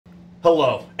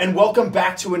Hello, and welcome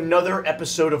back to another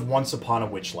episode of Once Upon a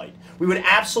Witchlight. We would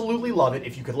absolutely love it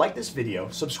if you could like this video,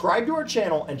 subscribe to our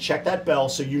channel, and check that bell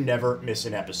so you never miss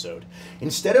an episode.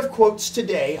 Instead of quotes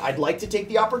today, I'd like to take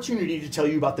the opportunity to tell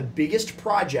you about the biggest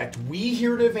project we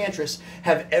here at Evantris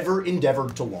have ever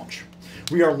endeavored to launch.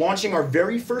 We are launching our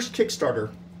very first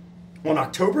Kickstarter on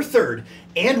October 3rd,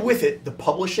 and with it, the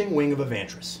publishing wing of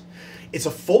Evantris. It's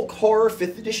a folk horror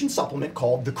 5th edition supplement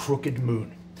called The Crooked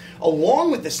Moon.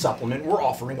 Along with this supplement, we're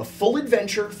offering a full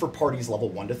adventure for parties level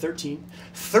 1 to 13,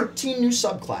 13 new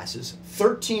subclasses,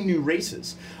 13 new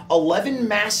races, 11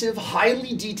 massive,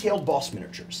 highly detailed boss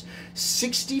miniatures,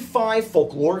 65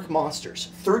 folkloric monsters,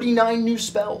 39 new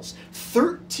spells,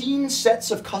 13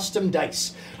 sets of custom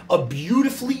dice, a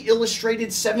beautifully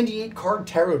illustrated 78 card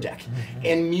tarot deck,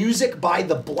 and music by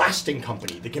The Blasting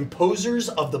Company, the composers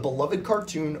of the beloved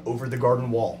cartoon Over the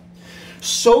Garden Wall.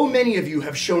 So many of you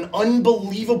have shown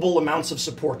unbelievable amounts of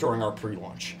support during our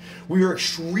pre-launch. We are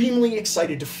extremely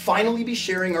excited to finally be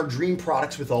sharing our dream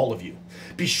products with all of you.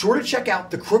 Be sure to check out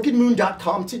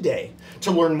thecrookedmoon.com today to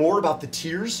learn more about the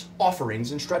tiers,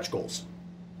 offerings, and stretch goals.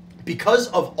 Because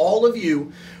of all of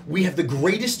you, we have the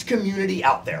greatest community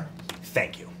out there.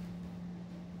 Thank you.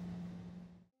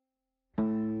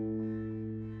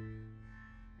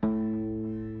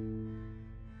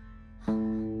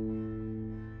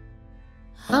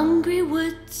 Hungry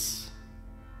woods,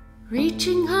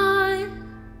 reaching high,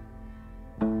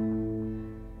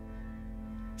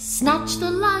 snatch the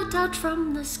light out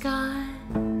from the sky.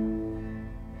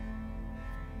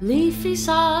 Leafy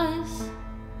sighs,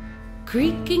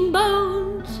 creaking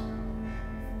bones,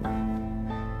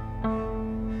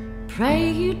 pray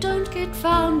you don't get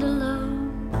found alone.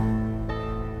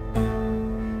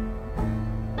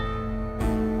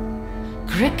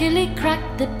 Crickly crack,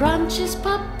 the branches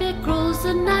pop, it grows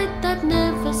the night that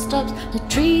never stops. The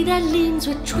tree that leans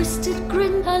with twisted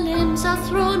grin, her limbs are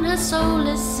thrown, her soul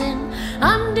is sin.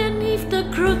 Underneath the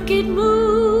crooked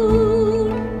moon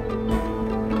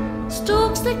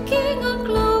stalks the king on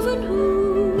cloven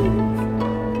hoof,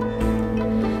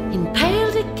 in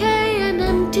pale decay and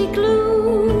empty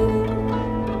gloom.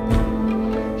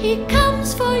 He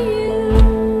comes for you.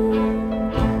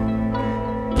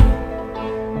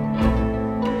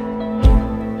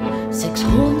 Six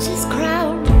horns his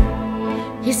crown,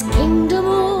 his kingdom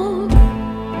all,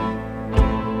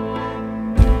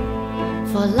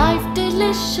 for life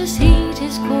delicious heed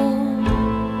his call.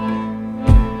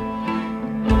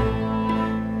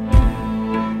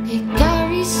 He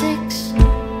carries 6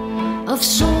 of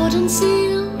sword and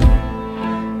seal,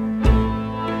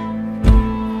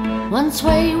 once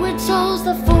wayward souls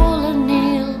the fallen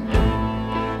kneel.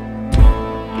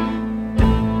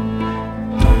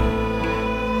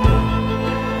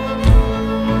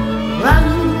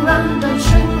 Run, don't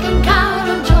shrink and cower,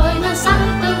 and join us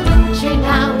at the witching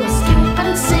hour. Skip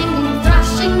and sing,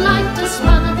 thrashing light to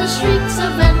smother the shrieks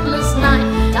of endless night.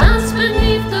 Dance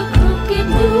beneath the crooked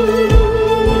moon,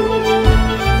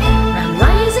 and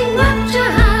rising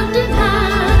rapture hand in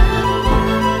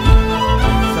hand,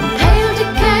 from pale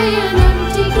decay and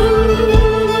empty gloom,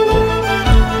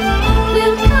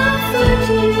 we'll comfort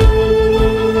you.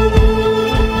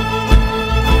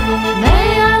 May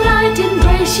our light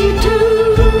embrace you too.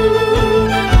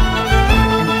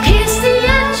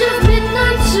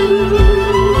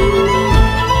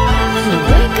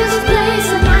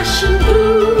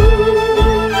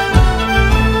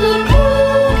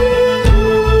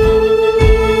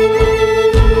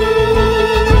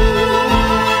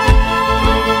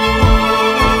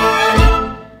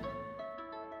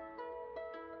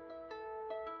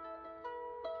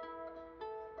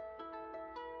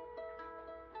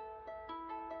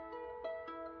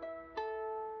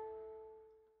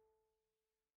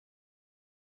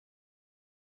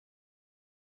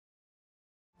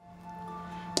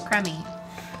 Crummy,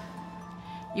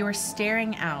 you are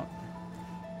staring out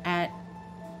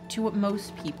to what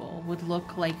most people would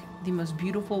look like the most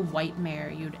beautiful white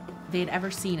mare they'd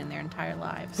ever seen in their entire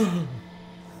lives.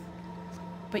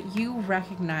 But you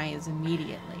recognize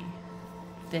immediately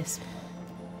this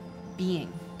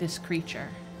being, this creature,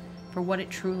 for what it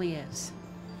truly is,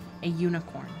 a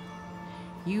unicorn.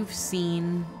 You've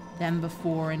seen them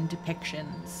before in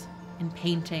depictions, in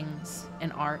paintings,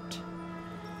 in art,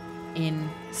 in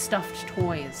stuffed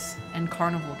toys and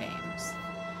carnival games.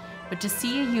 But to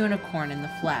see a unicorn in the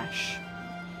flesh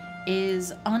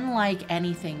is unlike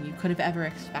anything you could have ever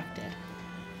expected.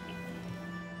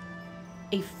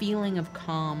 A feeling of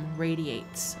calm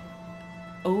radiates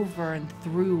over and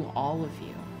through all of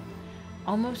you,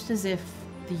 almost as if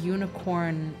the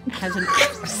unicorn has an...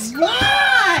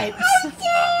 What?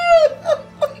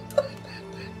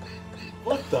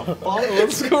 What the fuck?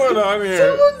 What's going on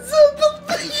here? Someone said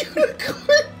the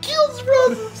unicorn kills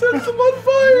Ross and sets him on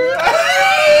fire.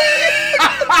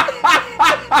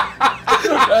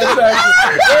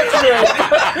 That's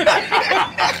great.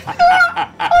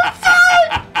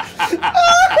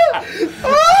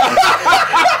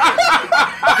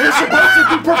 We're supposed to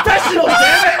be professionals,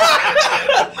 damn it!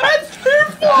 That's their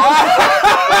fault.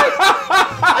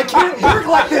 I can't work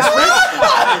like this,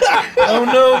 Rich! Oh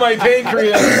no, my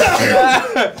pancreas.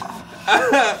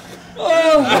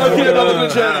 I can't help it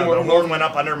anymore. The horn went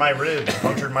up under my ribs,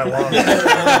 punctured my lungs.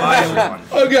 Bye, everyone.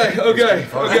 Okay.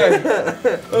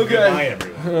 Goodbye,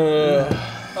 everyone.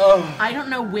 I don't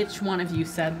know which one of you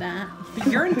said that, but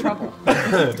you're in trouble.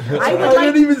 I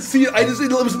didn't even see it. I just it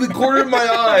was in the corner of my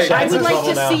eye. I would in like trouble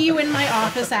to now. see you in my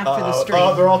office after the stream.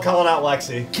 Oh, they're all calling out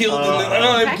Lexi.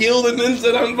 I'm killed and then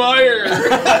set on fire.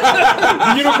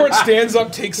 The unicorn stands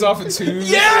up, takes off its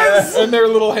hooves. Yes! And their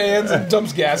little hands and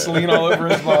dumps gasoline all over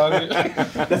his body.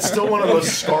 That's still one of the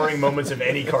most scarring moments of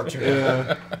any cartoon.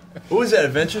 Yeah. What was that,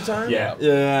 Adventure Time? Yeah.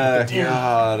 Yeah. deer.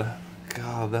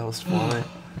 God, that was funny.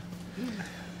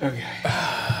 Okay.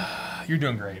 You're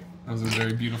doing great. That was a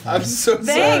very beautiful. I'm so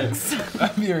Thanks. sorry. A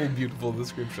very beautiful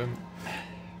description.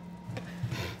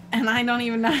 And I don't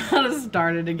even know how to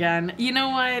start it again. You know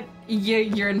what?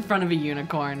 You're in front of a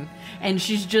unicorn, and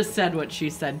she's just said what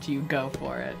she said to you. Go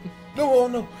for it.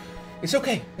 No. It's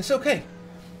okay.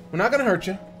 We're not gonna hurt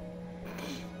you.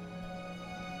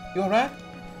 You alright?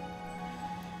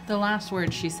 The last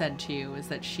word she said to you is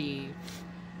that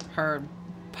her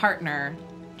partner,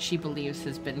 she believes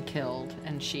has been killed,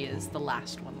 and she is the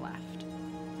last one left.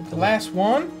 The last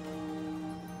one?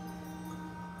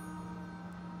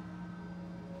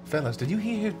 Fellas, did you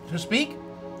hear her speak?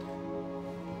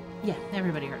 Yeah,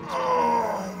 everybody heard us.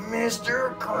 Oh,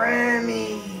 Mr.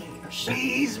 Grammy,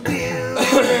 she's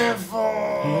beautiful.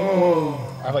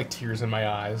 I have like tears in my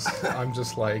eyes. I'm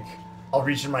just like, I'll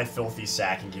reach in my filthy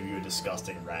sack and give you a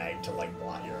disgusting rag to like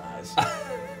blot your eyes.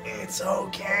 It's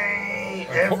okay.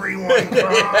 Everyone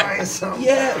cries sometimes.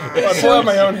 I pull out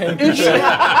my own handkerchief.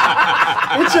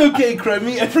 It's okay,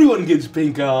 Crummy. Everyone gets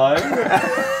pink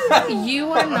eye.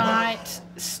 You are not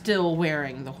still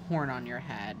wearing the horn on your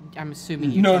head. I'm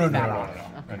assuming you No. took that off.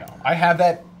 Okay. I have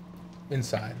that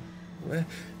inside.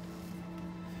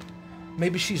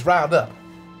 Maybe she's riled up.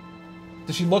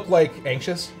 Does she look like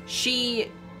anxious? She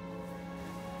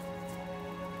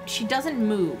doesn't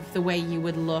move the way you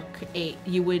would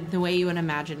the way you would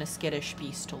imagine a skittish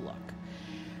beast to look.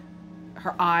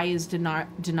 Her eyes do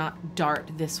not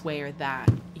dart this way or that.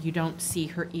 You don't see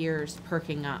her ears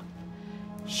perking up.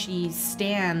 She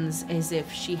stands as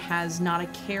if she has not a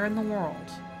care in the world.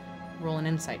 Roll an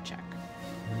insight check.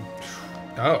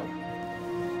 Oh.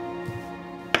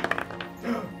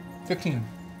 15.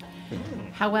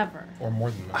 However, Or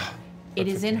more than that. it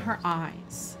is in her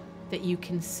eyes that you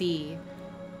can see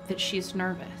that she's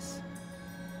nervous.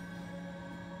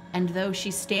 And though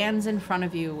she stands in front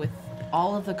of you with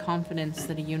all of the confidence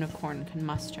that a unicorn can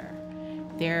muster,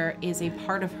 there is a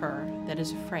part of her that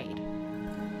is afraid.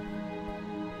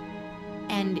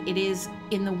 And it is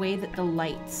in the way that the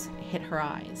lights hit her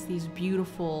eyes, these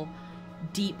beautiful,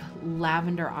 deep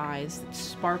lavender eyes that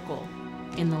sparkle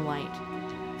in the light,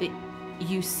 that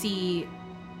you see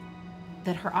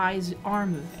that her eyes are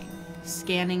moving,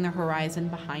 scanning the horizon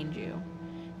behind you,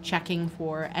 checking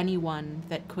for anyone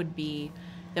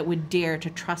that would dare to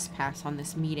trespass on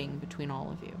this meeting between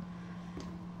all of you.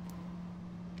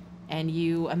 And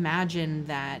you imagine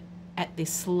that at the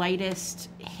slightest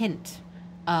hint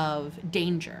of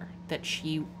danger that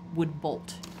she would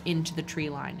bolt into the tree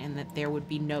line and that there would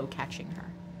be no catching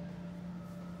her.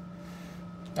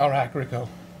 All right, Rico.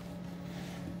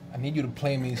 I need you to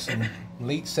play me some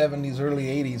late 70s, early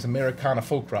 80s Americana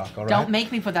folk rock, all right? Don't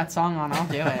make me put that song on, I'll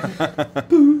do it.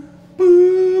 Boo,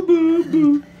 boo, boo,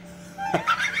 boo.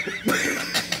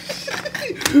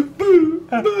 Boo, boo,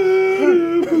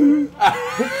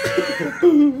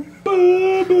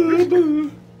 boo, boo,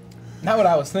 boo. Not what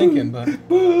I was thinking, but...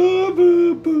 Boo,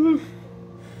 boo, boo.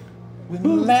 When the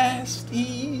last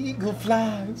eagle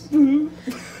flies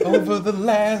over the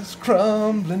last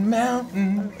crumbling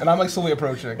mountain. And I'm like slowly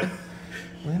approaching.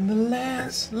 When the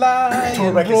last lion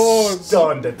Torbeck is roars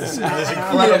stunned at this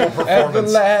incredible at the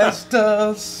performance. last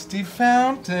dusty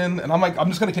fountain. And I'm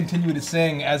just going to continue to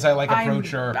sing as I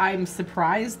approach her. I'm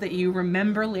surprised that you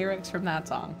remember lyrics from that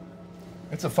song.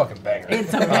 It's a fucking banger.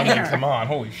 It's a I mean, banger. come on,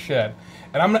 holy shit.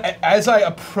 And I'm gonna, as I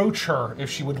approach her, if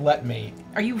she would let me.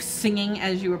 Are you singing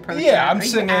as you approach her? Yeah, I'm Are you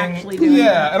singing. actually doing Yeah,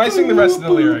 that? and I sing the rest of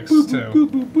the lyrics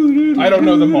too. I don't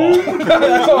know them all.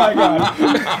 That's all I got.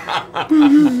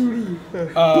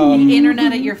 The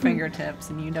internet at your fingertips,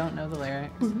 and you don't know the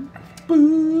lyrics.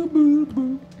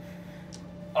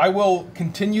 I will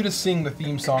continue to sing the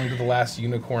theme song to The Last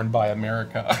Unicorn by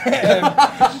America.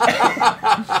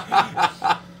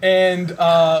 And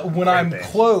when I'm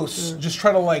close, just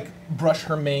try to like brush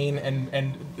her mane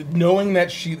and knowing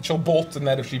that she'll bolt and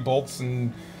that if she bolts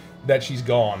and that she's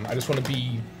gone. I just want to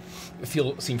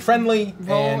seem friendly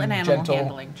Roll and an animal gentle.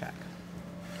 handling check.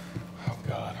 Oh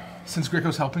God! Since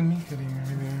Greco's helping me,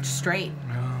 Straight.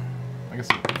 I guess.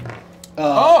 18.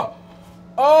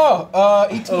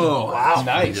 Oh, Wow.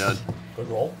 nice. Good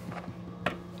roll.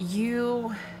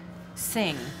 You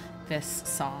sing this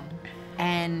song,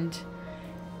 and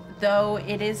though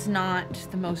it is not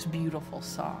the most beautiful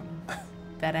song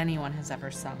that anyone has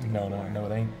ever sung, No,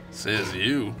 it ain't. Says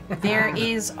you. there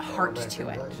is heart to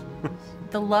it.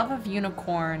 The love of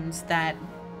unicorns that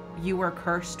you were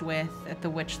cursed with at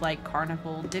the Witchlight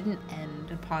Carnival didn't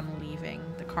end upon leaving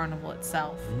the carnival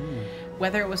itself.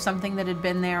 Whether it was something that had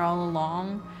been there all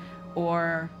along,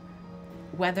 or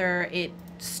whether it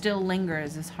still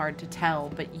lingers is hard to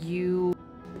tell, but you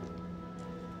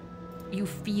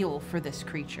feel for this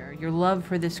creature. Your love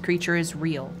for this creature is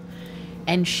real,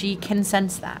 and she can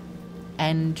sense that.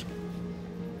 And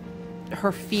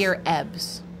her fear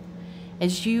ebbs.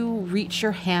 As you reach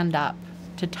your hand up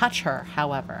to touch her,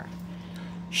 however,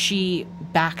 she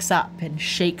backs up and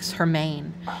shakes her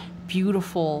mane.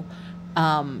 Beautiful,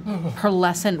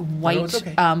 pearlescent white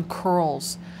okay.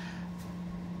 curls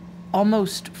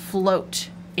almost float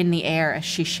in the air as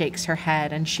she shakes her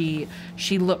head, and she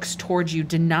looks towards you,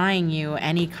 denying you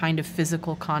any kind of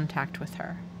physical contact with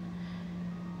her.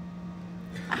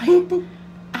 I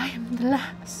am the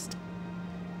last.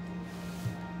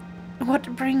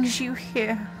 What brings you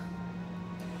here?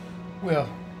 Well,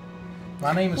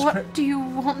 my name is. What do you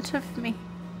want of me?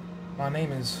 My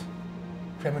name is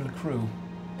Creme LaCrue,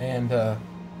 and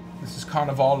this is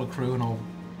Carnival LaCrue, and I'll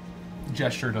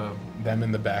gesture to them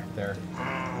in the back there.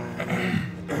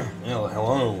 Well,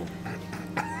 hello.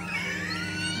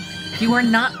 You are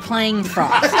not playing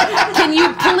Frost. Can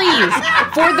you please,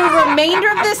 for the remainder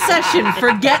of this session,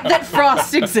 forget that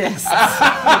Frost exists? I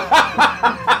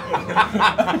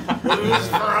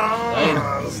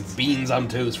had beans on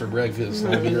toast for breakfast.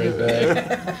 I'll be right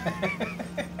back.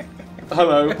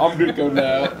 Hello, I'm good to go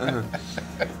now.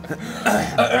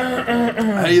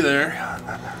 Hey there.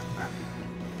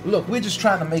 Look, we're just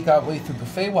trying to make our way through the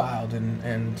Feywild,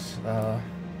 and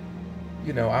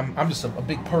you know, I'm just a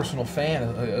big personal fan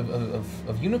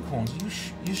of unicorns.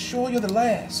 You sure you're the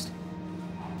last?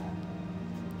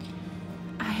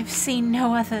 I have seen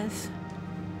no others.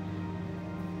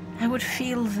 I would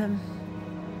feel them,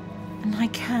 and I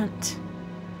can't.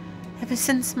 Ever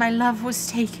since my love was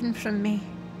taken from me,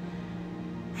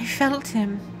 I felt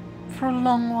him for a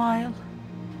long while.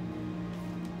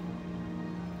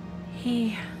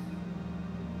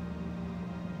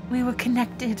 We were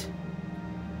connected,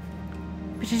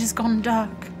 but it has gone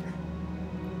dark.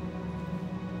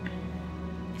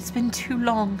 It's been too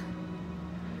long,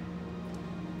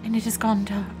 and it has gone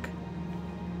dark.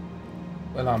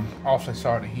 Well, I'm awfully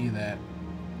sorry to hear that.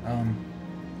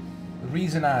 The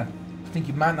reason I think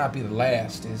you might not be the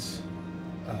last is,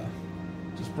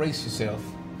 just brace yourself,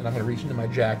 and I'm going to reach into my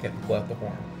jacket and pull out the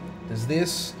horn. Does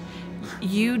this...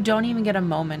 You don't even get a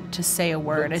moment to say a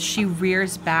word as she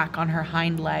rears back on her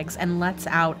hind legs and lets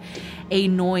out a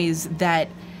noise that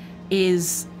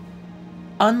is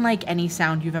unlike any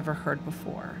sound you've ever heard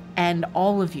before. And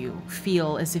all of you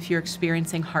feel as if you're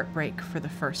experiencing heartbreak for the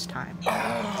first time.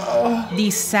 The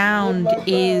sound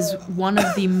is one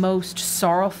of the most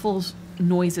sorrowful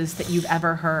noises that you've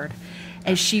ever heard.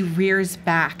 As she rears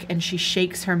back and she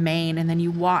shakes her mane, and then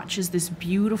you watch as this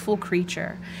beautiful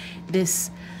creature, this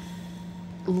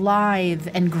lithe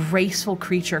and graceful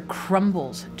creature,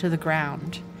 crumbles to the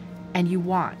ground. And you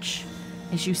watch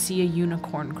as you see a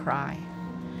unicorn cry.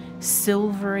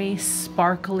 Silvery,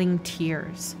 sparkling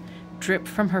tears drip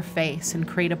from her face and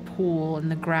create a pool in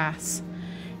the grass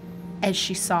as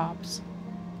she sobs.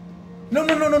 No,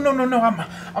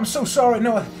 I'm so sorry.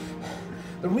 No,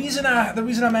 the reason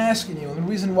I'm asking you, and the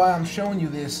reason why I'm showing you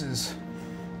this is,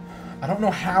 I don't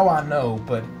know how I know,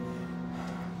 but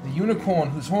the unicorn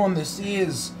whose horn this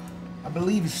is, I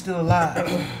believe is still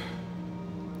alive.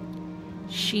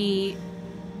 She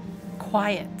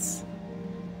quiets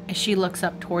as she looks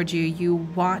up towards you. You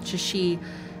watch as she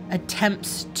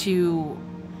attempts to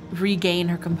regain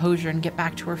her composure and get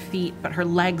back to her feet, but her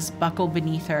legs buckle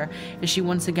beneath her as she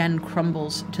once again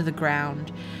crumbles to the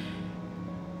ground.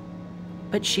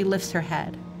 But she lifts her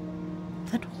head.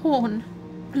 That horn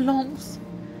belongs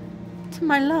to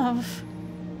my love.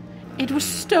 It was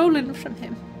stolen from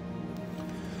him.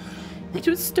 It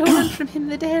was stolen from him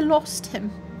the day I lost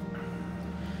him.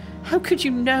 How could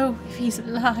you know if he's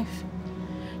alive?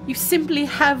 You simply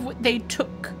have what they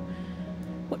took.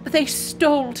 What they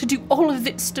stole to do all of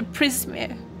this to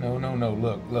Prismere. No.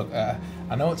 Look.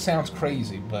 I know it sounds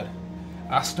crazy, but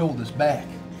I stole this back.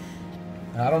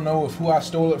 And I don't know if who I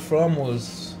stole it from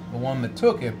was the one that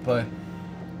took it, but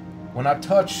when I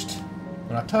touched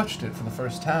it for the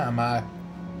first time, I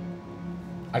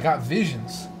got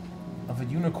visions of a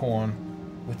unicorn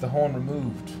with the horn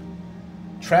removed,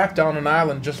 trapped on an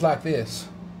island just like this.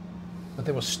 But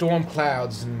there were storm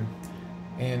clouds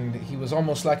and he was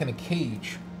almost like in a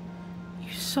cage.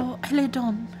 You saw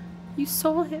Eledon. You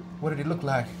saw him. What did he look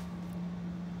like?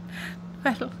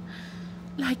 Well,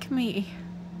 like me.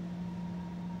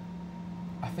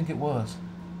 I think it was.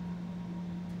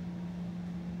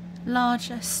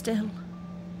 Larger still.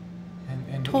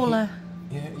 And taller.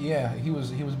 Yeah, he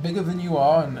was bigger than you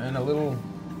are and a little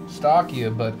stockier,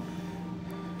 but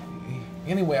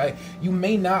anyway, you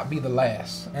may not be the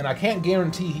last, and I can't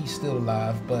guarantee he's still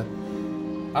alive, but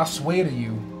I swear to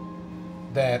you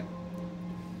that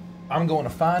I'm going to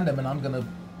find him and I'm going to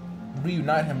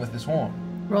reunite him with this horn.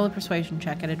 Roll a persuasion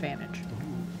check at advantage.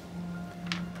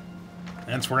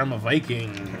 That's where I'm a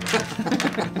Viking.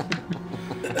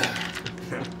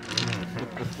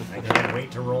 I can't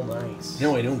wait to roll dice.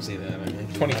 No, I don't say that. I mean,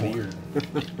 24.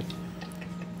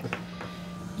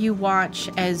 You watch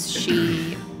as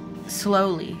she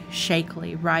slowly,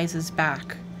 shakily rises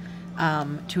back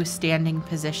to a standing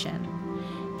position.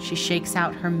 She shakes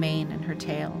out her mane and her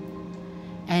tail.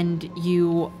 And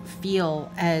you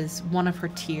feel as one of her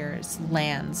tears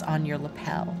lands on your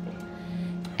lapel.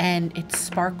 And it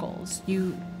sparkles.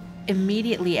 You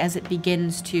immediately, as it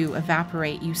begins to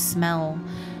evaporate, you smell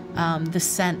the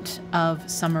scent of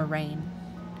summer rain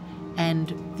and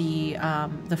the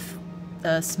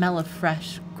smell of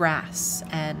fresh grass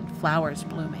and flowers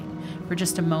blooming for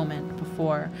just a moment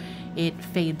before it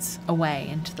fades away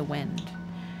into the wind.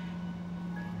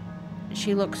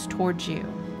 She looks towards you.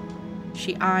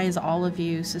 She eyes all of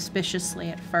you suspiciously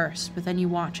at first, but then you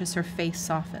watch as her face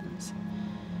softens.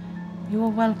 You are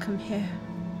welcome here,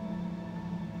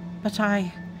 but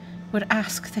I would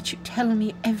ask that you tell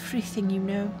me everything you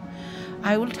know.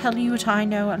 I will tell you what I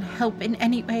know and help in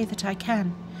any way that I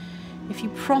can. If you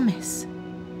promise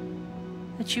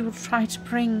that you will try to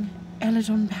bring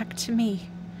Eledon back to me.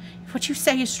 If what you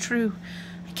say is true,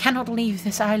 I cannot leave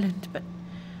this island, but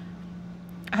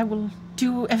I will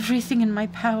do everything in my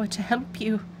power to help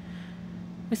you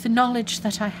with the knowledge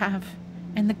that I have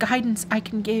and the guidance I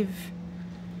can give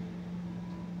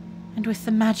and with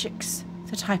the magics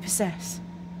that I possess.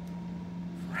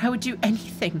 For I would do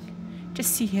anything to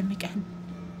see him again.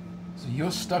 So you're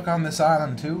stuck on this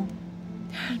island too?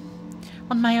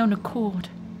 On my own accord.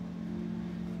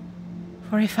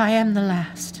 For if I am the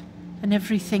last, then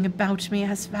everything about me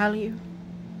has value.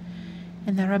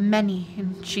 And there are many,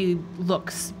 and she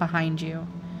looks behind you,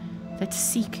 that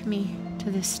seek me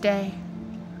to this day.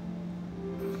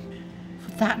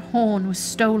 For that horn was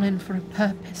stolen for a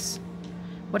purpose.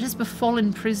 What has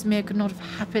befallen Prismere could not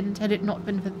have happened had it not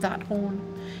been for that horn,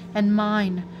 and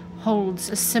mine holds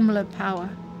a similar power.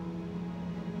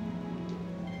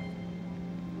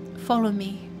 Follow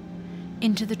me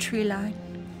into the tree line.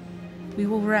 We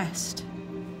will rest.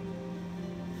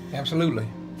 Absolutely.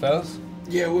 Fellas?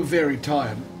 Yeah, we're very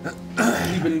tired.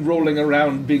 We've been rolling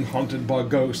around being haunted by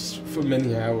ghosts for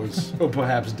many hours, or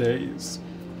perhaps days.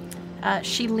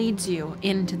 She leads you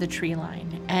into the tree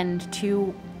line and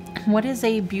to what is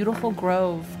a beautiful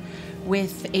grove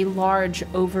with a large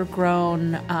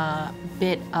overgrown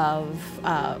bit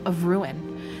of ruin.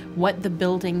 What the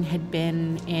building had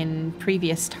been in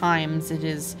previous times, it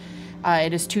is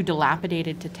too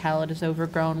dilapidated to tell. It is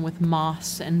overgrown with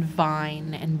moss and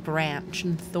vine and branch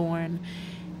and thorn.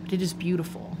 But it is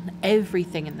beautiful.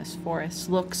 Everything in this forest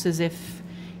looks as if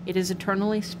it is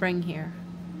eternally spring here.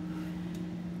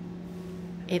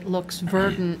 It looks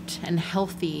verdant and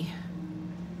healthy.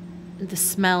 The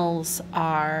smells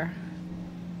are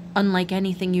unlike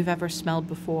anything you've ever smelled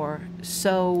before.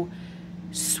 So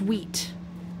sweet.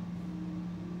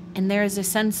 And there is a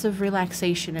sense of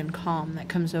relaxation and calm that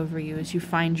comes over you as you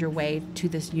find your way to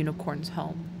this unicorn's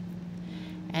home.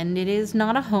 And it is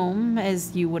not a home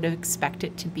as you would expect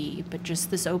it to be, but just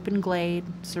this open glade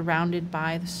surrounded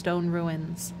by the stone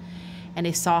ruins and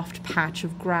a soft patch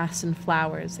of grass and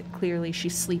flowers that clearly she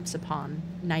sleeps upon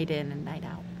night in and night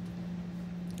out.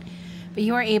 But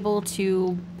you are able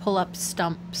to pull up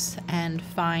stumps and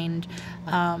find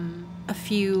a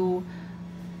few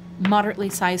moderately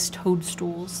sized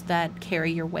toadstools that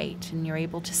carry your weight, and you're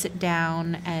able to sit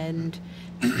down, and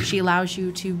she allows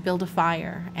you to build a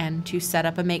fire and to set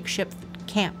up a makeshift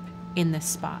camp in this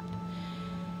spot.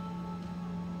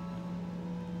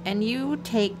 And you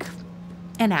take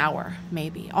an hour,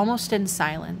 maybe, almost in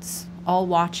silence, all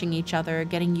watching each other,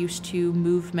 getting used to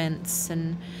movements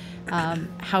and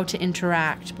how to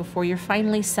interact before you're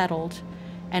finally settled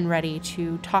and ready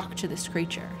to talk to this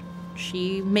creature.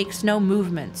 She makes no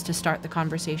movements to start the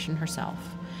conversation herself,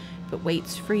 but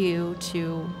waits for you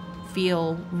to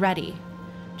feel ready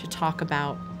to talk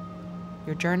about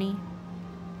your journey,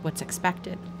 what's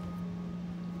expected,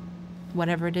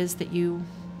 whatever it is that you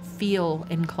feel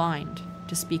inclined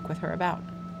to speak with her about.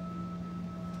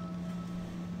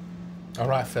 All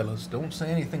right, fellas, don't say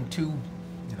anything too,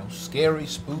 scary,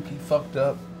 spooky, fucked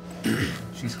up.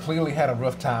 She's clearly had a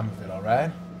rough time of it, all right?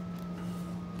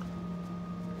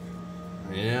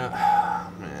 Yeah,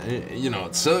 man,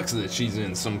 it sucks that she's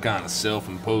in some kind of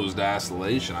self-imposed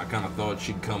isolation. I kind of thought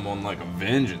she'd come on like a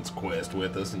vengeance quest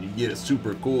with us and you get a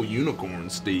super cool unicorn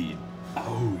steed.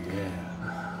 Oh,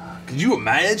 yeah. Could you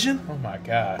imagine? Oh my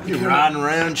God. You riding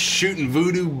around shooting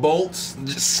voodoo bolts and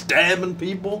just stabbing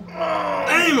people?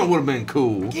 Damn, it would have been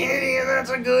cool. Gideon, that's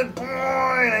a good point.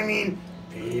 I mean,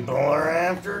 people are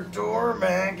after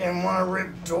Torbeck and want to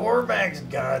rip Torbeck's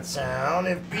guts out.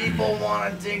 If people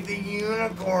want to take the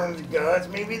unicorn's guts,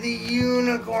 maybe the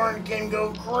unicorn can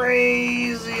go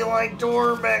crazy like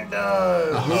Torbeck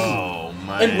does. Oh,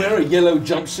 man. And wear a yellow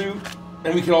jumpsuit,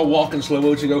 and we can all walk in slow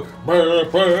motion and go, brr,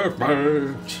 brr,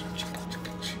 brr.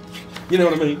 You know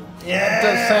what I mean? Yeah. That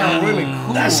does sound really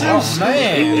cool. That sounds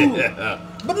man. Yeah.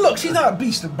 But look, she's not a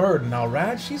beast of burden, all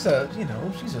right? She's a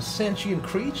sentient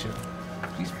creature.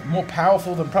 She's more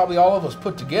powerful than probably all of us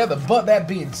put together. But that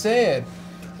being said,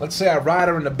 let's say I ride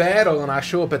her into battle and I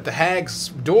show up at the hag's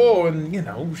door and,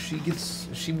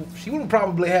 she would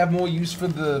probably have more use for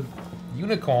the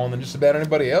unicorn than just about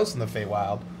anybody else in the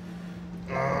Feywild.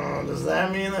 Does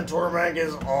that mean that Torbeck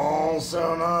is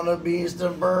also not a beast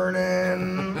of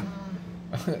burden?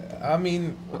 I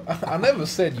mean, I never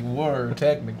said you were,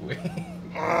 technically.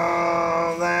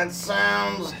 That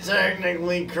sounds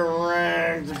technically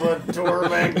correct, but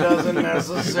Torbeck doesn't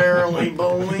necessarily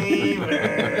believe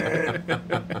it.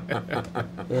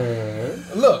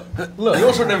 Look. He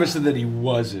also never said that he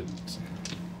wasn't.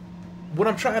 What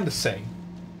I'm trying to say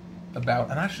about,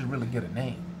 and I should really get a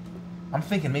name. I'm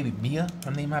thinking maybe Mia.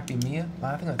 Her name might be Mia.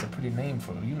 I think that's a pretty name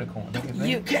for a unicorn.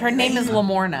 Her name is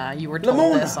Lamorna. You were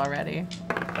told this already.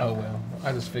 Oh, well.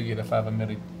 I just figured if I ever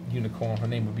met a unicorn, her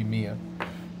name would be Mia.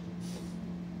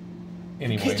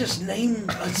 Anyway. You can't just name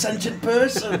a sentient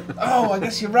person. Oh, I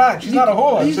guess you're right. She's not a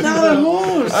horse. He's not a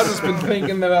horse. I've just been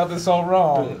thinking about this all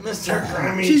wrong. Mr.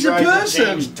 Grimmy She's a tried person.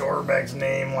 to change Torbeck's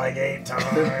name like 8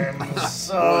 times,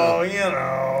 so,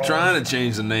 Trying to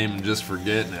change the name and just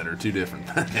forgetting it are two different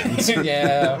things.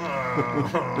 Yeah.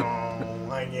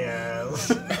 I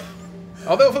guess.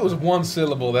 Although if it was one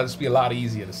syllable, that'd just be a lot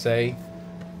easier to say.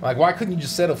 Like, why couldn't you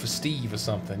just settle for Steve or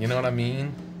something? You know what I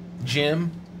mean?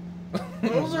 Jim?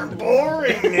 Those are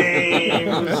boring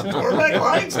names. Torbeck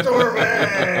likes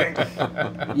Torbeck.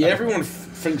 Yeah, everyone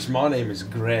thinks my name is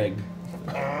Greg.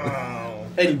 Oh.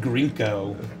 And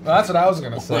Grinko. Well, that's what I was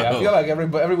going to say. I feel like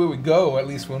everywhere we go, at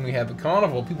least when we had the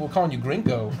carnival, people were calling you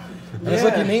Grinko. And it's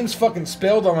like your name's fucking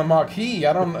spelled on the marquee.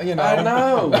 I don't, I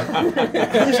know.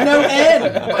 There's no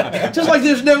N. Just like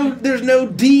there's no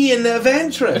D in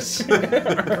Ventress.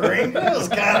 Gringo's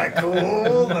kind of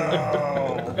cool,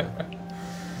 though.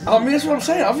 I mean, that's what I'm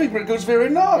saying. I think Gringo's very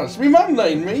nice. My mum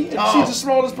named me, and she's the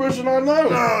smartest person I know.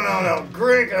 No.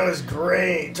 Gringo's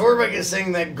great. Torbeck is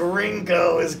saying that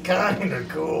Gringo is kind of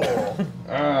cool.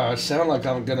 I sound like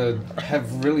I'm gonna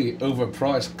have really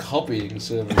overpriced copying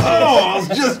services. Oh, I was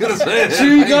just gonna say that. So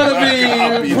you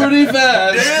gotta be pretty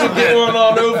fast to get one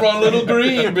on over on Little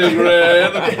Green, Big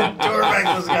Red.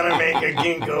 Torbeck was gonna make a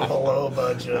ginkgo below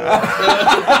budget.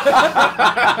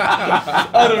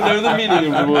 I don't know the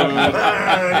meaning of the word.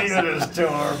 Neither does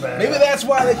Torbeck. Maybe that's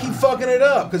why they keep fucking it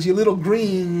up, because you little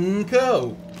green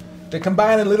co. They're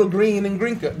combining little green and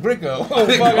Grinko. Oh,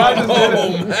 fuck, I just did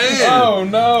it. Man. Oh,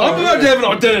 no. I'm about to have an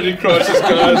identity crisis,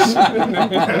 guys.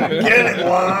 Get in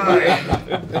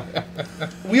line.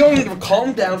 We all need to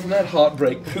calm down from that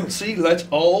heartbreak. Pootsie, let's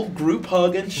all group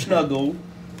hug and snuggle.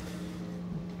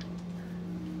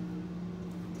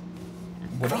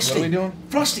 What are we doing?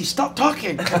 Frosty, stop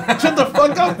talking. Shut the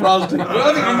fuck up, Frosty. We're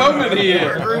having a moment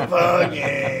here. Group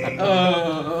hugging.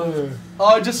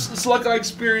 It's like I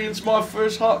experienced my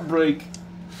first heartbreak.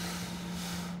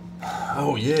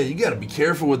 Oh yeah, you gotta be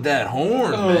careful with that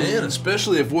horn, man.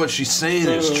 Especially if what she's saying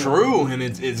is true, and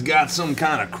it's got some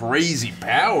kind of crazy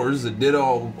powers that did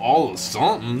all of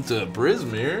something to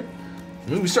Prismere. I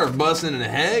mean, we start busting into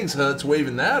hags' huts,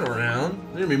 waving that around.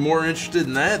 They're gonna be more interested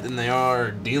in that than they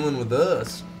are dealing with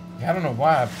us. Yeah, I don't know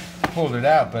why I pulled it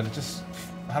out, but it just,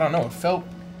 I don't know. It felt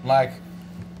like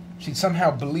she'd somehow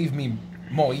believe me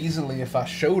more easily if I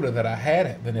showed her that I had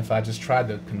it than if I just tried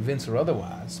to convince her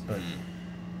otherwise. But.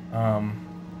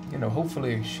 You know,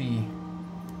 hopefully she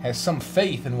has some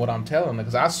faith in what I'm telling her,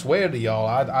 because I swear to y'all,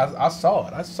 I saw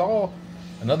it. I saw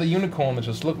another unicorn that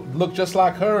just looked just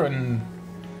like her, and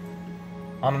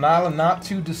on an island not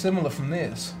too dissimilar from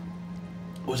this.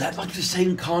 Was that like the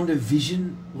same kind of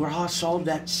vision where I saw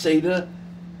that satyr?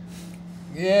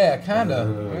 Yeah, kind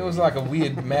of. It was like a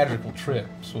weird magical trip,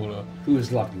 sort of. Who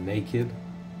was like naked?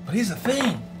 But here's the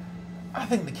thing. I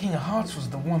think the King of Hearts was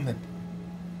the one that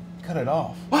cut it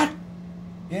off. What?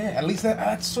 Yeah, at least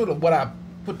that's sort of what I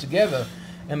put together.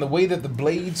 And the way that the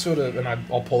blade sort of, and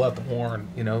I'll pull out the horn,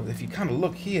 you know, if you kind of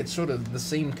look here, it's sort of the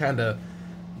same kind of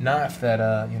knife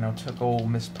that, you know, took old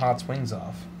Miss Potts' wings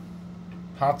off.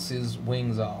 Potts'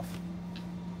 wings off.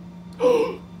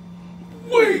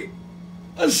 Wait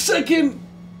a second.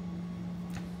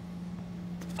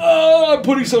 Oh, I'm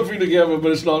putting something together,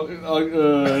 but it's not.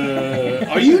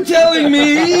 Are you telling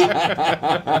me?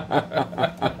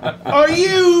 Are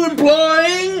you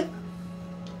implying?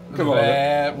 Come on.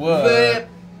 That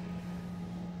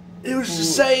it was the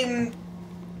same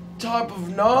type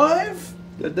of knife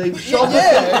that they shop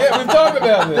at. Yeah, we've talked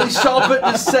about They this. shop at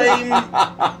the same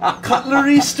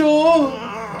cutlery store.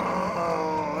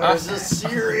 There's a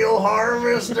serial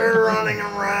harvester running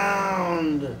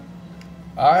around.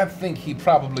 I think he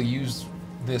probably used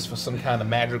this for some kind of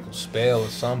magical spell or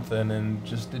something and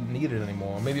just didn't need it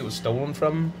anymore. Maybe it was stolen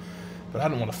from him, but I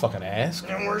don't want to fucking ask.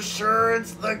 And we're sure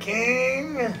it's the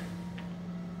king?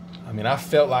 I mean, I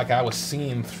felt like I was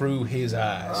seeing through his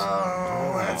eyes.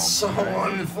 Oh, that's so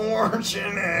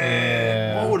unfortunate.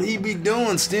 Yeah. What would he be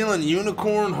doing? Stealing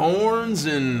unicorn horns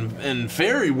and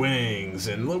fairy wings?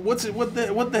 And what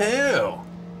the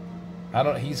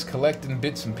hell? He's collecting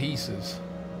bits and pieces.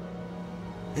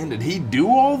 And did he do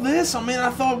all this? I mean, I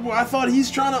thought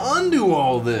he's trying to undo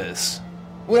all this.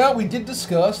 Well, we did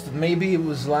discuss that maybe it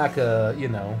was like a, you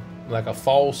know, like a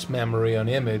false memory, an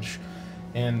image,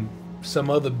 and some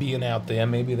other being out there,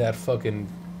 maybe that fucking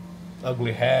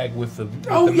ugly hag with the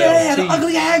Oh the yeah, metal the teeth.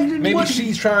 ugly hag. Maybe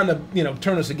she's trying to, you know,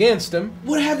 turn us against him.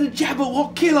 What had the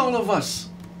Jabberwock kill all of us?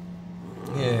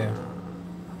 Yeah.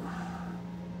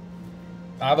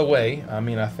 Either way, I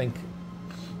mean, I think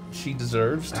she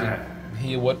deserves to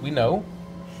hear what we know,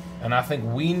 and I think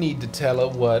we need to tell her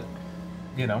what,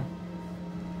 you know.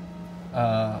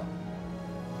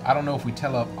 I don't know if we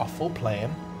tell her a full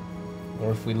plan,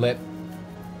 or if we let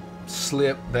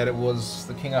slip that it was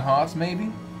the King of Hearts,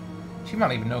 maybe. She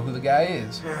might even know who the guy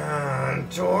is.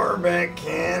 Torbeck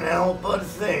can't help but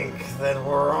think that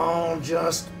we're all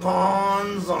just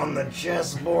pawns on the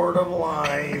chessboard of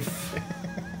life.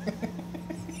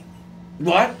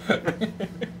 What?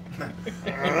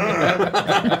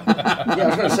 Yeah, I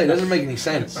was gonna say, it doesn't make any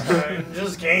sense. It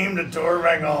just came to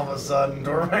Torbeck all of a sudden.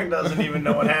 Torbeck doesn't even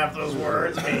know what half those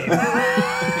words mean.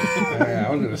 Yeah,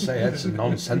 I was gonna say, that's a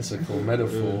nonsensical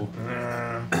metaphor.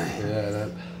 Yeah,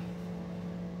 that...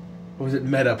 Or was it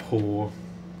metaphor?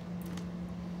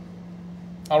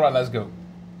 Alright, let's go.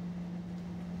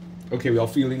 Okay, we are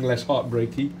feeling less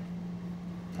heartbreaky.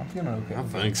 I'm feeling okay. I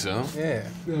think so. Yeah.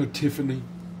 Oh, Tiffany.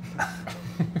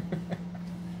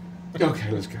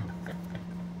 Okay, let's go.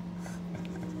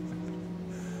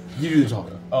 You do the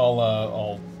talking.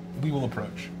 We will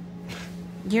approach.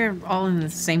 You're all in the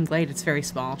same glade. It's very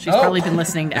small. She's probably been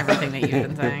listening to everything that you've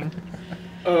been saying.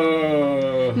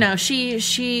 No,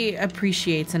 she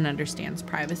appreciates and understands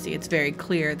privacy. It's very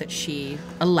clear that she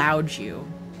allowed you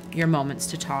your moments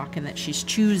to talk and that she's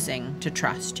choosing to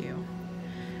trust you.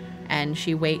 And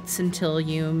she waits until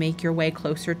you make your way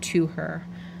closer to her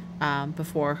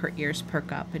before her ears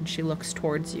perk up and she looks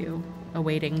towards you,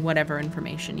 awaiting whatever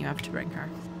information you have to bring her.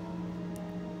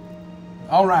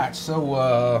 All right,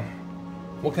 so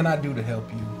what can I do to help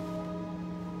you?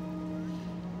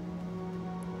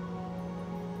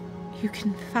 You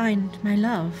can find my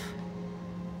love.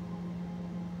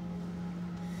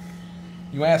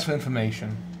 You asked for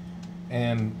information,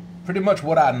 and pretty much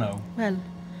what I know. Well,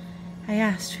 I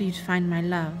asked for you to find my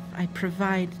love. I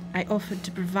offered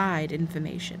to provide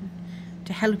information to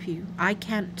to help you. I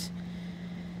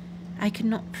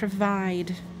cannot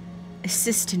provide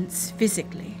assistance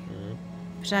physically,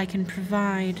 but I can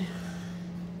provide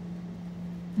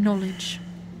knowledge.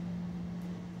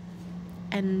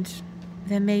 And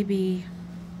there may be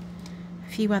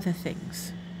a few other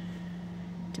things,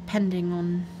 depending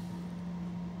on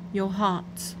your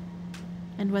hearts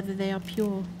and whether they are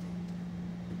pure.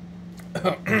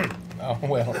 Oh,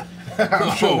 well.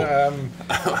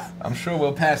 I'm sure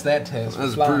we'll pass that test.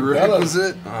 That's a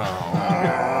prerequisite.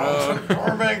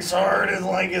 Torbeck's heart is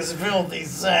like his filthy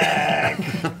sack.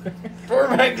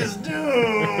 Torbeck is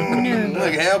doomed. No,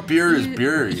 Like, how pure is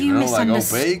pure, you know? Like,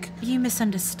 opaque? You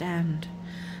misunderstand.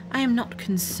 I am not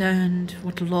concerned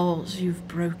what laws you've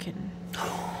broken,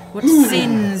 what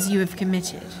sins you have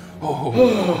committed.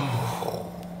 All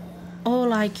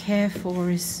I care for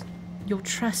is your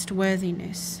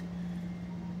trustworthiness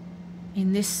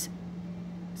in this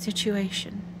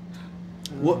situation.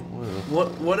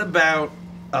 What about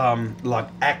like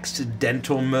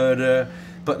accidental murder,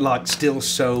 but like still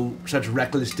such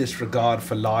reckless disregard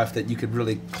for life that you could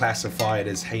really classify it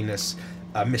as heinous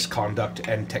misconduct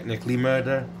and technically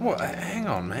murder? Well, hang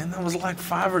on, man. That was like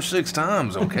 5 or 6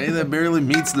 times, okay? That barely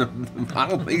meets the... I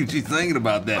don't think she's thinking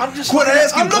about that. I'm just Quit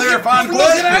asking clarifying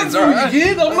questions, all right?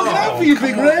 I'm looking out for you,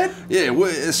 Big Red. Yeah,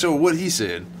 so what he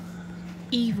said.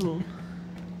 Evil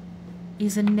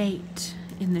is innate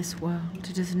in this world.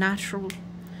 It is natural,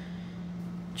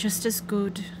 just as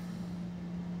good.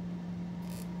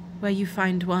 Where you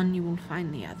find one, you will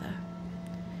find the other.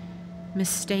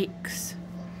 Mistakes.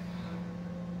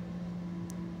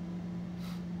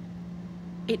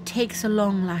 It takes a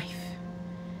long life,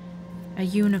 a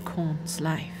unicorn's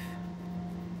life,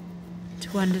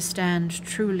 to understand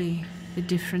truly the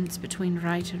difference between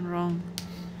right and wrong.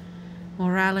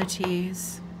 Morality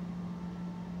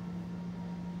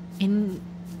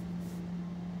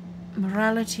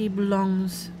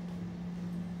belongs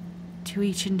to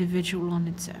each individual on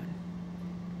its own.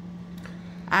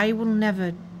 I will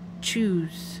never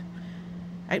choose.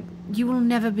 You will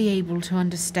never be able to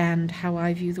understand how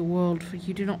I view the world, for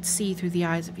you do not see through the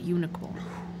eyes of a unicorn.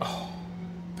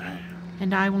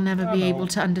 And I will never be able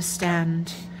to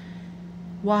understand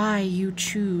why you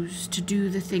choose to do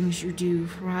the things you do,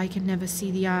 for I can never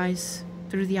see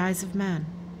through the eyes of man.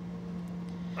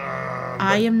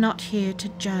 I am not here to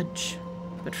judge,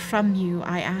 but from you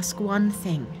I ask one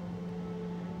thing: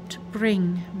 to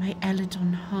bring my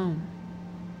Eladon home.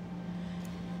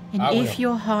 And if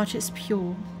your heart is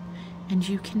pure, and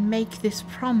you can make this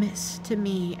promise to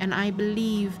me, and I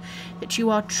believe that you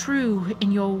are true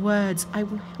in your words, I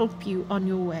will help you on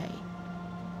your way.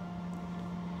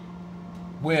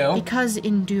 Well, Because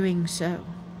in doing so,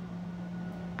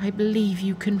 I believe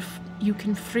you can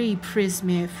free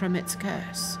Prismere from its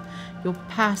curse. Your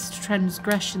past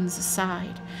transgressions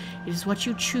aside, it is what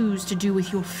you choose to do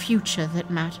with your future that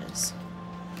matters.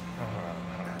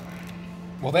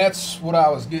 well, that's what I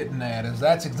was getting at, is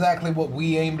that's exactly what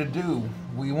we aim to do.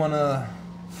 We want to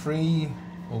free,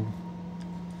 help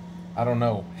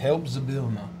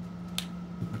Zabilna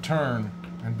return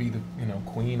and be the,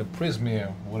 queen of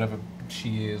Prismere, whatever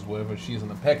she is in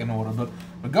the pecking order. But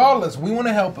regardless, we want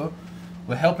to help her.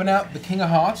 We're helping out the King of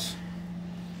Hearts.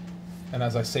 And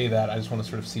as I say that, I just want to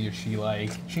sort of see if she,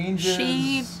 changes.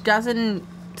 She doesn't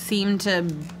seem,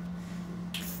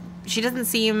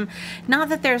 not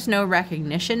that there's no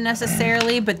recognition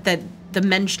necessarily, but that the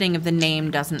mentioning of the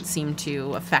name doesn't seem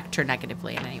to affect her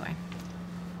negatively in any way.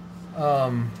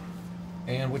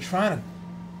 And we're trying to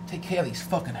take care of these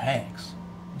fucking hags.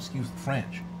 Excuse the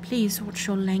French. Please watch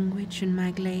your language in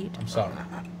my glade. I'm sorry.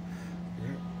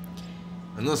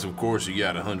 Unless, of course, you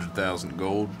got 100,000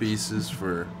 gold pieces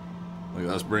for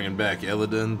us bringing back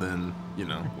Eladon, then,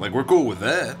 we're cool with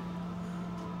that.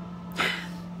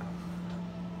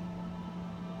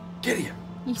 Gideon.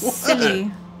 You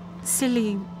silly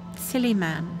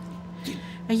man.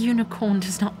 A unicorn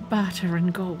does not barter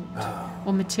in gold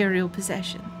or material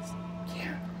possessions.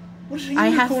 What is I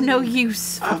have no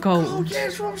use for gold. Oh, yeah,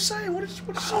 that's what I'm saying. What is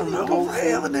I don't know.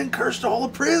 Eladon cursed all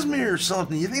of Prismere or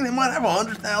something. You think they might have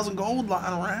 100,000 gold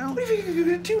lying around? What do you think you're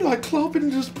going to do? Like club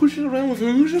and just push it around with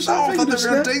hooves or something? I thought they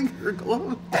were going to take her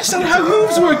glove. That's not how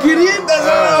hooves work, Gideon. That's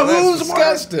not how hooves work.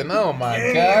 Disgusting. Oh my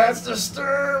god. That's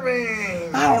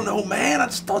disturbing. I don't know, man. I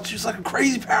just thought she was like a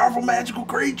crazy, powerful, magical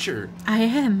creature. I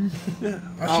am.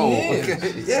 Oh, she is.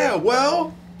 Okay. Yeah,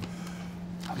 well,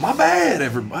 my bad,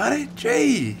 everybody.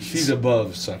 Jeez. She's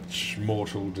above such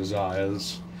mortal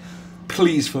desires.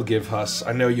 Please forgive us.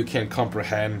 I know you can't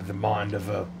comprehend the mind of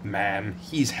a man.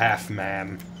 He's half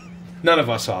man. None of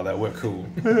us are, though. We're cool.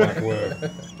 Like,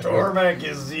 Tormek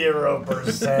is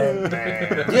 0%,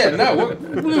 man. Yeah, no, we're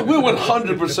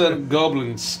 100%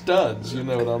 goblin studs. You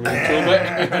know what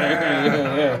I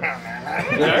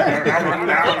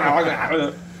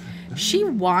mean? She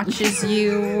watches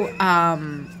you,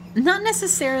 not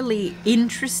necessarily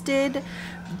interested,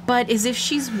 but as if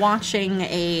she's watching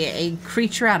a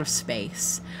creature out of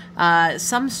space.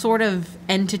 Some sort of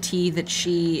entity that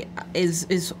she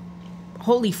is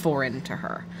wholly foreign to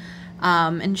her.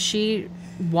 And she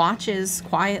watches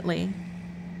quietly.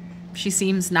 She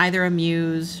seems neither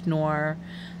amused nor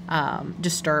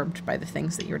disturbed by the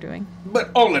things that you're doing.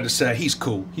 But all that to say, he's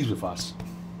cool. He's with us.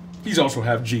 He's also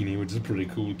half genie, which is pretty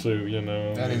cool too, you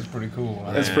know. That is pretty cool.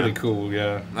 That's pretty cool,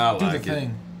 yeah. I Do like the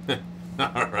thing.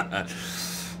 Alright.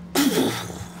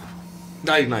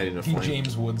 I ignited a He flame.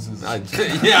 James Woods is.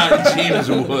 Yeah, James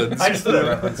Woods. I just did that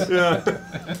reference. Yeah.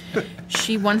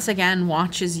 She once again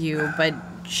watches you, but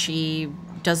she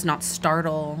does not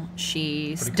startle.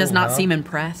 She Pretty does cool, not huh? seem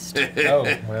impressed. Oh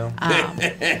well.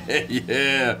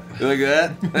 Yeah. Look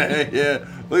at that. Yeah.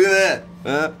 Look at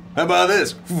that. How about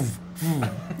this?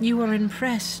 You were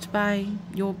impressed by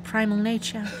your primal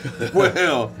nature.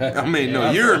 Well, I mean,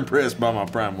 no, you're impressed by my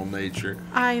primal nature.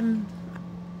 I'm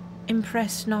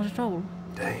impressed not at all.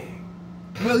 Dang.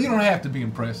 Well, you don't have to be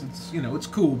impressed. It's it's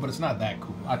cool, but it's not that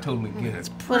cool. I totally get it. Well, it's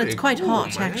Pretty quite cool,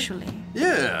 hot, man. actually.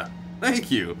 Yeah.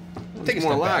 Thank you. Take a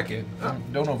more step like back, it.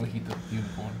 kid. Don't overheat the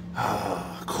unicorn.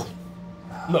 Cool.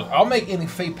 Look, I'll make any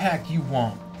fey pact you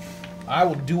want. I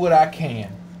will do what I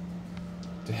can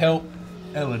to help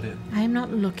Eladin. I am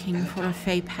not looking for a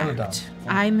fey Hold on. pact.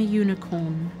 I'm a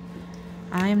unicorn.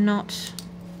 I am not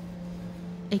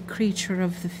a creature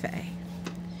of the fey.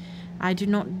 I do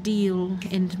not deal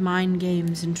in mind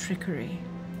games and trickery.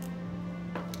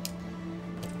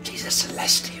 She's a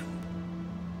celestial.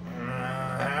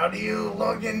 How do you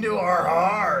look into our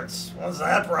hearts? What's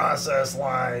that process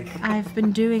like? I've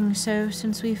been doing so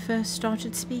since we first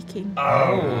started speaking.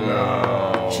 Oh,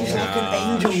 no. She's like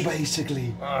an angel,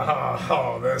 basically.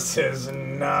 Oh, this is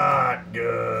not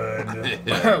good.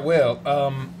 Well,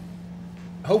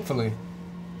 hopefully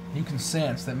you can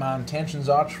sense that my intentions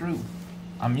are true.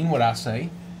 I mean what I say,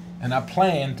 and I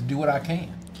plan to do what I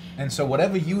can. And so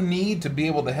whatever you need to be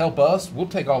able to help us, we'll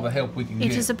take all the help we can It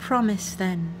get. is a promise,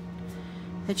 then,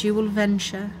 that you will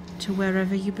venture to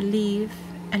wherever you believe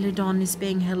Eladon is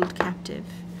being held captive.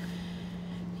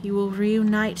 You will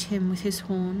reunite him with his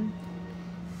horn,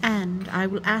 and I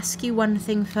will ask you one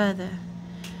thing further,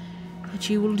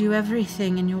 that you will do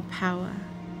everything in your power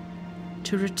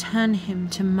to return him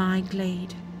to my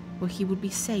glade, where he will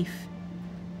be safe.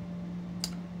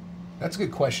 That's a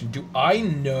good question. Do I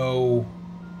know,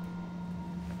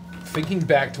 thinking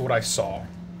back to what I saw,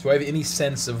 do I have any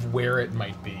sense of where it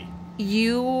might be?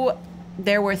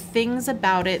 There were things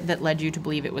about it that led you to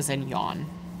believe it was in Yon.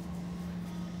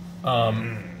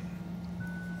 I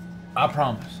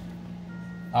promise.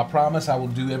 I promise I will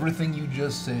do everything you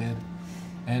just said.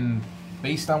 And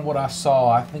based on what I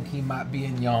saw, I think he might be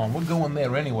in Yon. We're going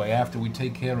there anyway after we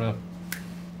take care of...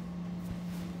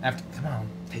 Come on.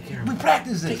 Take care of We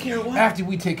practice it. Take care of what? After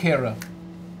we take care of...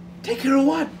 Take care of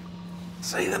what?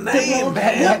 Say the name. What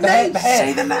name?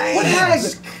 Say the name. What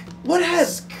has? What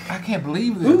has? I can't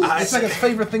believe this. It's like his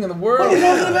favorite thing in the world. What are you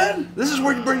talking about? This is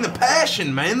where you bring the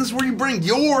passion, man. This is where you bring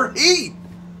your heat.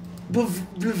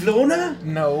 Bavlona?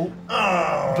 No.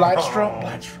 Oh. Blightstrom.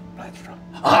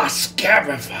 Ah,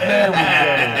 Scabify. There we go.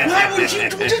 Why would you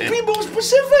just be more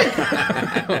specific?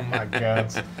 Oh my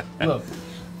God. Look,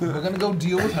 we're gonna go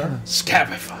deal with her.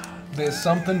 Scabify. There's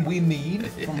something we need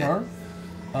from her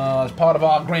as part of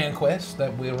our grand quest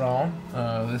that we're on.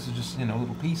 This is just, a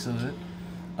little piece of it.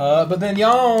 But then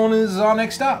Yon is our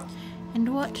next stop.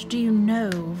 And what do you know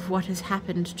of what has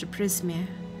happened to Prismir?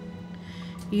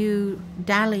 You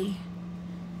dally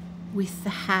with the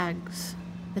hags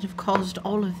that have caused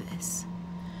all of this.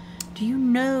 Do you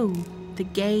know the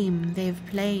game they have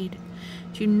played?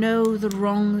 Do you know the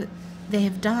wrong that they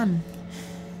have done?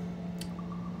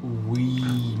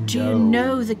 Do you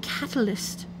know the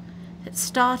catalyst that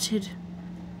started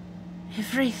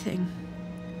everything?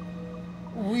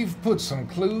 We've put some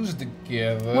clues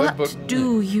together, What but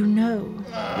do you know?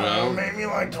 Well, Maybe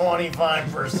like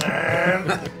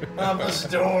 25% of the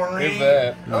story. If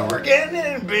that. Oh, we're getting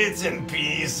it in bits and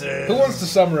pieces. Who wants to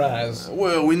summarize?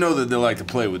 well, we know that they like to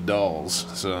play with dolls,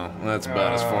 so that's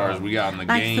about as far as we got in the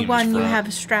Like game. the one you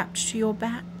have strapped to your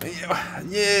back?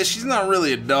 Yeah, she's not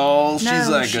really a doll. No, she's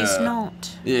like she's a.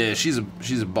 not. Yeah, she's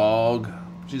a bog.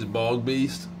 She's a bog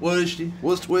beast. What is she?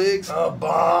 What's Twigs? A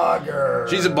boggart.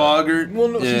 She's a boggart. Well,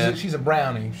 no, yeah. she's a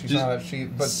brownie. She's not.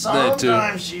 But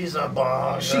Sometimes she's a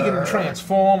boggart. she can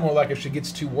transform, or like if she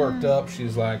gets too worked up,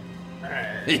 she's like.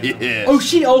 Yeah. Oh,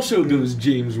 she also does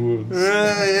James Woods.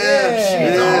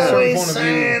 She's always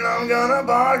saying, I'm gonna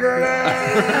bogger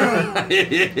down.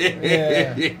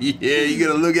 Yeah, you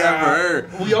gotta look out for her.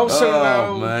 We also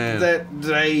know man. that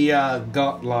they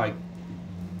got like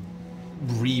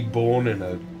reborn in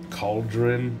a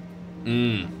cauldron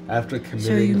after committing.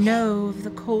 So you know of the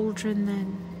cauldron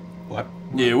then? What?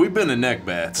 Yeah, we've been to neck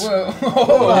bats. Well,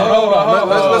 hold on.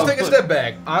 Let's take a step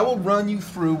back. I will run you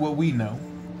through what we know.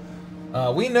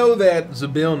 We know that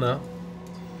Zybilna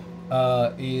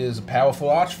is a powerful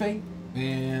archfey,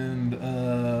 and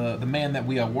the man that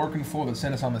we are working for that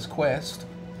sent us on this quest,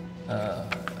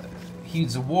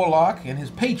 he's a warlock, and his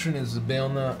patron is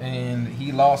Zybilna, and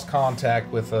he lost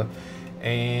contact with her,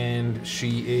 and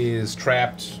she is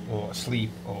trapped, or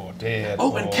asleep, or dead.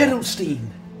 Oh, and Kettlestein.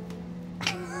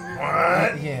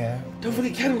 What? Yeah. Don't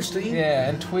forget Kettlestein. Yeah,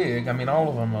 and Twig. I mean, all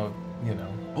of them are, you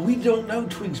know. Oh, we don't know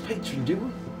Twig's patron, do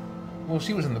we? Well,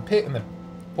 she was in the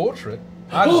portrait.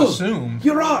 I just assumed.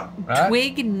 You're right.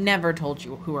 Twig never told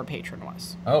you who her patron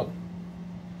was. Oh.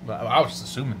 Well, I was just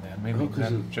assuming that. Maybe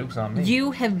that joke's on me.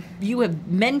 You have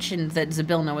mentioned that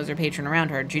Zybilna was her patron around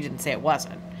her, and she didn't say it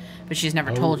wasn't. But she's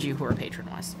never told you who her patron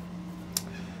was.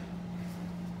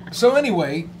 So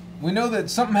anyway, we know that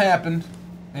something happened,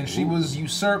 and she was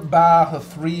usurped by her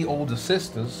 3 older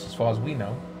sisters, as far as we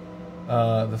know.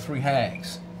 The 3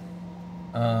 hags.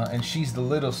 And she's the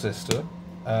little sister.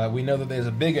 We know that there's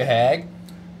a bigger hag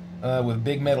with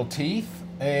big metal teeth,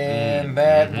 and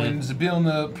that when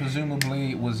Zybilna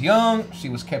presumably was young, she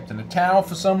was kept in a tower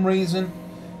for some reason.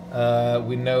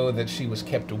 We know that she was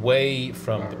kept away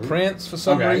from the prince for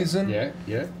some reason. Yeah.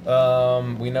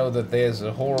 We know that there's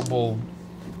a horrible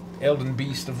elden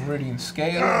beast of Viridian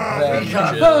scale that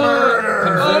can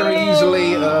very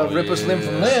easily rip us limb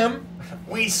from limb.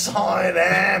 We saw it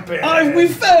happen. We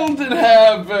felt it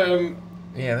happen.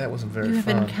 Yeah, that wasn't very You have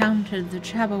fun. encountered the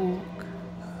Jabberwock.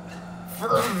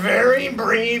 For a very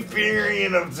brief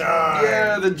period of time.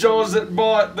 Yeah, the jaws that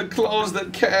bite, the claws that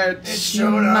It catch.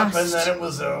 showed up and must- then it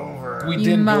was over. We You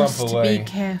didn't must glump away. be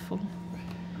careful.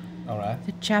 All right.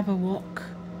 The Jabberwock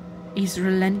is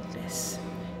relentless.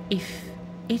 If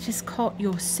it has caught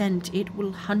your scent, it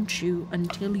will hunt you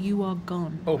until you are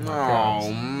gone. Oh my God.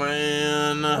 Oh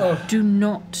man. Do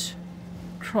not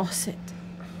cross it.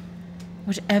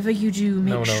 Whatever you do,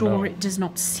 make sure it does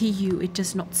not see you, it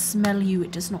does not smell you,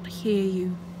 it does not hear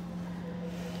you.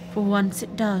 For once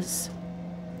it does,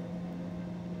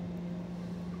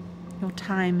 your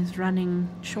time is running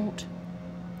short.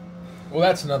 Well,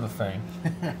 that's another thing.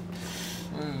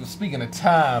 Speaking of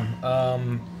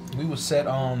time, we were set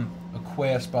on a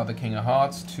quest by the King of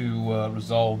Hearts to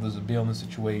resolve the Zybilna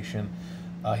situation.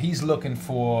 He's looking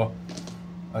for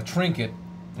a trinket,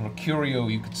 or a curio,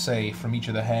 you could say, from each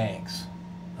of the hags.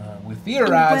 We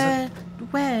theorize that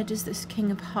Where does this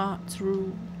King of Hearts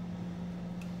rule?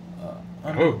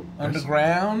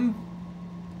 underground.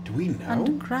 Do we know?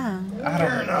 Underground?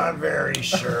 You're not very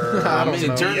sure. I mean,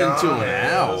 to it turned be into an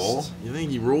owl. honest. You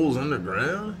think he rolls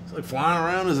underground? He's like flying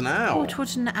around as an owl. What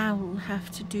would an owl have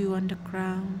to do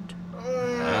underground?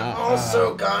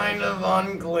 Also kind of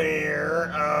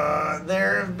unclear.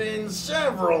 There have been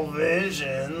several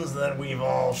visions that we've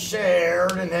all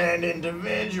shared and had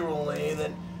individually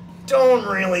that don't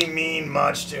really mean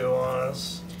much to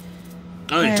us.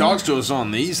 Oh, he talks to us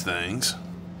on these things.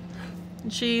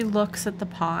 She looks at the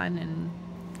pawn and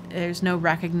there's no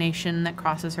recognition that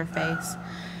crosses her face.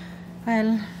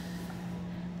 Well,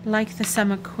 like the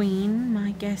Summer Queen,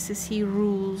 my guess is he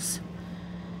rules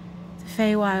the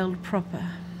Feywild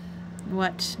proper.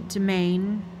 What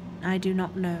domain, I do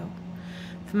not know.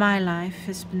 For my life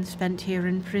has been spent here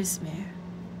in Prismere.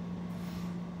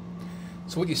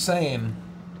 So what you're saying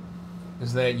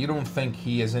is that you don't think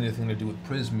he has anything to do with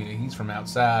Prismere. He's from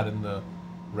outside in the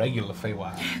regular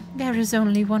Feywild. There is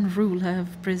only one ruler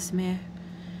of Prismere,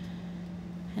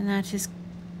 and that is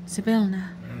Zybilna.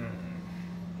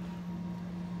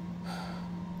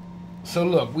 So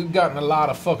look, we've gotten a lot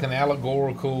of fucking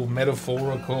allegorical,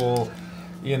 metaphorical,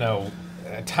 you know,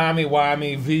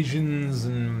 timey-wimey visions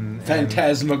and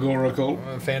Phantasmagorical.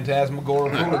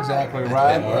 Phantasmagorical, exactly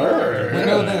right. We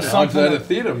know there's Like something that a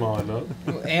theater minor.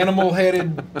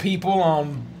 animal-headed people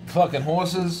on fucking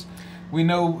horses. We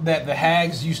know that the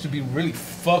hags used to be really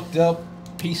fucked up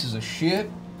pieces of shit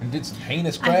and did some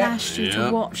heinous I've crap. asked you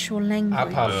to watch your language. I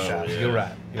apologize. You're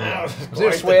right. Is there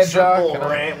a sweat jar?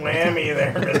 Whammy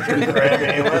there, Mr.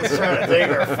 Krabby. Let's try to take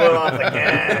our foot off the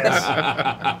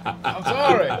gas. I'm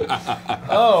sorry.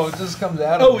 Oh, it just comes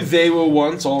out. Oh, they were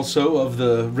once also of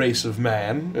the race of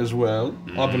man as well,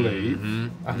 I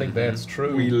believe. I think that's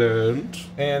true. We learned.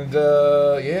 And,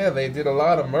 yeah, they did a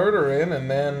lot of murdering, and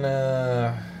then,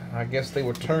 I guess they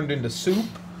were turned into soup.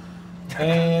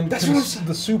 And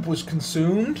the soup was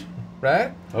consumed,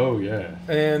 right? Oh, yeah.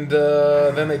 And,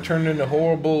 then they turned into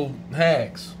horrible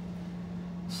hags.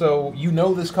 So, you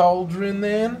know this cauldron,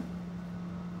 then?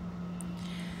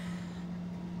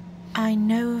 I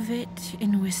know of it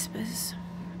in whispers.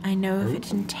 I know of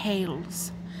it in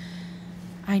tales.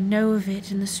 I know of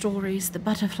it in the stories the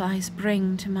butterflies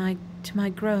bring to my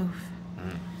grove.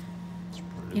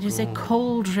 It is a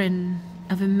cauldron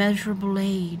of immeasurable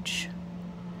age,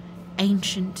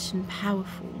 ancient and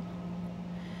powerful,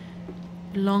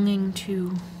 belonging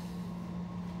to,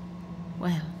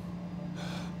 well,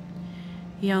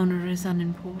 the owner is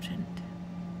unimportant.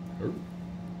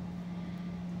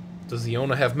 Does the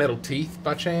owner have metal teeth,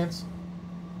 by chance?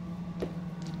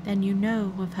 Then you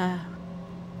know of her.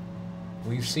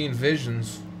 We've seen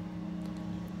visions.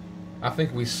 I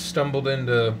think we stumbled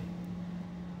into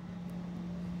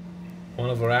one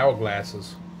of her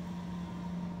hourglasses.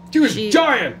 She was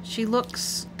giant! She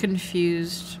looks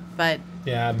confused, but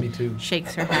Yeah, me too.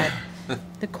 shakes her head.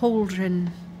 The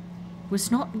cauldron was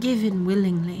not given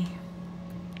willingly.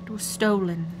 It was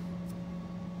stolen.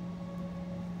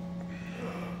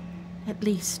 At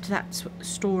least that's what the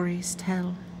stories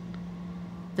tell.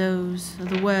 Those are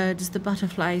the words the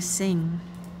butterflies sing.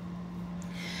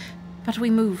 But we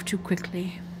move too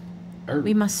quickly.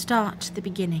 We must start at the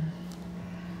beginning.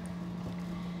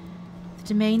 The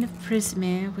domain of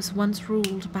Prismere was once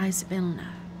ruled by Zybilna.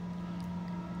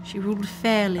 She ruled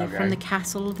fairly from the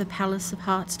castle of the Palace of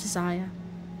Heart's Desire,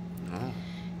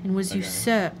 and was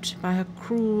usurped by her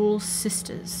cruel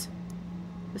sisters,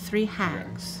 the three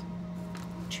hags,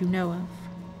 which you know of.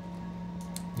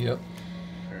 Yep.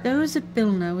 Though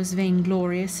Zybilna was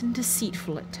vainglorious and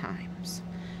deceitful at times,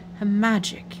 her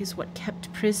magic is what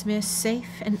kept Prismere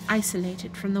safe and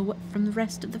isolated from the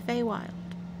rest of the Feywild.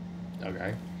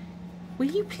 Okay. Will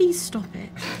you please stop it?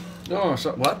 Oh,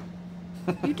 so what?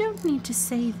 You don't need to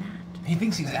say that. He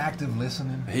thinks he's active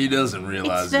listening. He doesn't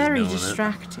realize It's very he's doing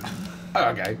distracting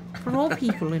Okay. for all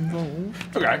people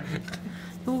involved. Okay.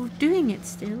 You're doing it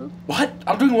still. What?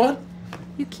 I'm doing what?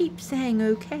 You keep saying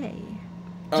okay.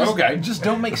 Okay. Just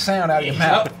don't make sound out of your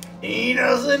mouth. He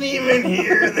doesn't even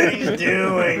hear that he's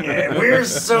doing it. We're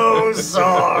so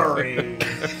sorry.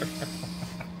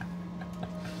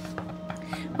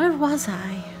 Where was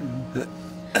I?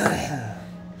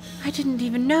 I didn't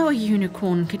even know a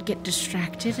unicorn could get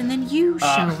distracted, and then you show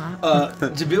up.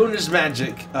 Zybilna's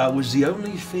magic was the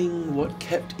only thing what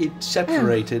kept it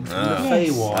separated from the Yes.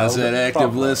 Feywild. That's that active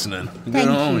proper. listening. Good Thank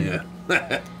on you.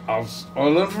 you.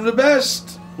 I'll learn from the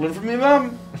best. Learn from your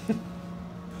mum.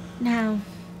 Now,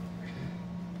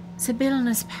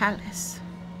 Zybilna's palace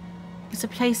was a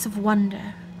place of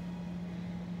wonder.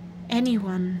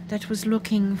 Anyone that was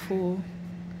looking for,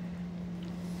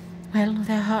 well,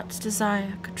 their heart's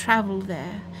desire could travel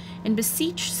there and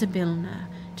beseech Zybilna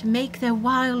to make their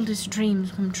wildest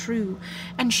dreams come true,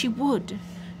 and she would.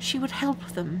 She would help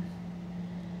them.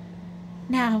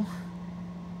 Now,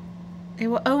 they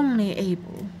were only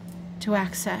able to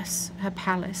access her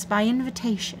palace by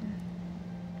invitation.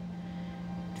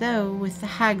 Though, with the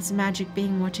hag's magic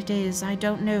being what it is, I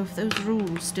don't know if those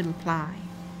rules still apply.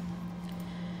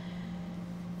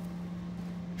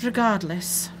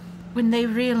 Regardless, when they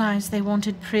realized they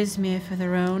wanted Prismere for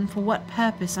their own, for what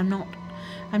purpose I'm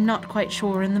not quite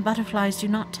sure, and the butterflies do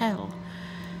not tell.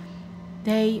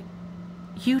 They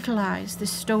utilized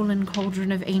this stolen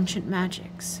cauldron of ancient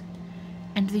magics,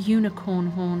 and the unicorn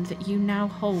horn that you now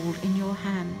hold in your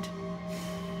hand,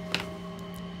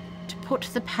 to put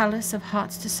the Palace of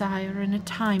Heart's Desire in a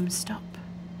time stop.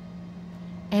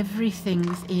 Everything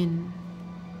within,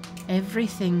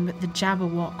 everything but the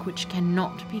Jabberwock which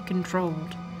cannot be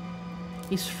controlled,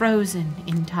 is frozen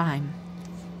in time.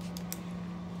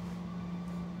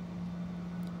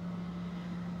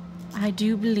 I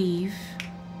do believe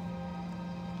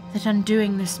that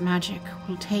undoing this magic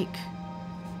will take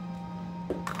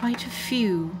quite a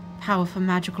few powerful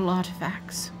magical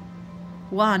artifacts.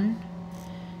 One,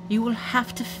 you will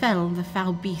have to fell the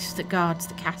foul beast that guards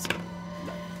the castle,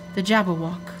 the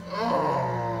Jabberwock.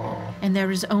 And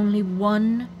there is only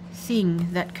one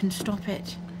thing that can stop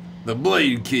it. The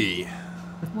blade key.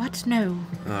 What? No.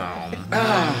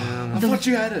 I thought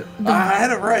you had it. I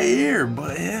had it right here,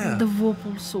 but yeah. The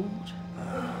Vorpal sword.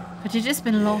 But it has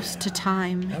been lost to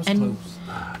time, That was and close.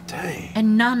 Dang.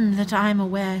 and none that I'm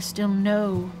aware still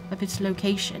know of its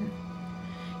location.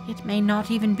 It may not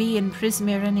even be in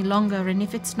Prismere any longer, and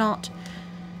if it's not,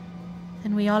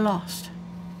 then we are lost.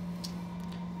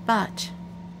 But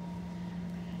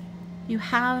you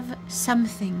have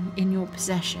something in your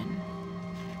possession.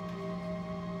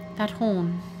 That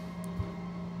horn.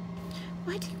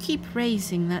 Why do you keep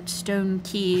raising that stone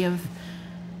key of...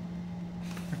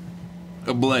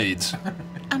 Blades.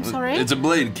 I'm sorry? It's a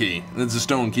blade key. It's a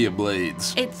stone key of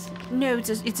blades.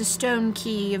 It's a stone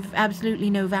key of absolutely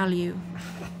no value.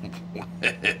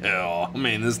 Hell, I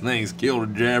mean, this thing's killed a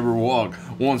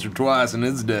Jabberwock once or twice in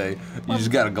its day. You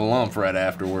just got a galump right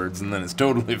afterwards, and then it's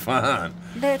totally fine.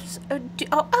 There's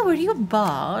are you a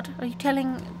bard? Are you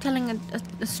telling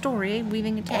a story,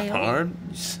 weaving a tale? Hard?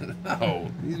 No.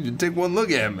 You take one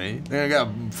look at me. I got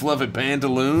fluffy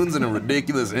pantaloons and a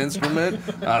ridiculous instrument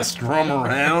I strum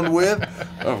around with,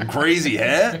 a crazy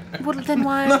hat. Well, then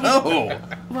why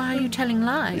are you telling You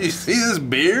lies? see this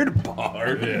beard?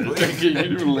 Bard.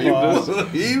 Can you believe this?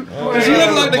 You- Does he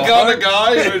look like the kind of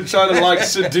guy who would try to like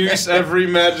seduce every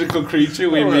magical creature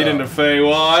we meet in the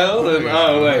Feywild? And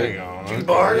oh wait,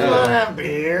 Bards don't have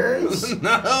beards.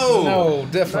 No. No,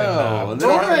 definitely not. They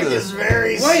don't have Torek the- is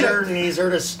very certain he's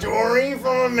heard a story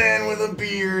from a man with a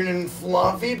beard and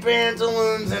fluffy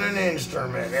pantaloons and an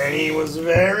instrument, and he was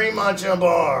very much a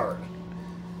bard.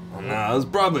 No, it's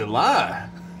probably a lie.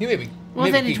 He maybe. Well,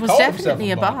 maybe then he it was called himself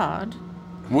definitely a bard.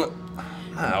 What?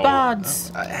 No. Bards.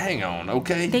 Hang on,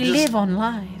 okay? They Just- live on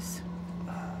lies.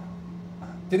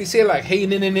 Did he say like hey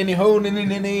ninny ho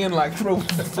ninny and like throw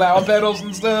flower petals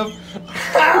and stuff?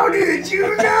 How did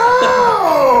you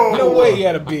know? No way he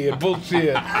had a beard.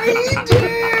 Bullshit. He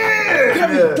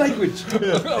did. language.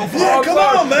 Oh, come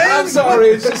on, man. I'm sorry.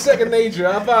 It's just second nature.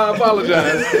 I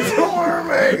apologize.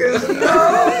 Tormek is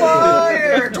not a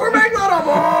liar. Tormek not a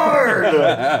bard.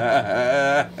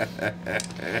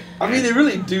 I mean, they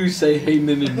really do say hey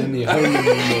ninny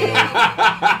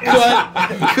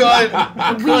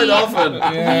quite often.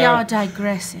 We are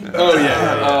digressing. Oh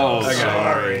yeah. Oh,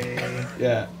 Sorry.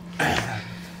 yeah.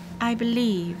 I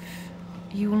believe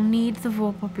you will need the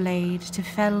Vorpal Blade to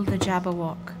fell the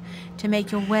Jabberwock, to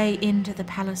make your way into the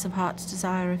Palace of Heart's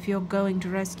Desire if you're going to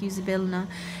rescue Zybilna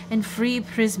and free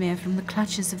Prismere from the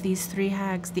clutches of these three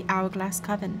hags, the Hourglass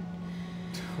Coven.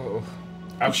 Oh.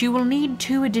 But you will need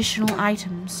 2 additional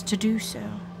items to do so.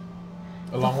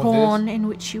 Along The with horn in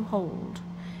which you hold,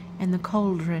 and the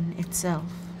cauldron itself.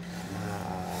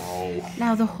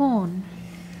 Now the horn,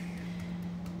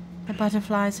 the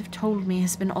butterflies have told me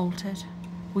has been altered.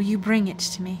 Will you bring it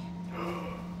to me?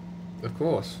 this, of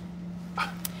course.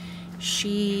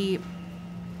 She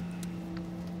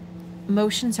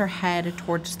motions her head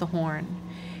towards the horn,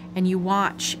 and you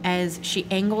watch as she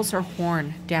angles her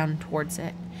horn down towards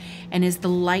it. And as the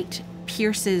light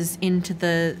pierces into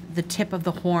the tip of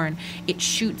the horn, it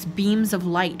shoots beams of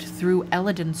light through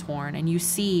Eladin's horn, and you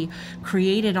see,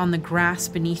 created on the grass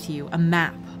beneath you, a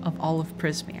map of all of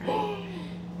Prismere.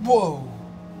 Whoa.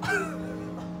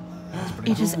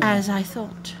 It is as I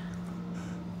thought.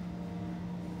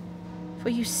 For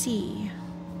you see,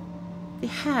 the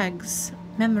hag's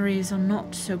memories are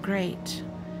not so great.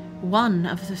 One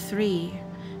of the 3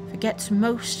 forgets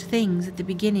most things at the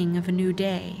beginning of a new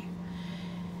day.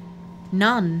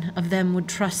 None of them would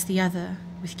trust the other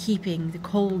with keeping the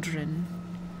cauldron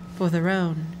for their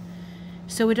own,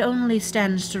 so it only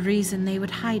stands to reason they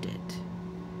would hide it.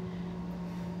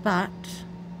 But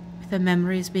with their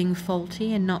memories being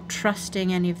faulty and not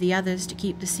trusting any of the others to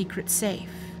keep the secret safe,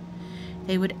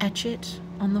 they would etch it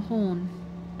on the horn,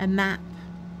 a map.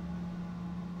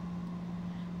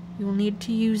 You will need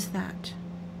to use that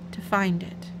to find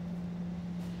it.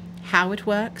 How it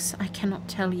works, I cannot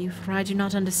tell you, for I do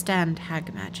not understand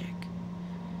hag magic.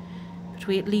 But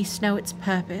we at least know its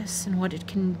purpose and what it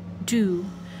can do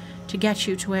to get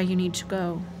you to where you need to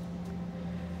go.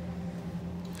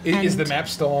 Is the And- map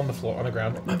still on the floor, on the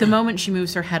ground? The moment she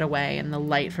moves her head away and the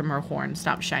light from her horn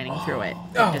stops shining through it,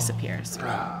 it disappears.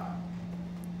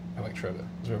 I like try to.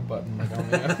 Is there a button like on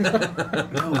there?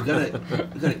 No, we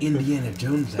gotta Indiana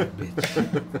Jones that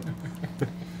bitch.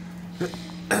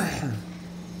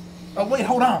 Oh wait,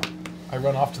 hold on. I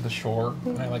run off to the shore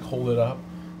and I like hold it up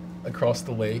across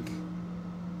the lake.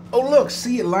 Oh look,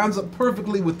 see, it lines up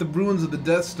perfectly with the ruins of the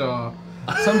Death Star.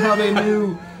 Somehow they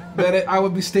knew that I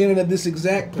would be standing at this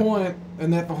exact point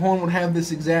and that the horn would have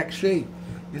this exact shape.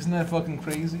 Isn't that fucking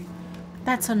crazy?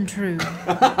 That's untrue.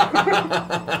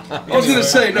 I was gonna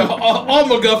say, no, all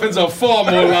MacGuffins are far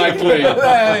more likely.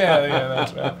 yeah,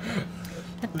 that's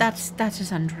right. That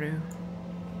is untrue.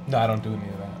 No, I don't do any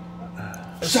of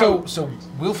that. So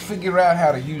we'll figure out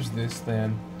how to use this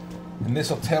then, and this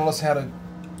will tell us how to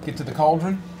get to the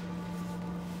cauldron.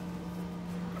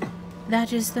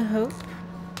 That is the hope.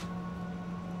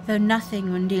 Though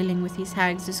nothing when dealing with these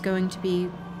hags is going to be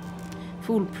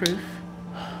foolproof.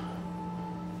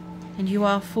 And you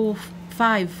are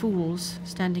 5 fools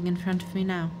standing in front of me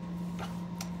now.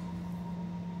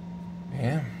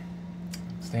 Yeah,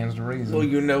 stands to reason. Well,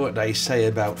 you know what they say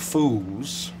about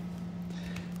fools.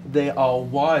 They are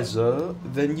wiser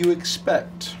than you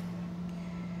expect.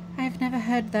 I've never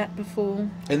heard that before.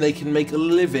 And they can make a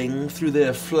living through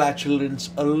their flatulence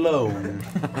alone.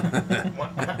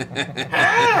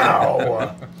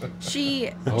 How?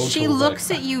 She Torbeck. looks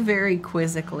at you very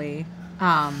quizzically,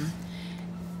 and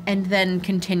then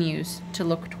continues to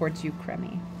look towards you,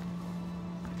 Kremi.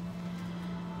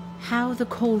 How the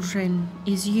cauldron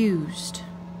is used,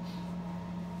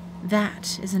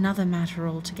 that is another matter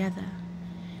altogether.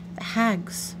 The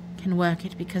hags can work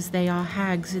it because they are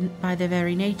hags by their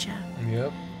very nature.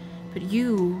 Yep. But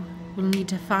you will need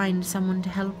to find someone to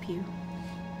help you.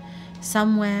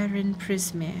 Somewhere in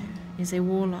Prismere is a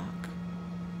warlock.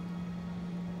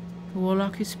 A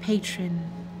warlock whose patron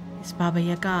is Baba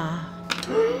Yaga.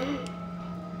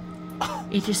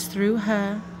 It is through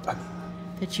her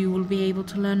that you will be able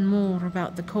to learn more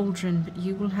about the cauldron, but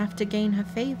you will have to gain her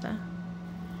favor.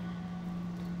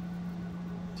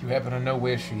 Do you happen to know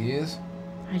where she is?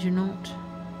 I do not.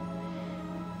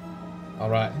 All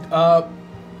right.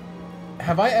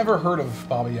 Have I ever heard of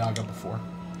Baba Yaga before?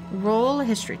 Roll a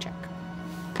history check.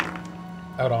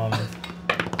 Out on.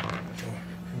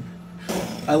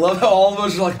 I love how all of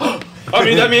us are like,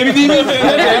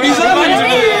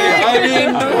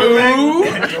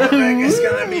 Torbeck is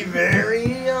gonna be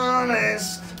very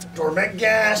honest. Torbeck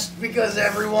gasped because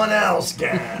everyone else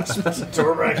gasped.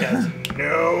 Torbeck has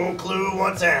no clue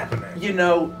what's happening. you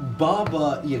know,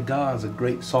 Baba Yaga is a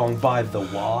great song by The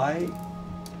Y.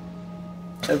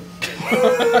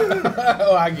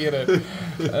 Oh, I get it.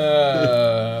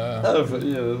 Yeah, that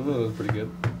was pretty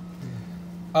good.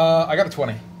 I got a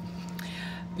 20.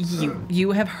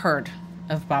 You have heard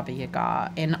of Baba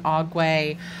Yaga. In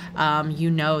Ogway,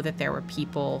 you know that there were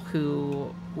people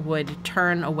who would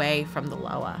turn away from the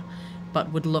Loa,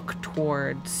 but would look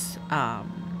towards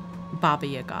Baba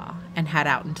Yaga and head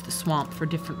out into the swamp for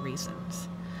different reasons.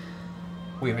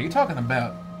 Wait, are you talking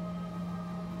about...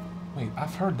 Wait,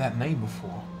 I've heard that name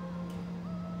before.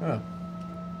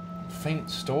 Faint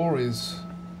stories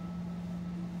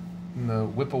in the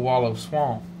Whippawallow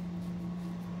Swamp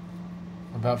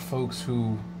about folks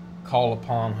who call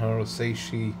upon her or say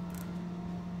she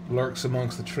lurks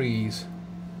amongst the trees.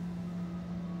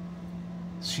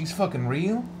 She's fucking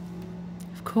real?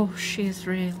 Of course she is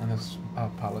real. And I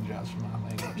apologize for my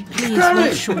language. Please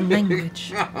watch your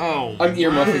language. Oh, I'm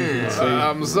earmuffing.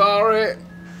 I'm sorry.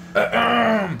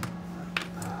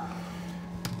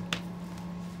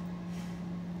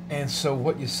 And so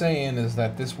what you're saying is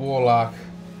that this warlock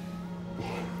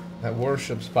that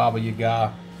worships Baba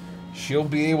Yaga, she'll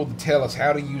be able to tell us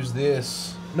how to use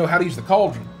this. No, how to use the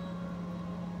cauldron.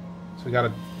 So we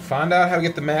gotta find out how to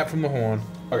get the map from the horn.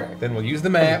 Okay. Then we'll use the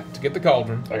map to get the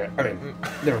cauldron. Okay. I mean,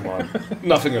 never mind.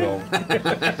 Nothing at all.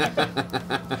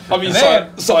 I mean,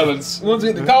 Then- silence. Once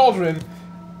we get the cauldron,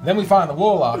 then we find the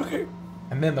warlock. Okay.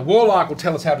 And then the warlock will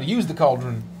tell us how to use the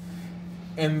cauldron.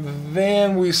 And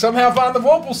then we somehow find the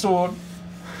Vorpal sword.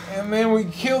 And then we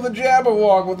kill the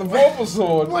Jabberwock with the Vorpal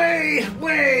sword. Wait,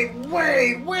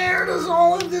 where does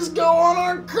all of this go on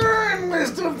our current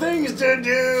list of things to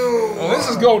do? Well, this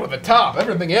is going to the top.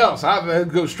 Everything else, I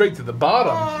go straight to the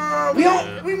bottom.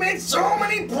 We made so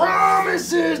many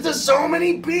promises to so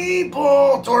many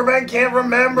people. Torbeck can't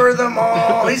remember them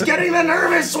all. He's getting the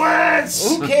nervous sweats.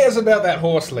 Who cares about that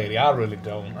horse lady? I really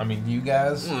don't. I mean, you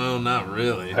guys? well, not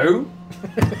really. Who?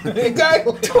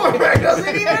 Exactly. Torbeck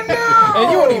doesn't even know.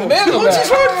 And you won't even know about She's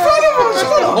right in front of us. She's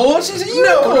not a horse. She's a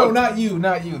unicorn. No, not you,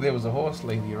 not you. There was a horse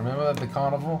lady. You remember at the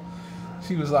carnival?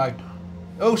 She was like,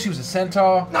 oh, she was a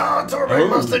centaur. No, Torbeck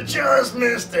must have just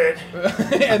missed it.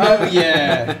 And Oh, then,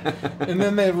 yeah. and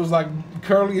then there was like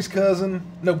Curly's cousin.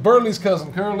 No, Burley's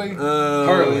cousin, Curly.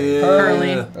 Hurley. Yeah.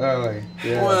 Hurley. Oh,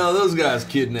 yeah. Well, those guys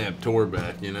kidnapped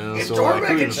Torbeck, you know. If so Torbeck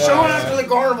had couldn't- shown up to the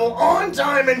carnival on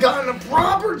time and gotten a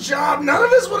proper job, none of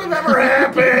this would have ever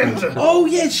happened. Oh,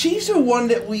 yeah, she's the one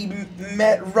that we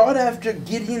met right after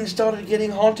Gideon started getting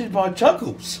haunted by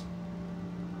Chuckles.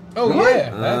 Oh,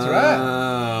 yeah, that's right.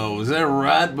 Oh, was that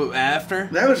right? But after?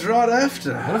 That was right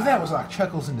after. What if that was like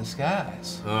Chuckles in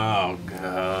disguise? Oh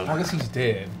God, I guess he's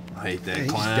dead. I hate that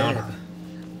He's clown. dead.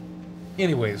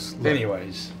 Anyways, look,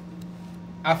 Anyways.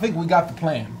 I think we got the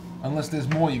plan. Unless there's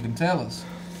more you can tell us.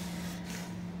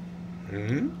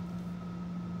 Hmm?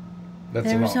 That's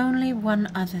There a is lot. only one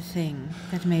other thing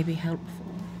that may be helpful.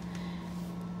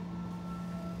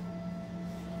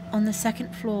 On the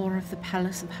second floor of the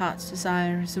Palace of Heart's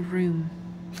Desire is a room.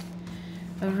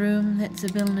 A room that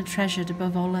Zybilna treasured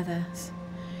above all others.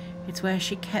 It's where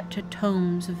she kept her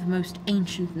tomes of the most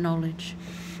ancient knowledge.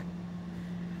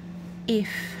 If,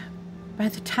 by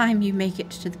the time you make it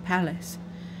to the palace,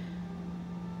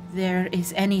 there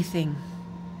is anything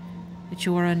that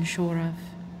you are unsure of,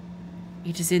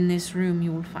 it is in this room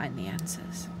you will find the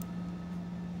answers.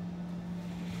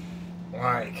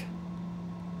 Like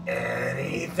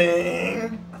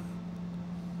anything?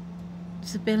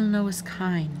 Zybilna was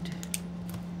kind,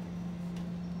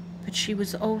 but she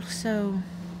was also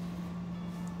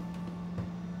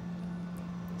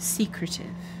secretive.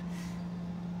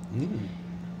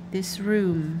 This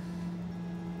room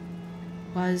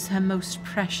was her most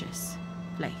precious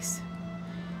place.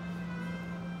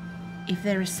 If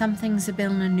there is something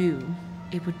Zybilna knew,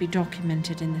 it would be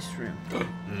documented in this room.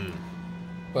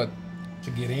 But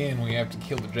to get in, we have to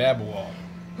kill the Jabberwock.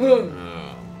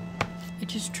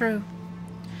 It is true.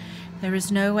 There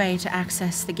is no way to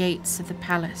access the gates of the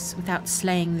palace without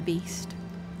slaying the beast.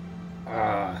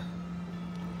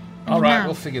 All right, now-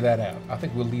 we'll figure that out. I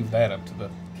think we'll leave that up to the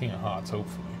King of Hearts,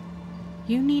 hopefully.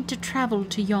 You need to travel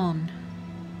to Yon.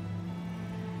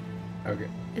 Okay.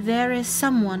 There is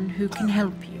someone who can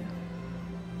help you.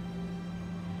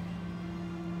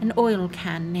 An oil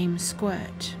can named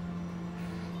Squirt.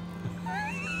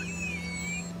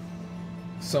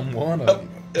 Someone of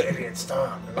Idiot,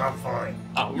 stop. I'm fine.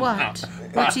 What?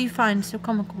 What do you find so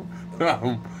comical?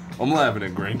 I'm laughing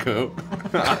at Grinko.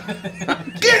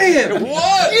 Get him!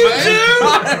 What? You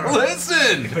too?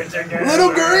 Listen!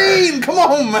 Little Green! Come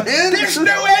on, man! There's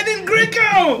no added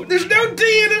Grinko! There's no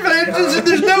D in Avengers and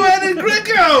there's no added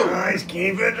Grinko! Guys,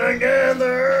 keep it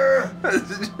together.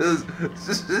 It's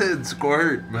just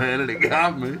squirt, man, and it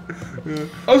got me.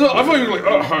 I thought you were like,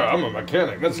 oh, hi, I'm a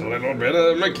mechanic. That's a little bit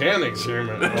of mechanics here,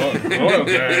 man. Oh,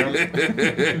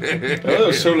 damn.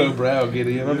 Oh, solo brow,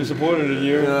 Gideon. I'm disappointed in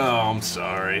you. Oh, I'm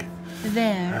sorry.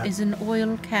 There is an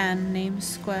oil can named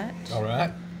Squirt. All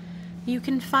right. You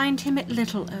can find him at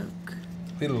Little Oak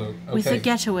Little Oak. Okay. with the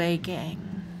getaway gang.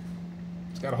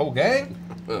 It's got a whole gang?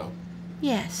 Well,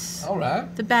 Yes, All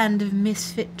right. the band of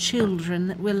misfit children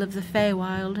that Will of the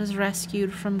Feywild has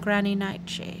rescued from Granny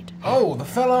Nightshade. Oh, the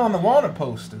fella on the wanted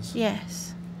posters.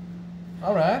 Yes,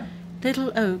 All right.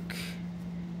 Little Oak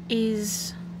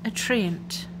is a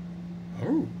treant.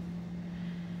 Oh.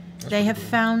 They have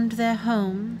found their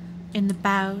home in the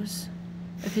boughs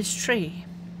of his tree.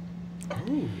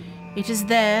 Oh. It is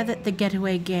there that the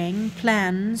getaway gang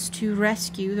plans to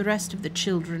rescue the rest of the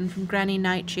children from Granny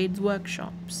Nightshade's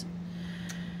workshops.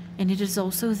 And it is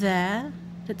also there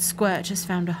that Squirt has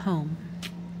found a home.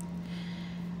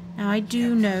 Now I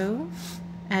do know,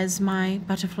 as my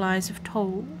butterflies have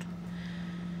told,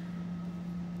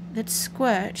 that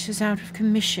Squirt is out of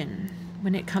commission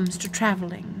when it comes to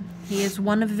traveling. He is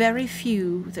one of very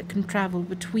few that can travel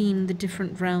between the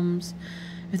different realms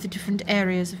of the different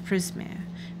areas of Prismere,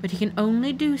 but he can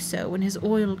only do so when his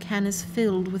oil can is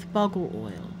filled with boggle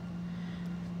oil,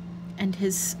 and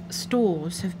his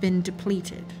stores have been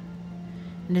depleted.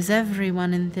 And as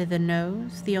everyone in thither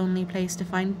knows, the only place to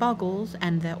find boggles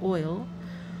and their oil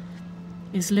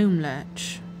is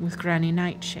Loomlurch with Granny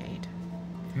Nightshade.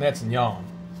 And that's in Yon.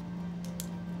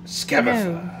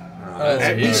 Scabifer.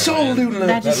 Oh, We saw Loonlurch.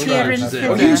 That is here in right.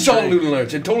 Oh, you Thither. saw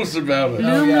Loonlurch and told us about it.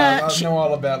 Oh, yeah, Loomlurch. I know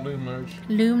all about Loomlurch.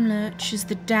 Loomlurch is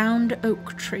the downed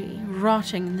oak tree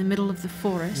rotting in the middle of the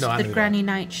forest No, I knew that that. Granny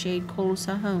Nightshade calls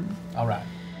her home. All right.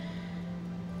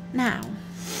 Now,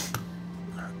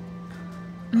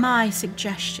 my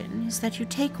suggestion is that you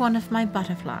take one of my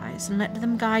butterflies and let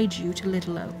them guide you to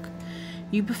Little Oak.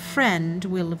 You befriend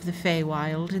Will of the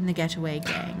Feywild in the getaway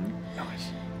gang,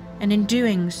 and in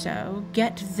doing so,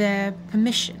 get their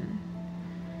permission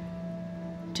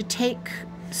to take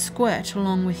Squirt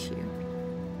along with you.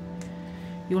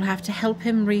 You will have to help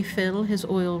him refill his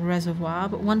oil reservoir,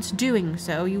 but once doing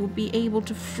so, you will be able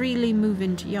to freely move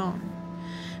into Yon.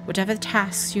 Whatever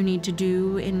tasks you need to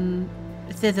do in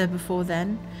Thither before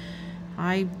then,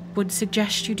 I would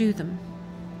suggest you do them.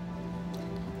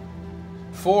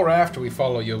 Before or after we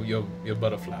follow your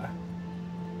butterfly?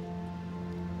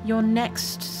 Your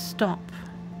next stop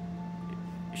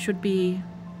should be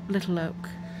Little Oak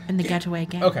and the getaway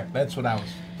gang. Okay, that's what I was.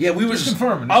 Yeah, we Just was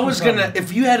confirming, I just was confirming. gonna.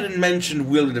 If you hadn't mentioned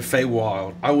Will of the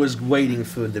Feywild, I was waiting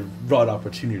for the right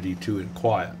opportunity to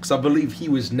inquire because I believe he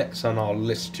was next on our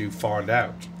list to find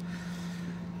out,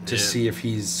 to see if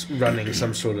he's running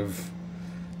some sort of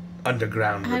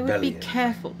underground I would be rebellion.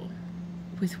 careful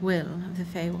with Will of the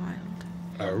Feywild.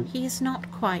 Oh. He is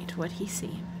not quite what he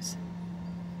seems.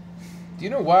 Do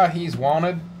you know why he's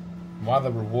wanted? Why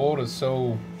the reward is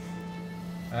so,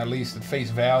 at least at face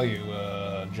value,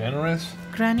 generous?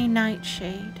 Granny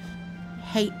Nightshade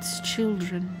hates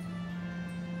children,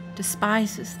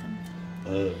 despises them.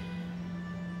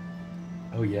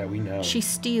 Oh yeah, we know. She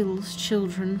steals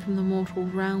children from the mortal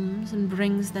realms and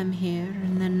brings them here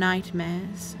in their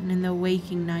nightmares and in their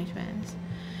waking nightmares.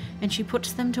 And she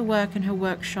puts them to work in her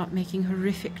workshop making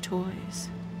horrific toys.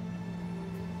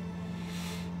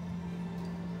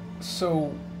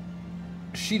 So,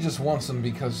 she just wants him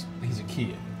because he's a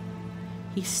kid.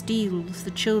 He steals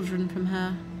the children from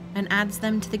her and adds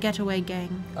them to the getaway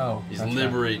gang. Oh, He's that's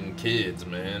liberating kids,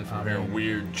 man, from their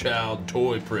weird child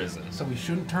toy prisons. right. So we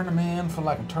shouldn't turn him in for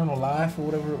like eternal life or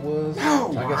whatever it was? No!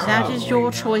 I guess That not. is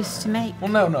your choice to make.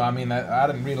 Well, no, I mean, I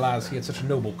didn't realize he had such a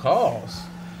noble cause.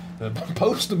 To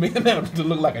post him in to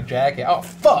look like a jackass. Oh,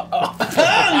 fuck! Oh,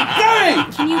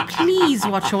 Can you please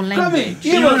watch your language?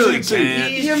 He really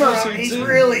can't. He's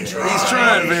really trying. He's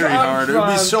trying very hard. It would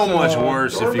be so trying much so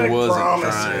worse if he Torbeck wasn't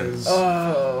promises.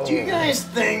 trying. Do you guys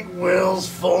think Will's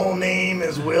full name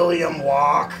is William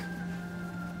Walk?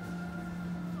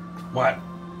 What?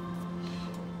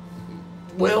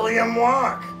 William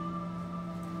Walk.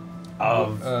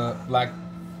 Of like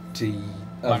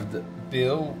of the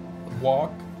Bill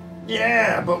Walk.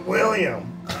 Yeah, but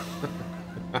William.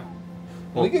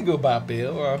 We could go by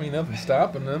Bill. I mean, nothing's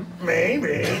stopping them.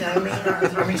 Maybe. I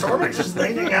mean, Torbeck's just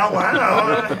thinking out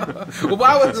loud. Well,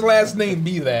 why would his last name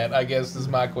be that? I guess is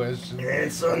my question.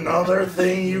 It's another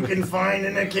thing you can find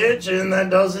in a kitchen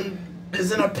that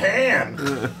isn't a pan.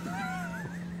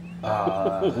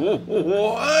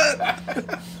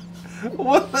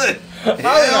 What the I think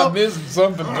I'm missing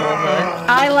something, Torbeck.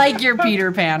 I like your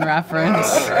Peter Pan reference.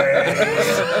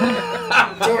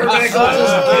 Torbeck will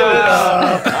just give it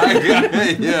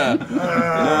up. Yeah.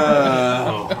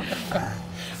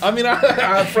 I mean,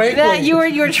 I frankly... That you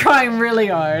were trying really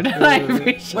hard. I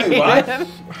appreciate it.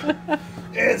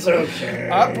 It's okay.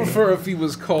 I'd prefer if he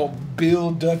was called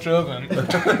Bill Dutch Oven.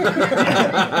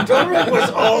 Torbeck was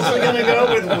also going to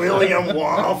go with William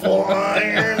Waffle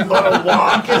Iron, but a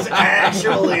walk is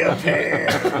actually a pan.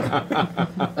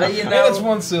 you And it's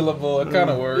one syllable. It kind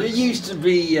of There works. used to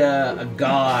be a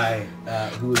guy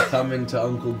who would come into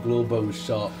Uncle Globo's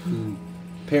shop who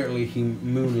apparently he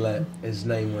moonlit. His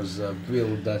name was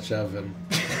Bill Dutch Oven.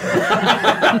 They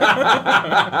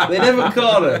never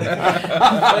caught him.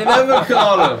 They never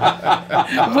caught him.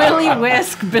 Willy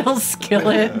Whisk, Bill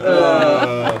Skillet. They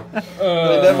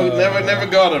never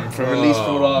got him, from at least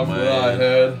what I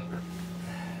heard.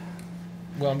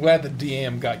 Well, I'm glad the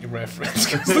DM got your reference.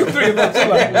 'Cause the three of us are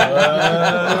like, what?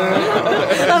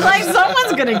 I'm like,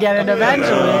 someone's gonna get it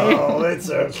eventually. Oh,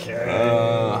 it's okay.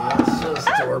 It's just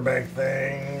Torbeck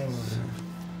things.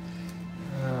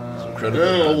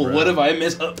 Oh, well, what if I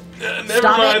miss? Never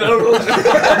Stop mind. it. You're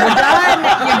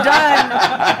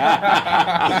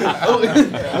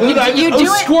done. You do it.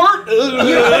 Squirt.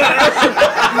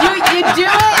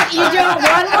 You do it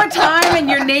one more time, and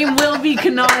your name will be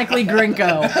canonically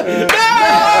Grinko.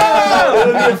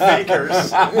 It'll be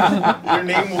Fakers. Your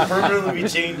name will permanently be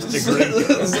changed to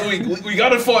Greek. So we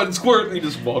gotta find Squirt, and he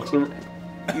just walks over.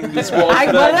 He just walks What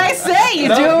did I say? You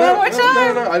do it one more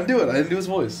time. No, I didn't do it. I didn't do his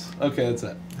voice. Okay, that's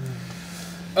it.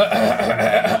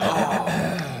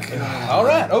 All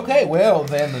right. Okay. Well,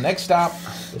 then the next stop,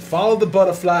 we'll follow the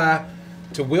butterfly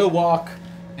to Will Walk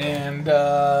and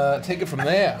take it from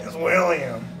there. It's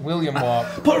William. William Walk.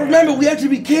 But remember, we have to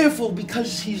be careful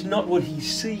because he's not what he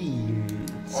seems.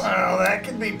 Well, that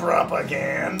could be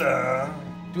propaganda.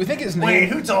 Do we think his name? Wait,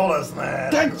 who told us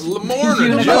that?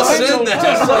 Lamorna just said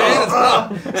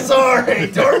that. Sorry,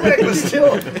 Torbeck was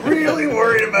still really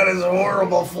worried about his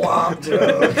horrible flop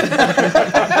joke.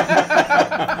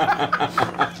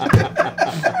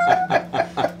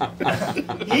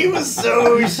 He was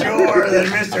so sure that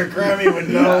Mr. Krummy would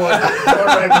know what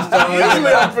Torbeck was talking Usually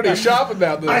about. I'm pretty sharp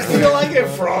about this. I feel like if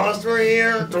Frost were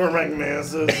here, Torbeck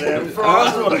misses him.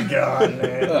 Frost would have gotten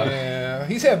it. Yeah,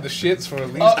 he's had the shits for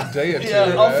at least a day or two.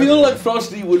 Yeah, I feel like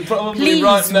Frosty would probably Please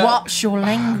right now. watch your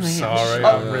language. Sorry,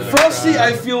 I'm really Frosty,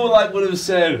 trying. I feel like would have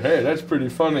said, "Hey, that's pretty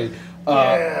funny."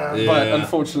 Yeah. But Yeah.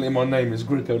 unfortunately, my name is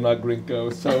Grinko, not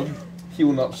Grinko, so he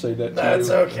will not say that. That's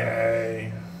to you.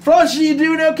 okay. Frosty, you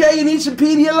doing okay? You need some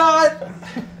Pedialyte?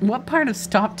 What part of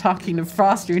stop talking to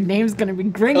Frost? Your name's gonna be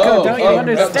Grinko, don't you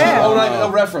understand? Oh, right, no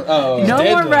reference. Oh. No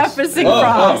more deadless. referencing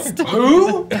Frost.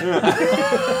 Who?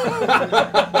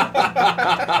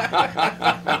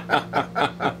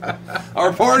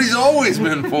 Our party's always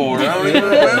been for. I don't even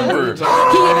remember.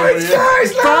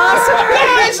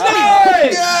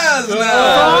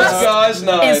 Guys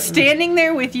night is standing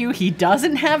there with you. He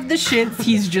doesn't have the shits.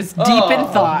 He's just deep in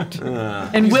thought.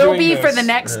 And will be for the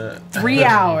next 3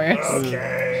 hours.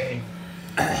 Okay.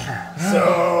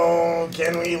 So,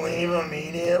 can we leave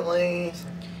immediately?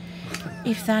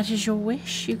 If that is your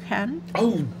wish, you can.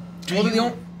 Oh,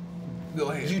 Go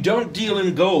ahead. you don't deal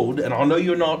in gold, and I know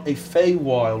you're not a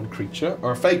Feywild creature,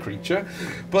 or a Fey creature,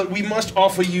 but we must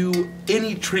offer you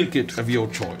any trinket of your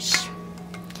choice.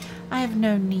 I have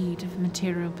no need of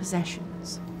material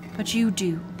possessions, but you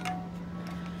do.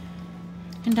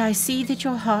 And I see that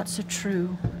your hearts are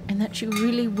true, and that you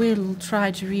really will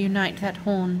try to reunite that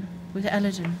horn with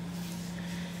Eladon.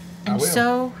 I And will.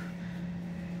 so,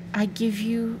 I give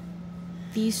you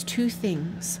these 2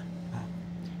 things.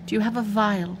 Do you have a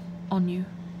vial on you?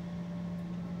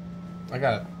 I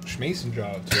got a schmason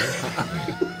job too.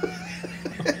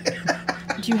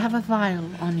 Do you have a vial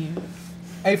on you?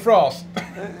 Hey, Frost.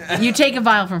 You take a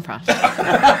vial from Frost.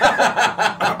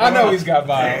 I know he's got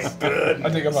vials. I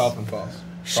take a vial from Frost.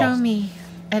 Show me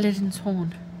Eladon's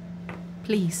horn,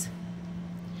 please.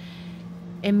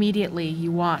 Immediately,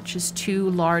 you watch as 2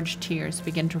 large tears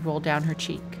begin to roll down her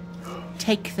cheek.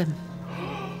 Take them.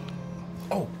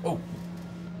 Oh.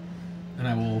 And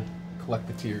I will collect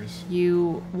the tears.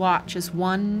 You watch as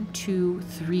 1, 2,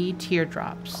 3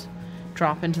 teardrops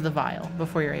drop into the vial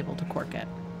before you're able to cork it.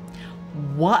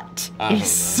 What I is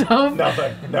so...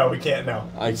 Nothing. No, we can't. No.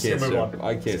 I Just can't move sit. on.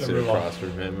 I can't Just sit move on. across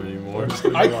from him anymore.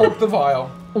 I cork the vial.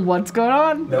 What's going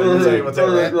on? No, we'll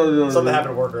tell you. Something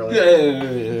happened at work earlier.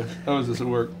 Yeah. How does this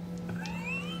work?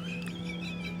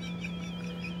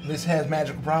 This has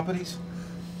magical properties.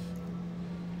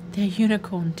 They're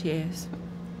unicorn tears.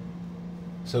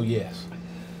 So yes.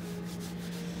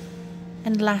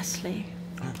 And lastly,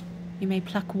 you may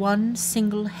pluck 1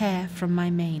 single hair from my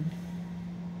mane.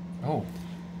 Oh.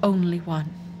 Only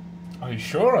 1. Are you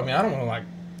sure? I mean, I don't want to, like,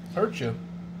 hurt you.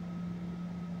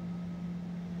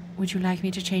 Would you like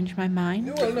me to change my mind?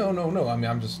 No. I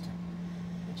mean, it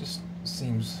just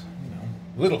seems,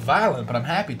 a little violent, but I'm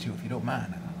happy to, if you don't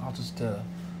mind. I'll just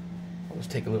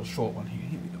take a little short one here.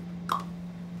 Here we go.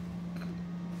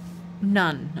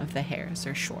 None of the hairs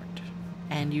are short.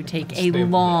 And you take a Stay with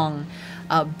long,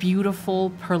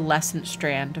 beautiful, pearlescent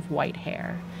strand of white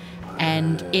hair.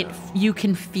 And you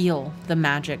can feel the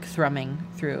magic thrumming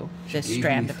through this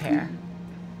strand of hair.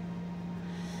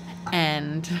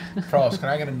 And Frost, can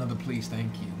I get another, please?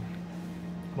 Thank you.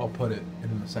 I'll put it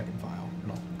in the second vial,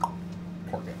 and I'll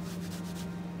cork it.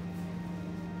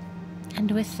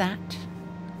 And with that,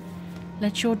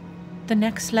 let the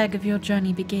next leg of your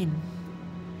journey begin.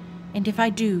 And if I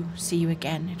do see you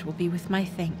again, it will be with my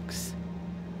thanks.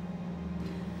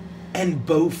 And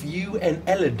both you and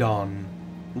Eladon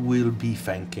will be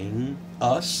thanking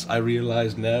us. I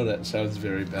realize now that sounds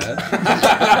very bad.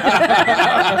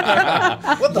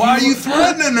 Why are you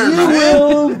threatening her, You man?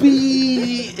 will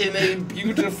be in a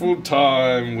beautiful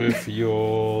time with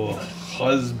your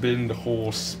husband,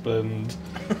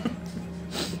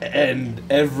 and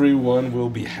everyone will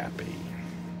be happy.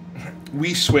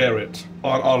 We swear it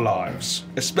on our lives,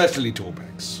 especially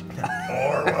Torbex.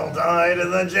 Or we'll die to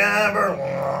the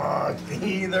Jabberwock.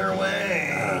 Either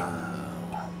way.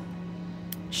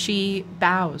 She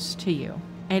bows to you.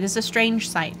 It is a strange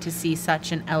sight to see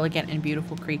such an elegant and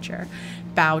beautiful creature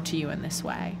bow to you in this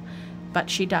way. But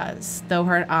she does, though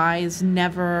her eyes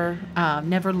never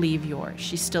leave yours.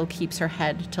 She still keeps her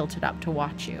head tilted up to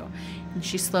watch you. And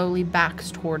she slowly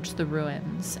backs towards the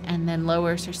ruins and then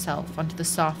lowers herself onto the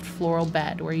soft floral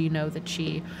bed where you know that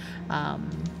she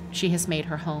has made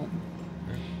her home.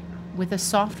 With a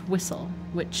soft whistle,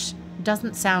 which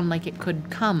doesn't sound like it could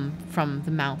come from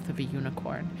the mouth of a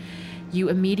unicorn, you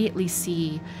immediately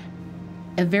see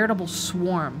a veritable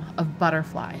swarm of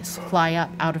butterflies fly up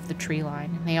out of the tree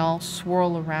line, and they all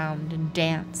swirl around and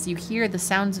dance. You hear the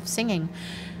sounds of singing,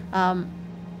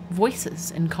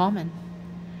 voices in common,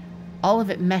 all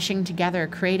of it meshing together,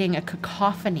 creating a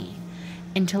cacophony,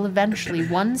 until eventually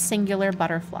one singular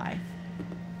butterfly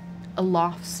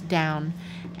lofts down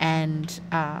and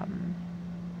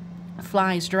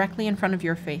flies directly in front of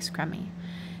your face, Crummy.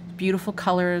 Beautiful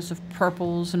colors of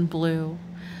purples and blue.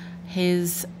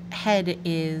 His head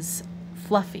is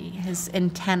fluffy, his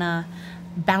antenna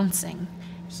bouncing.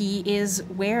 He is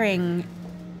wearing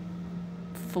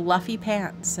fluffy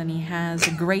pants and he has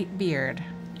a great beard.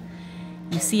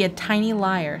 You see a tiny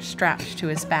lyre strapped to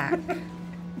his back.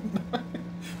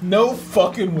 No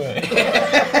fucking way.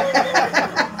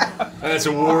 That's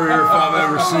a warrior if I've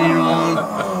ever seen one.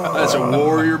 That's a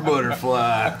warrior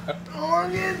butterfly.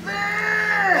 Look at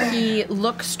that! He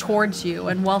looks towards you,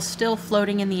 and while still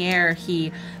floating in the air,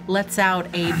 he lets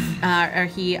out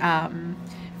he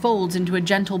folds into a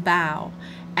gentle bow,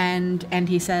 and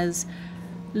he says,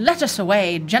 "Let us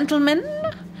away, gentlemen.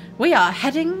 We are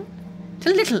heading to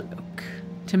Little Oak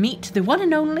to meet the one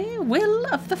and only Will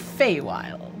of the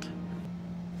Feywild."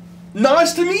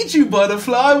 Nice to meet you,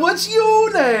 Butterfly. What's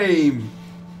your name?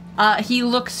 He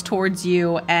looks towards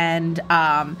you, and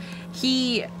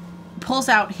he pulls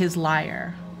out his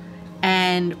lyre.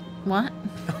 And what?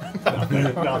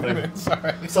 Nothing.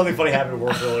 Sorry. Something funny happened at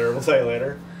work earlier. We'll tell you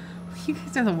later. You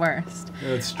guys are the worst.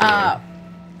 That's true.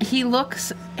 He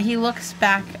looks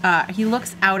back. He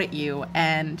looks out at you,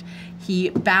 and he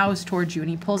bows towards you, and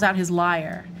he pulls out his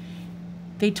lyre.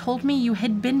 "They told me you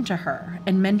had been to her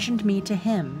and mentioned me to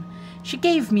him. She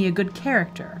gave me a good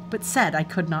character, but said I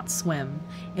could not swim."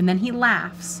 And then he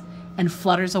laughs and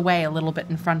flutters away a little bit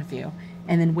in front of you,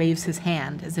 and then waves his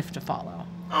hand as if to follow.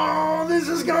 Oh, this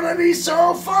is gonna be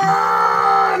so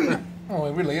fun! Oh,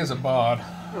 he really is a bard.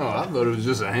 Oh, I thought it was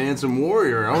just a handsome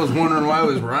warrior. I was wondering why he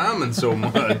was rhyming so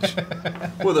much.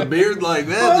 With a beard like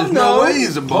that, there's no way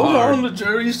he's a bard. Hold on, the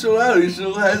jury's still out. He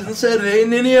still hasn't said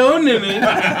ain't any on any.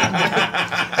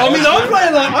 I mean, I play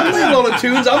a lot of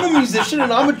tunes. I'm a musician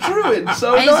and I'm a druid,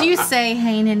 so... As you say,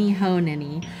 "Hey ninny ho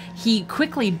ninny," he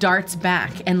quickly darts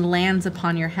back and lands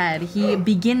upon your head. He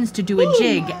begins to do a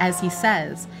jig as he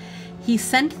says, "He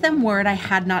sent them word I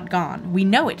had not gone. We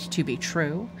know it to be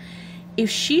true. If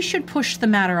she should push the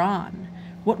matter on,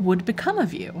 what would become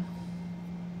of you?"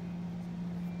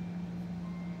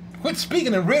 Quit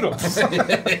speaking in riddles. should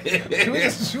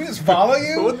we just follow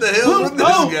you? What the hell with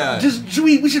this guy?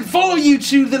 We should follow you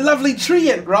to the lovely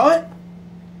treant, right?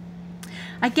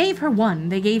 "I gave her one,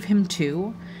 they gave him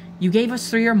two. You gave us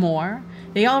three or more.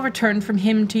 They all returned from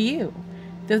him to you,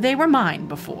 though they were mine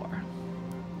before."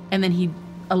 And then he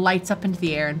lights up into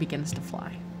the air and begins to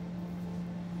fly.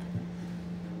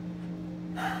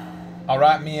 All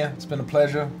right, Mia, it's been a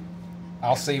pleasure.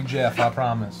 I'll save Jeff, I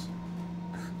promise.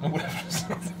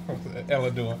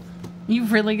 Elidor. You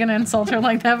really gonna insult her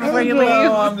like that before you leave?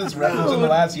 No, I'm just referencing the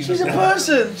last you She's a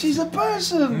person. She's a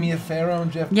person. Mia Farrow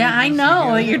and Jeff. Yeah, I Bridges know.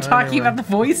 together. You're talking Anyway, about the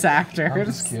voice I'm actors.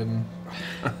 just kidding.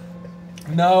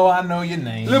 No, I know your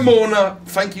name. Lamorna,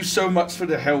 thank you so much for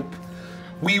the help.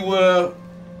 We were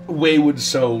wayward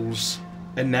souls,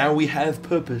 and now we have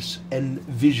purpose and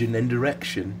vision and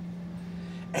direction.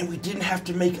 And we didn't have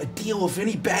to make a deal with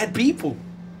any bad people.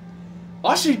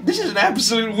 Actually, this is an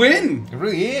absolute win. It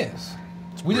really is.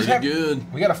 We Pretty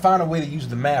good. We got to find a way to use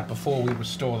the map before we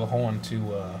restore the horn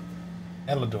to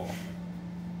Elidor.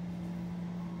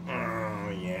 Oh,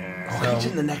 yeah. Oh, he's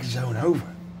in the next zone over.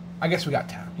 I guess we got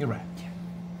time. You're right.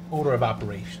 Order of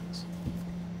operations.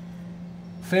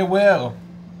 Farewell.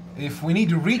 If we need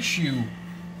to reach you,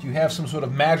 do you have some sort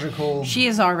of magical... She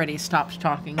has already stopped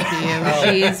talking to you.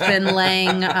 She's been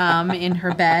laying in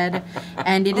her bed,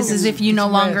 and it is as if you no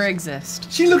longer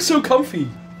exist. She looks so comfy.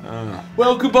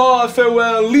 Well, goodbye,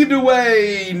 farewell, lead the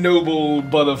way, noble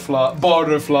butterfly.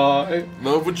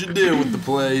 Love what you did with the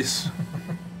place.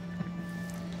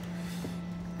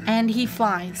 And he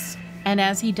flies. And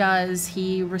as he does,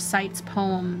 he recites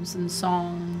poems and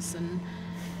songs. And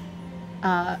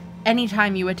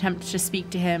anytime you attempt to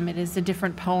speak to him, it is a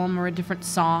different poem or a different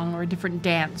song or a different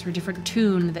dance or a different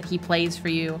tune that he plays for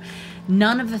you.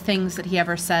 None of the things that he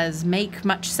ever says make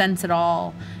much sense at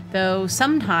all, though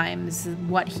sometimes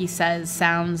what he says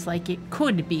sounds like it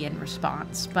could be in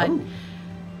response. But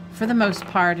for the most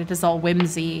part, it is all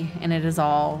whimsy and it is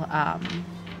all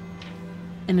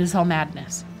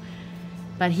madness.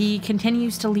 But he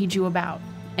continues to lead you about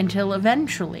until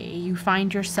eventually you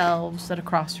find yourselves at a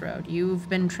crossroad. You've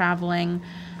been traveling,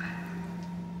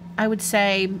 I would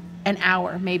say, an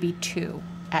hour, maybe two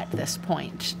at this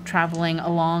point, traveling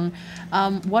along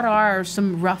what are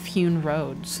some rough-hewn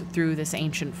roads through this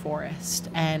ancient forest.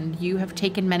 And you have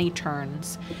taken many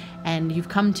turns, and you've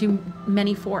come to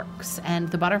many forks, and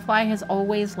the butterfly has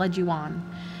always led you on.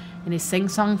 In his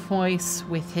sing-song voice,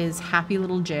 with his happy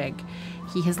little jig,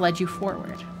 he has led you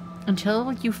forward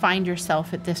until you find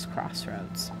yourself at this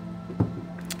crossroads.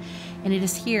 And it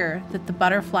is here that the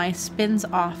butterfly spins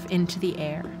off into the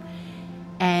air,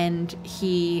 and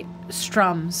he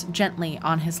strums gently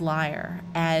on his lyre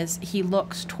as he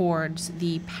looks towards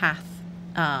the path.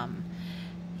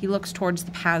 He looks towards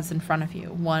the paths in front of you,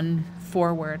 one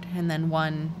forward and then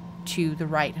one to the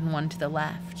right and one to the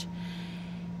left.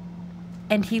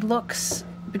 And he looks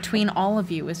between all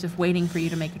of you as if waiting for you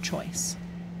to make a choice.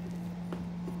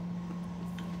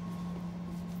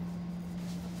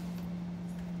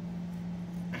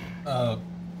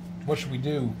 What should we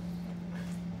do?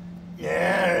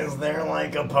 Yeah, is there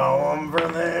like a poem for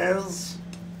this?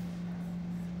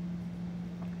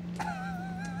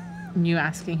 You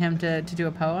asking him to do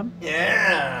a poem?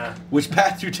 Yeah. Which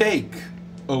path you take,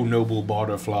 oh noble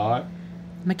butterfly?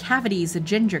 McCavity's a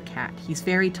ginger cat. He's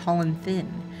very tall and thin.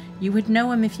 You would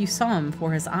know him if you saw him,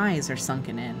 for his eyes are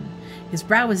sunken in. His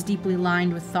brow is deeply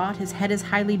lined with thought, his head is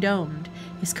highly domed.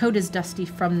 His coat is dusty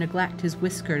from neglect, his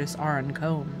whiskers are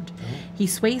uncombed. He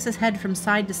sways his head from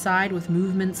side to side with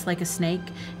movements like a snake,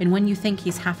 and when you think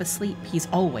he's half asleep, he's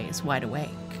always wide awake.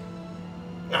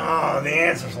 Oh, the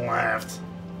answer's left.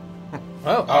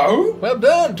 Oh, well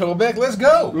done, Torbeck. Let's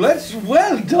go.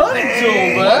 Well done,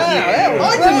 Hey, Torbeck. yeah,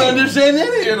 I didn't understand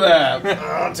any of that.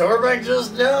 Oh, Torbeck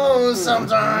just knows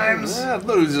sometimes. Yeah, I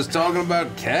thought he was just talking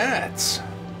about cats.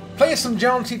 Play some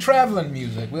jaunty traveling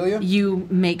music, will you? You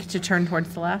make to turn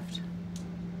towards the left.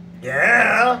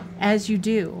 Yeah. As you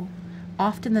do,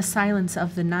 oft in the silence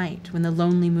of the night, when the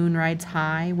lonely moon rides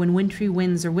high, when wintry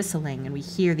winds are whistling and we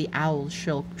hear the owl's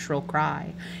shrill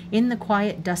cry, in the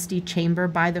quiet, dusty chamber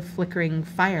by the flickering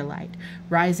firelight,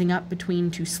 rising up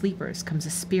between two sleepers comes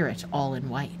a spirit all in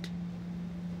white.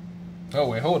 Oh,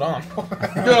 wait, hold on. Hey,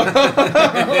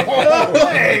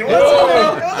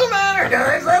 what's the matter,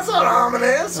 guys? That's not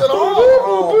ominous at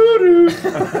all.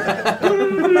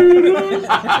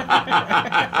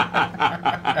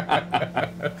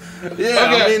 Yeah,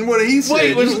 Okay. I mean, what he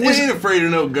said, Wait, we ain't afraid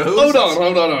of no ghosts.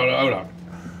 Hold on.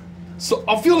 So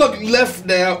I feel like left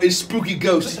now is spooky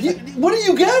ghosts. What do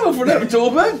you gather for that,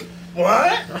 Torbeck?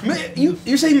 What?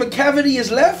 You say McCavity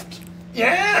is left?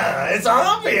 Yeah, it's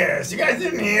obvious. You guys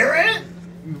didn't hear it?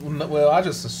 Well, I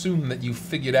just assumed that you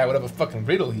figured out whatever fucking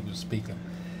riddle he was speaking.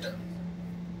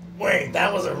 Wait,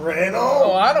 that was a riddle?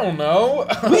 Oh, I don't know.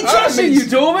 We trusted you,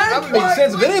 Torbeck. I don't make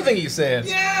sense of anything he said.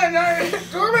 Yeah, no,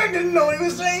 Torbeck didn't know what he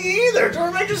was saying either.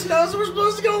 Torbeck just knows we're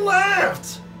supposed to go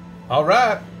left. All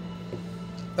right.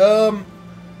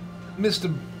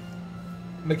 Mr.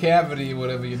 McCavity,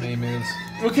 whatever your name is.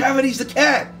 McCavity's the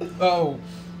cat. Oh,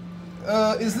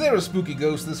 is there a spooky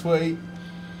ghost this way?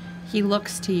 He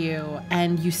looks to you,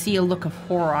 and you see a look of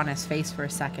horror on his face for a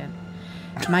second.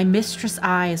 My mistress'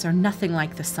 eyes are nothing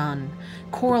like the sun.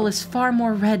 Coral is far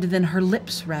more red than her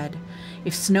lips red.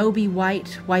 If snow be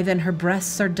white, why then her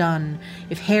breasts are dun.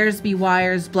 If hairs be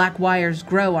wires, black wires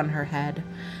grow on her head.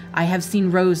 I have seen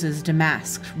roses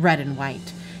damasked, red and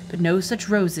white, but no such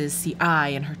roses see I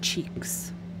in her cheeks.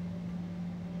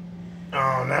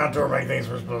 Oh, now Torbeck thinks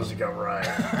we're supposed to go right.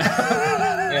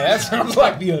 Yeah, that sounds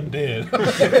like the undead.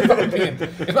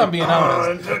 if I'm being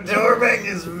honest. Torbeck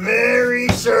is very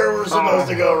sure we're supposed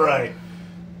to go right.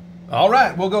 All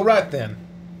right, we'll go right then.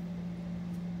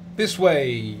 This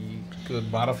way, good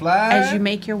butterfly. As you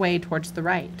make your way towards the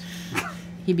right,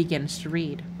 he begins to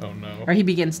read. Oh no. Or he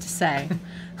begins to say,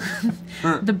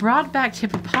 the broad-backed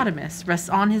hippopotamus rests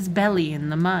on his belly in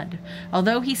the mud.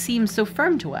 Although he seems so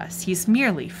firm to us, he's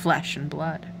merely flesh and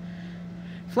blood.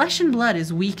 Flesh and blood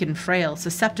is weak and frail,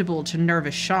 susceptible to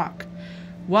nervous shock,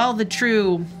 while the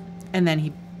true... And then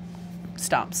he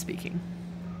stops speaking.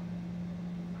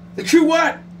 The true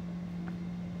what?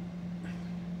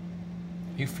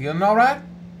 You feeling all right?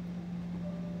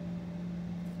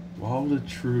 All the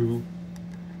true.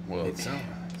 Well, it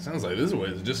sounds like this way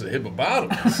is just a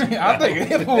hippopotamus. I think a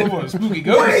hippo was a spooky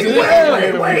ghost.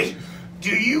 Wait. Do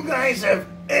you guys have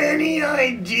any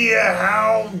idea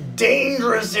how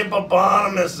dangerous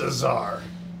hippopotamuses are?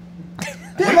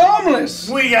 They're harmless.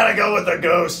 We gotta go with the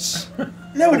ghosts.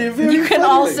 No, they're very You can friendly.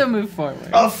 also move forward.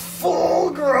 A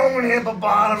full-grown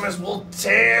hippopotamus will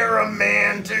tear a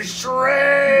man to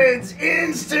shreds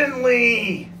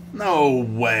instantly. No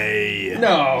way.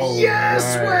 No.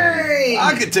 Yes way.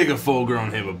 I could take a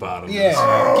full-grown hippopotamus. Yeah,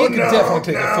 Oh, you can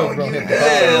definitely take a full-grown you hippopotamus.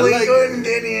 definitely Yeah, like- couldn't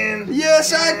get in.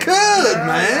 Yes, I could,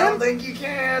 I don't man. think you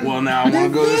can. Well, now I want to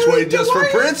go this way just for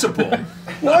principle.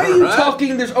 Why are you Right?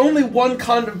 talking? There's only one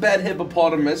kind of bad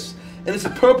hippopotamus, and it's a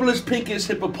purplish pinkish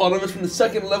hippopotamus from the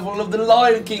second level of the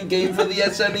Lion King game for the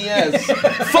SNES.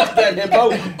 Fuck that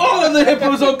hippo. All of the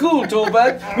hippos are cool,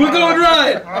 Torbeck. We're going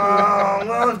right. Oh,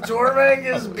 well, if Torbeck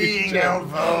is being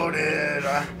outvoted,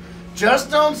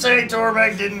 just don't say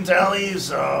Torbeck didn't tell you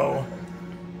so.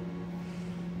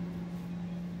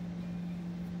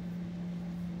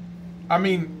 I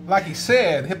mean, like he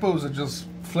said, hippos are just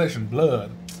flesh and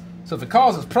blood. So if it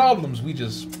causes problems, we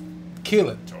just kill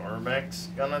it. Torbeck's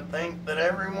gonna think that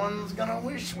everyone's gonna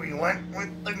wish we went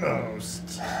with the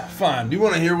ghost. Fine. Do you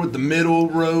want to hear what the middle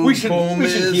road We should poem hear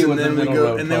is, what and the then we middle go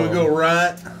road and then we poem. go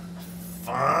right?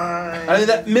 Fine. I mean,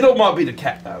 that middle might be the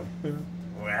cat, though.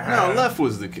 No, left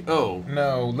was the. Oh,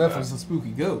 No, left was the spooky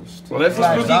ghost. Well, that's a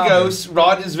Flash spooky zombie. ghost.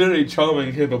 Right is very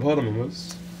charming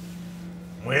hippopotamus.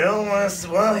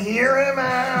 We'll hear him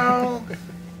out.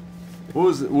 What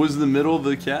was it? Was the middle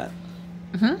the cat?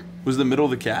 Mm-hmm. Was the middle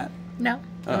the cat? No.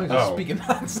 Speaking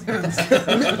nonsense.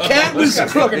 Cat was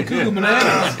fucking cuckoo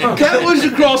bananas. Cat was the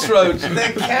crossroads.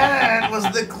 The cat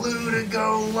was the clue to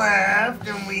go left,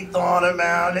 and we thought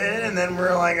about it, and then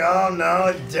we're like, oh no,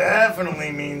 it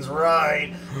definitely means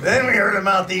right. Then we heard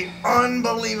about the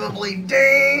unbelievably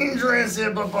dangerous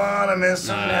hippopotamus,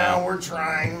 so now we're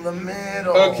trying the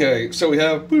middle. Okay, so we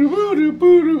have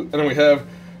boo-doo-boo-doo-boo-doo, and then we have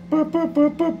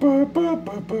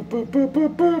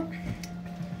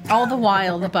All the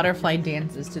while, the butterfly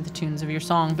dances to the tunes of your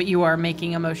song, but you are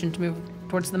making a motion to move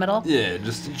towards the middle. Yeah,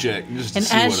 just to check. Just to And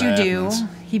see as what you happens. do,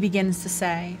 he begins to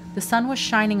say, "The sun was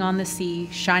shining on the sea,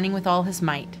 shining with all his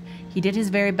might. He did his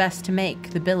very best to make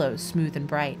the billows smooth and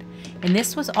bright. And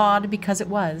this was odd because it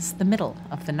was the middle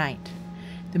of the night.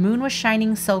 The moon was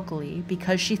shining sulkily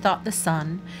because she thought the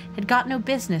sun had got no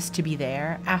business to be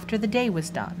there after the day was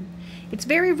done. It's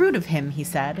very rude of him," he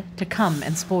said, "to come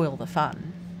and spoil the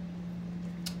fun."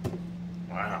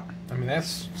 Wow. I mean, that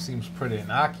seems pretty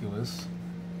innocuous.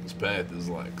 This path is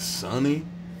like sunny.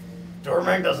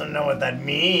 Dormek doesn't know what that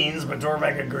means, but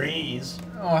Dormek agrees.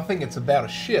 Oh, I think it's about a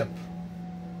ship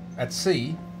at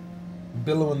sea,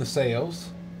 billowing the sails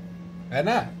at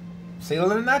night,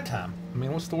 sailing at nighttime. I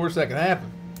mean, what's the worst that can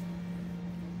happen?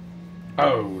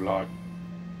 oh, like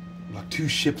two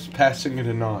ships passing in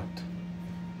a night.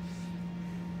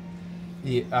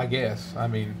 Yeah, I guess. I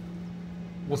mean,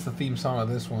 what's the theme song of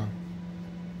this one?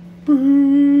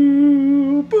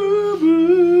 Boo, boo,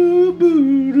 boo,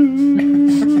 boo, doo.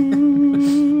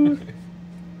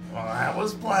 Well, that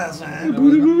was pleasant.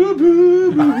 Boo, boo,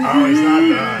 boo, boo. Oh, he's not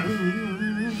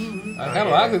done. I kind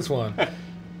of like this one.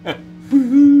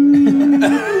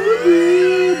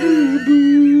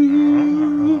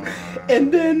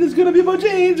 And then there's gonna be a bunch of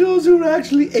angels who are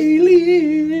actually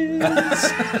aliens.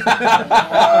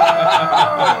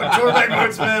 Dormek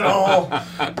puts middle.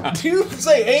 Do you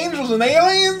say angels and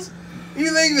aliens?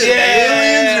 You think that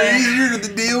aliens are easier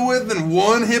to deal with than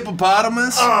one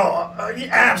hippopotamus? Oh,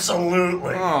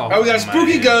 absolutely. Oh, Oh, we got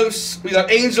spooky man. ghosts, we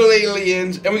got angel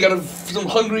aliens, and we got some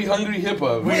hungry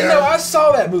hippo. Well, you know, I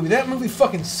saw that movie. That movie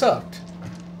fucking sucked.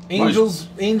 Angels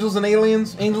and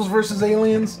aliens. Angels versus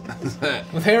aliens.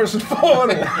 With Harrison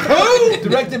Ford. Who?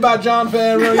 Directed by John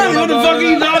Favreau. What the fuck are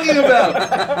you talking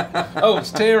about? Oh,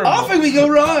 it's terrible. I think we go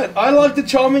right. I like the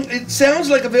charming. It sounds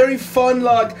like a very fun,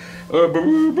 like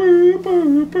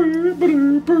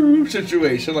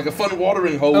situation, like a fun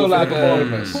watering hole. Oh, for like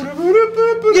hippopotamus.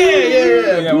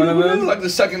 Yeah. one of those. Like the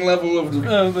second level of the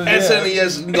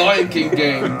SNES Lion King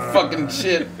game. Fucking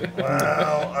shit.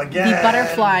 Well, again. The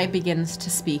butterfly begins to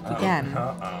speak again.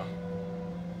 Uh-oh.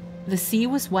 The sea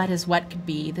was wet as wet could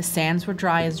be, the sands were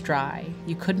dry as dry.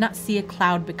 You could not see a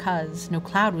cloud because no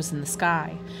cloud was in the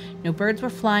sky. No birds were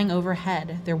flying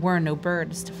overhead, there were no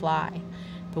birds to fly.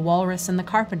 The walrus and the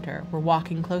carpenter were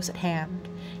walking close at hand.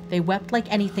 They wept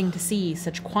like anything to see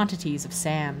such quantities of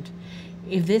sand.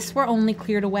 If this were only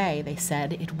cleared away, they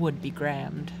said, it would be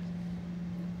grand.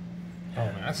 Oh,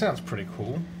 man, that sounds pretty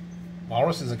cool.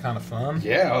 Walruses are kind of fun.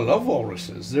 Yeah, I love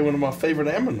walruses. They're one of my favorite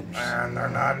animals. And they're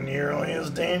not nearly as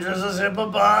dangerous as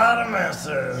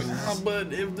hippopotamuses.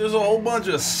 But if there's a whole bunch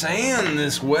of sand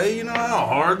this way, you know how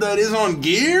hard that is on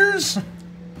gears?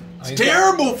 It's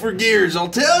terrible for gears, I'll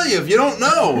tell you, if you don't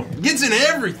know. It gets in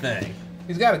everything.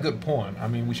 He's got a good point. I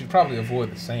mean, we should probably avoid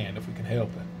the sand if we can help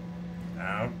it.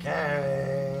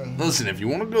 Okay. Listen, if you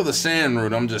want to go the sand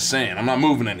route, I'm just saying, I'm not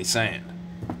moving any sand.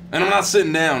 And I'm not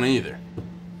sitting down either.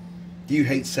 Do you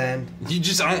hate sand?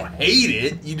 I don't hate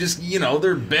it. You just,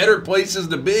 there are better places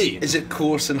to be. Is it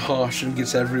coarse and harsh and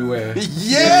gets everywhere?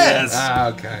 Yes!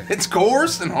 Okay. It's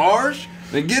coarse and harsh.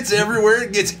 It gets everywhere.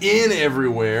 It gets in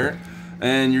everywhere.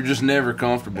 And you're just never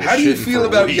comfortable. How do you shitting feel for a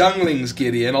about week. younglings,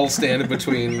 Gideon? I'll stand in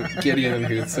between Gideon and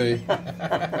Hootsie.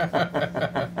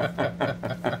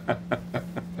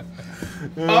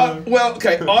 Well,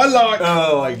 okay, I like...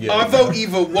 Oh, I get I it. vote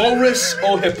either walrus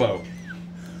or hippo.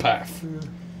 Path.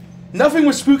 Nothing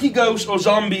with spooky ghosts or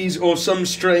zombies or some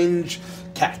strange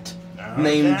cat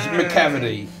named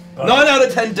McCavity. 9 out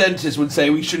of 10 dentists would say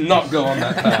we should not go on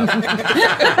that path.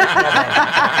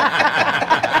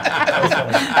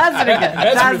 That's pretty good.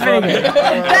 That's pretty good.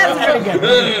 That's pretty good.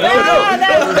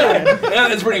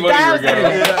 That's pretty much where we're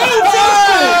going.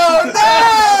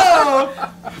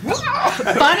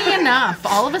 Funny enough,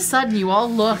 all of a sudden you all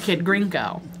look at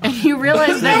Gringo and you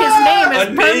realize that his name is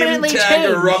permanently A name tag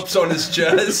changed. erupts on his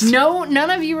chest. No, none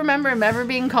of you remember him ever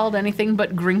being called anything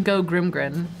but Gringo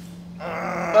Grimgrin.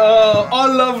 I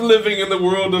love living in the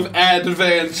world of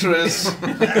adventurous.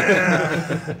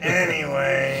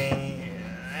 Anyway,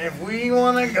 if we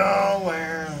want to go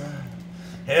where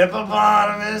the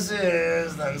hippopotamus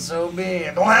is, then so be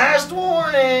it. Last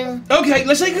warning. Okay,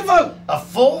 let's take a vote. A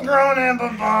full-grown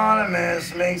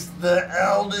hippopotamus makes the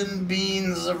Eldon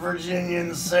beans of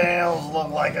Virginian sails look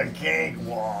like a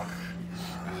cakewalk.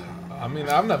 I mean,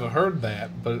 I've never heard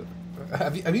that, but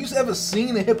have you ever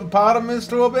seen a hippopotamus,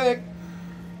 Torbeck?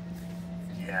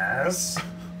 Yes.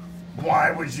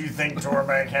 Why would you think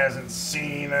Torbeck hasn't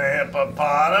seen a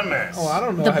hippopotamus? Oh, I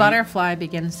don't know. The butterfly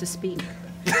begins to speak.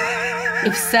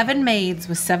 If 7 maids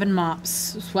with 7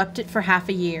 mops swept it for half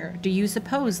a year, do you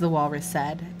suppose, the walrus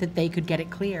said, that they could get it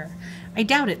clear? I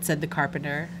doubt it, said the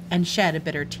carpenter, and shed a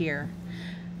bitter tear.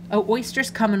 Oh,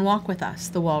 oysters, come and walk with us,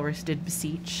 the walrus did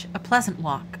beseech. A pleasant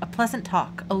walk, a pleasant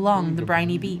talk, along the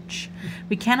briny beach.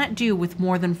 We cannot do with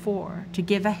more than 4, to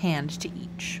give a hand to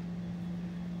each.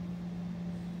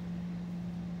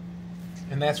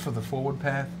 And that's for the forward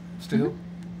path, still?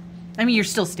 I mean, you're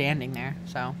still standing there,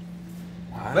 so...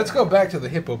 Let's go back to the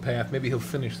hippo path. Maybe he'll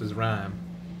finish this rhyme.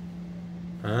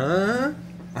 Huh?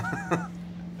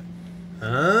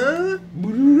 Huh?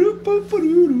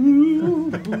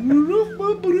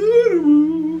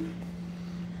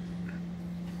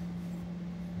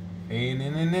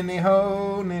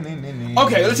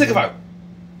 Okay, let's take a vote.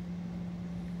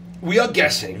 We are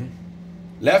guessing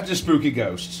left is spooky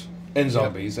ghosts and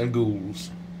zombies and ghouls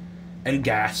and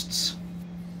ghasts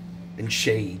and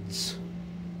shades.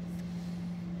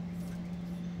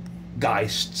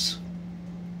 Geists.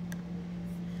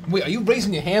 Wait, are you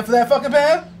raising your hand for that fucking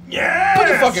path? Yes! Put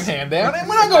your fucking hand down.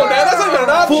 We're not going down. That's not even an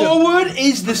option. Forward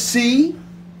is the sea.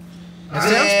 Sounds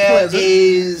There pleasant.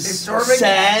 is If Torbeck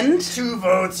sand. gets 2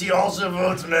 votes, he also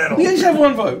votes middle. We just have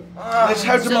 1 vote. That's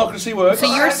how democracy works.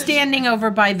 So you're standing over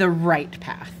by the right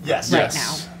path. Yes. Right Yes.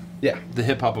 now. Yeah. The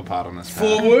hippopotamus. path.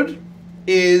 Forward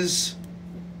is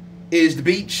the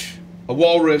beach, a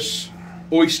walrus,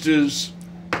 oysters,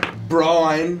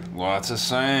 brine, Lots of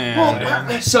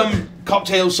sand. some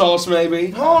cocktail sauce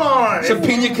maybe, Hold on. some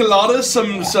pina coladas, a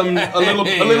little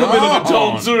bit of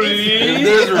adultery. If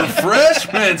there's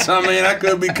refreshments, I mean, I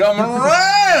could be coming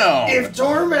around. If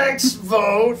Torbeck's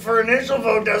vote for initial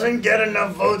vote doesn't get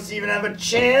enough votes to even have a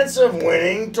chance of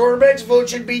winning, Torbeck's vote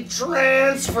should be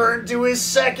transferred to his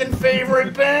second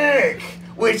favorite pick,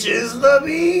 which is the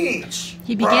beach.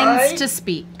 He begins Right? to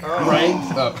speak. Right?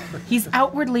 Oh. He's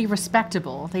outwardly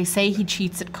respectable. They say he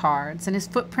cheats at cards, and his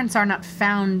footprints are not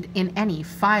found in any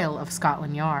file of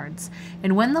Scotland Yards.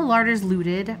 And when the larder's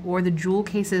looted, or the jewel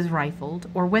case is rifled,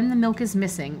 or when the milk is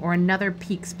missing, or another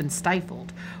peak's been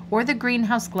stifled, or the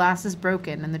greenhouse glass is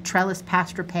broken and the trellis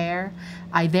past repair,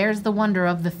 aye, there's the wonder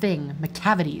of the thing,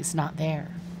 McCavity's not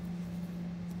there.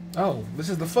 Oh, this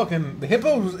is the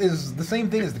hippo is the same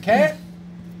thing as the cat?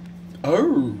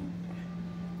 Oh.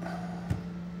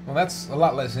 Well, that's a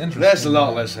lot less interesting. That's a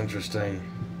lot less interesting.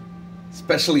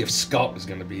 Especially if Scott is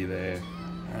going to be there.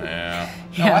 Yeah.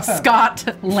 Yeah, I thought-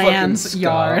 Scotland's Scott.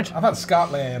 yard. I thought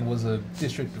Scotland was a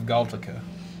district of Galtica.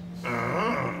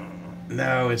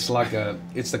 No, it's like a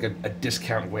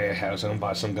discount warehouse owned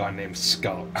by some guy named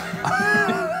Scott.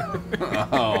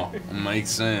 Oh,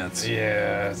 makes sense.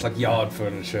 Yeah, it's like yard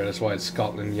furniture. That's why it's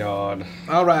Scotland Yard.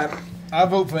 All right, I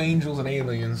vote for angels and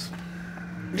aliens.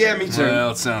 Yeah, me too.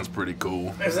 Well, it sounds pretty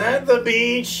cool. Is that the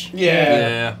beach?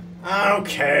 Yeah. Yeah.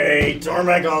 Okay,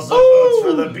 Torbeck also votes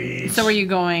for the beach. So are you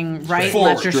going right,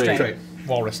 Forward, left, or straight? straight.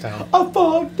 Walrus Town. I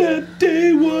thought that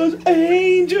they was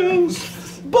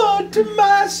angels, but to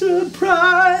my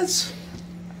surprise,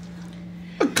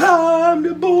 I climbed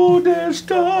aboard their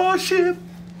starship.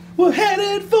 We're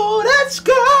headed for that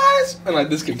skies. And like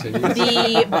this continues.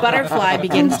 The butterfly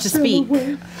begins to speak.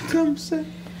 Come say.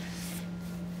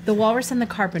 The walrus and the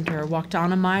carpenter walked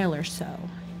on a mile or so,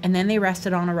 and then they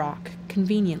rested on a rock,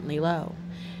 conveniently low.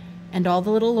 And all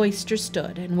the little oysters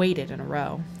stood and waited in a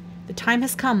row. The time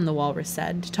has come, the walrus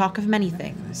said, to talk of many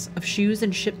things, of shoes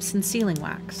and ships and sealing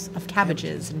wax, of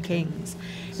cabbages and kings,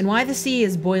 and why the sea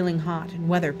is boiling hot and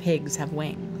whether pigs have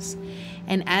wings.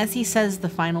 And as he says the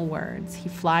final words, he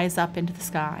flies up into the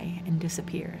sky and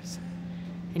disappears.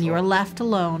 And you are left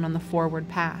alone on the forward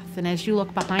path, and as you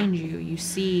look behind you, you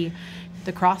see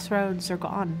the crossroads are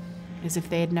gone, as if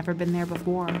they had never been there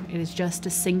before. It is just a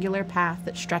singular path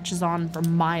that stretches on for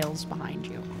miles behind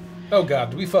you. Oh God,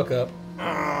 did we fuck up?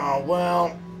 Oh,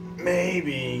 well,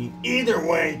 maybe. Either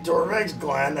way, Torbeck's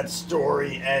glad that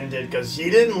story ended because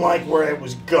he didn't like where it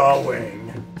was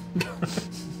going.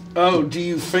 Oh, do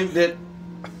you think that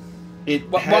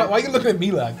Why are you looking at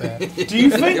me like that? Do you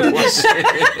think that this...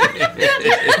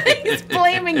 He's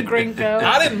blaming Grinko.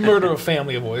 I didn't murder a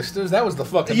family of oysters. That was the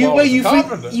fucking You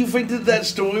carpenter. think that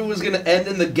story was going to end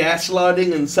in the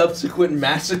gaslighting and subsequent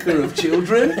massacre of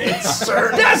children?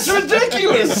 That's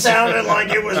ridiculous! It sounded like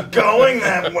it was going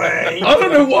that way. I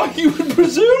don't know why you would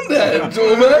presume that,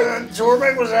 Tormek.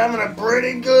 Tormek was having a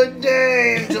pretty good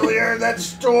day until he heard that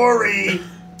story.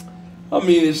 I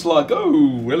mean, it's like,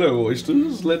 oh, hello,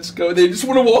 oysters, let's go. They just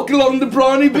want to walk along the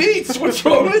briny beach. What's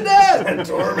wrong with that? It's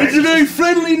a very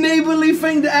friendly, neighborly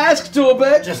thing to ask,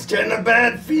 Torbeck. Just getting a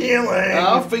bad feeling.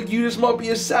 I think you just might be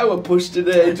a sourpuss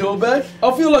today, Torbeck.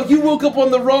 I feel like you woke up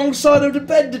on the wrong side of the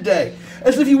bed today.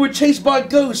 As if you were chased by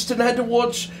ghosts and had to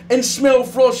watch and smell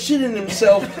Frost shitting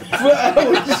himself for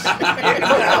hours.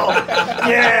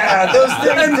 Yeah, those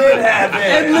things did happen.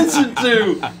 And listen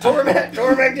to.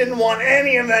 Tormek didn't want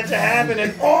any of that to happen,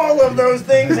 and all of those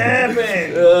things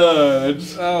happened.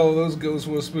 Oh, those ghosts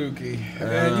were spooky.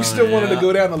 Man, you still wanted to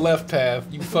go down the left path,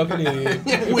 you fucking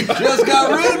idiot. We just got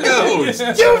road ghosts.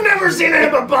 You've never seen a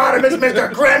hippopotamus,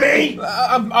 Mr. Grimmy.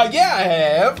 Yeah, I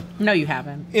have. No, you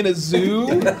haven't. In a zoo.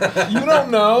 You don't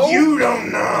know. You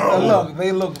don't know. Look,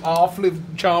 they look awfully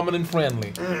charming and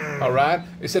friendly. All right,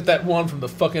 except that one from the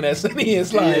fucking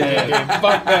SNES line. Yeah.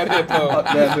 Fuck that hippo. Fuck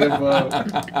that hippo.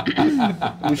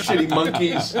 The shitty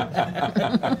monkeys.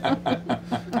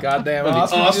 Goddamn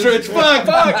ostrich. Fuck.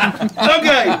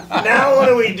 Okay. Now what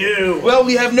do we do? Well,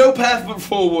 we have no path but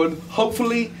forward.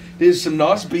 Hopefully, there's some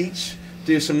nice beach.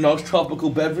 There's some nice tropical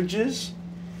beverages.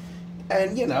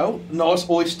 And, you know, nice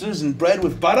oysters and bread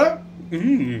with butter.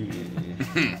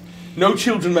 No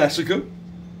children massacre.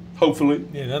 Hopefully.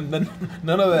 Yeah, none of that.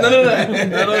 None of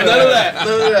that.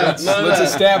 Let's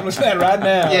establish that right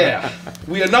now. Yeah.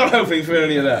 We are not hoping for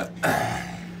any of that.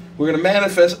 We're going to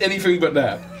manifest anything but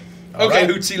that. Okay, right.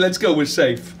 Hootsie, let's go. We're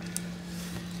safe.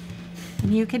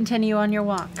 You continue on your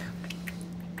walk.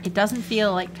 It doesn't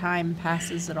feel like time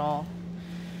passes at all.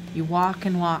 You walk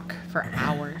and walk for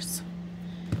hours.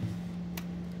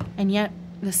 And yet,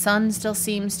 the sun still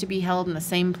seems to be held in the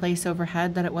same place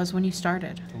overhead that it was when you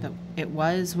started. That it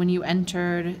was when you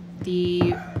entered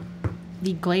the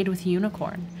glade with the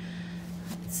unicorn.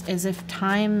 It's as if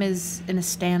time is in a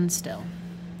standstill.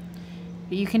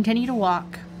 But you continue to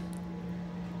walk,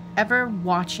 ever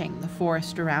watching the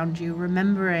forest around you,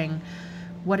 remembering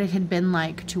what it had been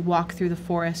like to walk through the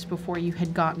forest before you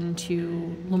had gotten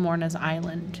to Lamorna's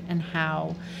island, and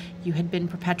how you had been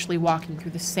perpetually walking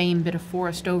through the same bit of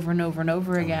forest over and over and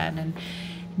over again. And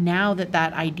now that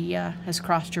that idea has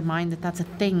crossed your mind, that that's a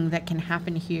thing that can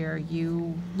happen here,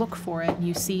 you look for it and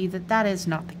you see that that is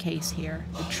not the case here.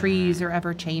 The trees are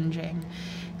ever changing.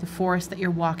 The forest that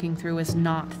you're walking through is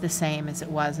not the same as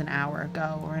it was an hour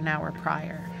ago or an hour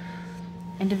prior.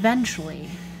 And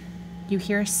eventually, you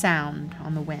hear a sound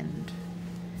on the wind.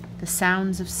 The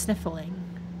sounds of sniffling,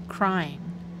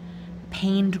 crying, a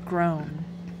pained groan.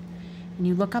 And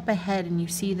you look up ahead and you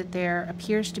see that there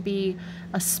appears to be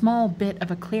a small bit of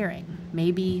a clearing.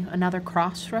 Maybe another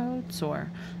crossroads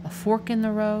or a fork in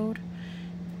the road.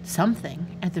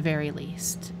 Something, at the very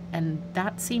least. And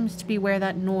that seems to be where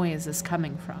that noise is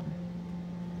coming from.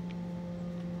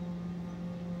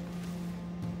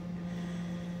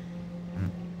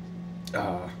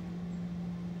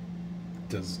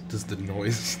 Does the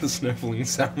noise, the sniffling,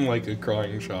 sound like a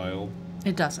crying child?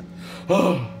 It doesn't.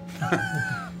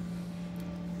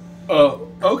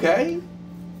 Okay.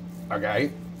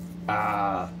 Okay.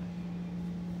 I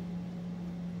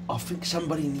think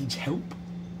somebody needs help.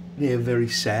 They're very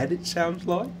sad, it sounds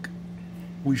like.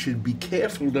 We should be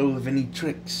careful, though, of any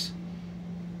tricks.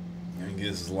 I think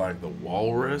this is like the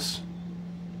walrus?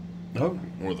 No.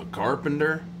 Or the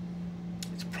carpenter?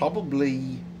 It's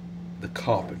probably the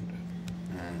carpenter.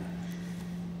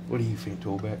 What do you think,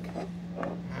 Torbeck?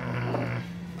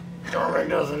 Torbeck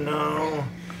doesn't know.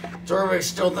 Torbeck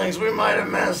still thinks we might have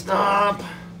messed up.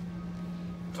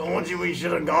 Told you we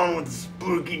should have gone with the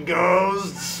spooky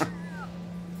ghosts.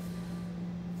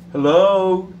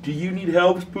 Hello? Do you need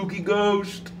help, spooky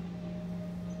ghost?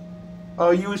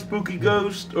 Are you a spooky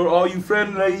ghost, or are you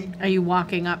friendly? Are you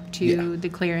walking up to the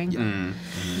clearing? Yeah.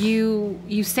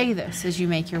 You say this as you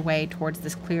make your way towards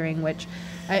this clearing, which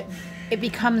it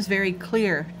becomes very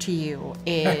clear to you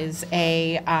is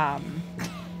a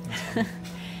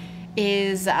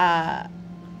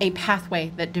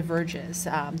pathway that diverges.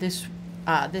 This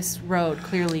road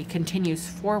clearly continues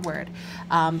forward.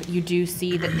 But you do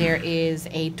see that there is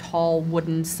a tall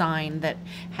wooden sign that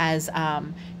has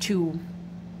two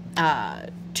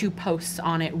posts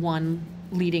on it, one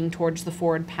leading towards the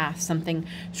forward path, something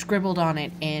scribbled on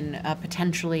it in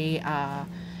potentially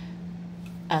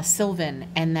Sylvan,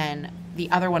 and then the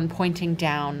other one pointing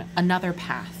down another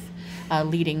path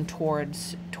leading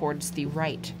towards the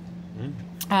right.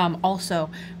 Also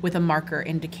with a marker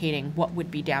indicating what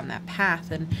would be down that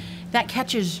path. And that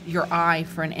catches your eye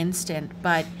for an instant,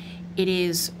 but it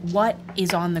is what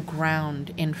is on the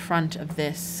ground in front of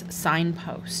this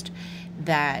signpost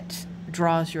that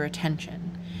draws your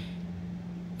attention.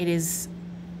 It is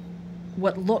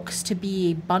what looks to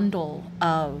be a bundle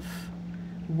of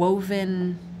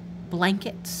woven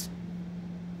blankets,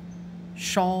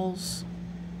 shawls,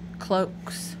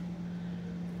 cloaks,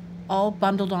 all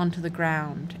bundled onto the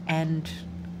ground and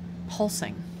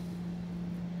pulsing.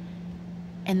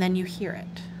 And then you hear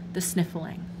it, the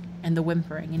sniffling and the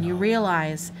whimpering, and you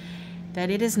realize that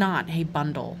it is not a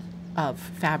bundle of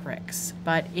fabrics,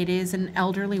 but it is an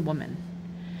elderly woman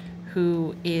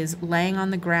who is laying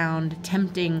on the ground,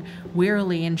 attempting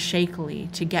wearily and shakily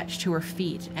to get to her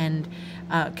feet and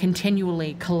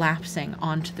continually collapsing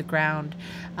onto the ground.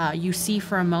 You see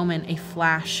for a moment a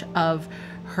flash of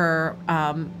her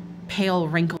pale,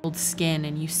 wrinkled skin,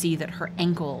 and you see that her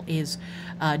ankle is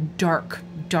dark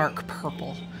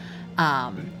purple.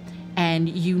 And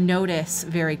you notice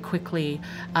very quickly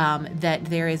that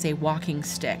there is a walking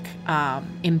stick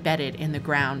embedded in the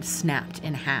ground, snapped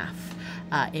in half.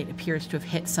 It appears to have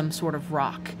hit some sort of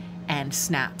rock and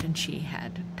snapped, and she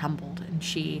had tumbled. And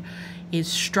she is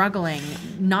struggling,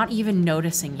 not even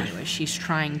noticing you as she's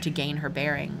trying to gain her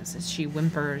bearings, as she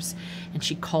whimpers and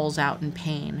she calls out in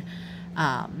pain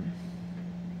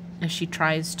as she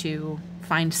tries to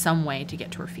find some way to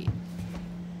get to her feet.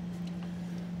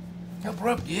 Help her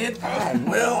up yet? Oh,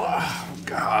 well,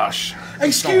 gosh.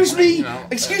 Excuse me,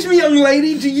 young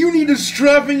lady. Do you need a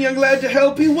strapping young lad to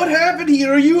help you? What happened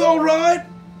here? Are you all right?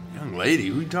 Young lady?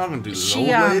 Who are you talking to? This old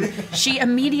lady? She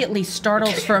immediately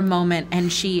startles for a moment,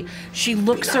 and she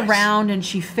looks around and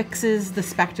she fixes the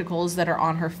spectacles that are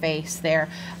on her face. They're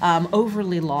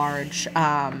overly large,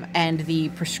 and the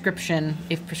prescription,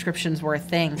 if prescriptions were a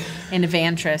thing in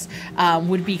Evantris,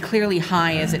 would be clearly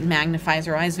high as it magnifies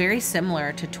her eyes, very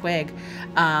similar to Twig,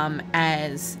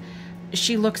 as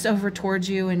she looks over towards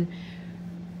you and,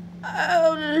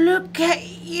 oh, look at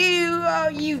you. Oh,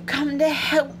 you've come to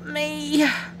help me.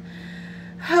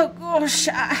 Oh gosh,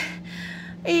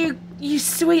 you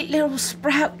sweet little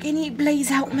sprout, can you please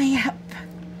help me up?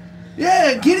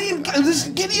 Yeah, Gideon is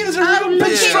a real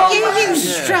big strong you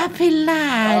strappy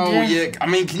lad. Oh, yeah. I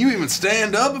mean, can you even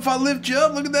stand up if I lift you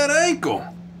up? Look at that ankle.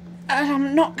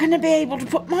 I'm not going to be able to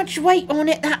put much weight on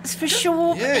it, that's for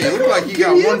sure. Yeah, you look like you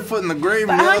got one foot in the grave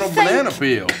and one on a banana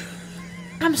peel.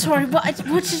 I'm sorry, what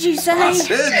did you say? I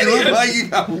said you look like you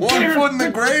got one foot in the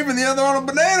grave and the other on a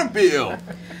banana peel.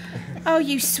 Oh,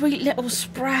 you sweet little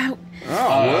sprout. Oh,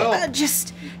 well.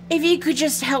 Just, if you could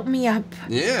just help me up.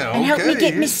 Yeah, okay. And help me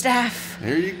get my staff.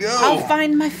 Here you go. I'll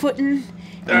find my footing.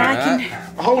 And I can...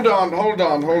 Hold on.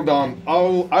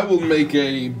 I will make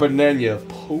a banana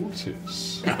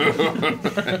poultice. Oh,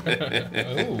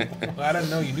 I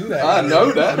didn't know you knew that. I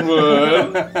know that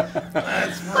word.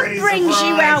 What brings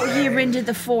you out here into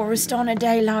the forest on a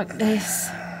day like this?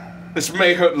 This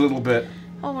may hurt a little bit.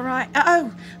 All right. Why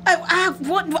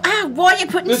are you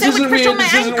putting so much pressure on my ankle?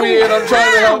 This isn't weird. I'm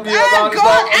trying to help you.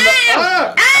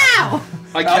 Ow!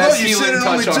 I thought you said it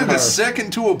only took a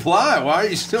second to apply. Why are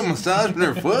you still massaging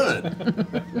her foot?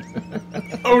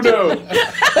 Oh no!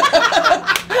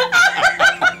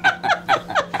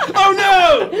 Oh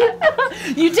no!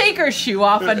 You take her shoe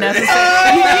off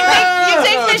unnecessarily. You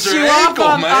take the shoe off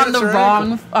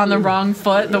on the wrong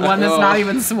foot, the one that's not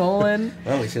even swollen.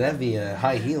 Well, we should have the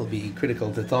high heel be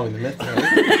critical to solving the mystery.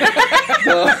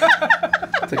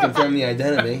 To confirm the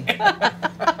identity.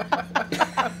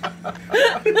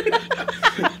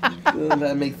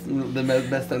 That makes the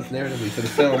best sense narratively for the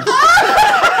film.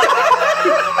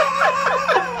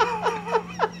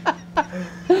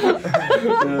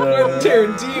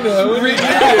 Tarantino.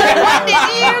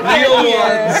 Real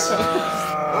ones.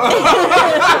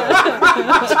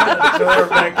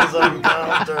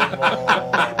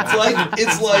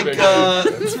 It's like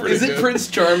is it Prince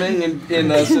Charming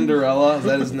in Cinderella? Is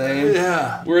that his name?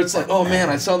 Yeah. Where it's like, oh man,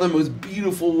 I saw the most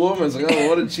beautiful woman. It's like, oh,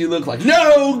 what did she look like?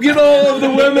 No, get all of the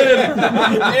women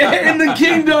in the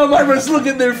kingdom. I must look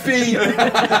at their feet.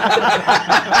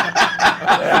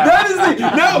 That is the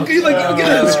no. Can you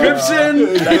get a description?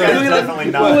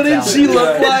 Definitely not. What did she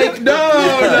look like? No.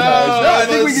 I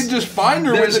think we can just find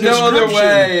her with the no other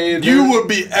way. You would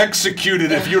be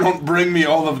executed if you don't bring me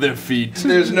all of their feet.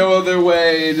 There's no other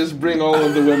way. Just bring all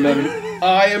of the women.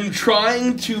 I am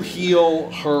trying to heal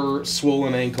her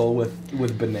swollen ankle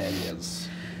with bananas.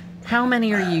 How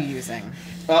many are you using?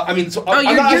 I mean, so Oh, I'm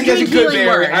not you're asking doing good healing berry.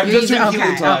 word. I'm You're just doing using-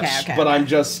 healing touch, okay. but I'm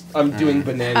doing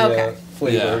banana Okay.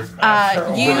 flavor.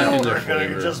 You We're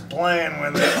gonna just playing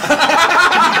with it.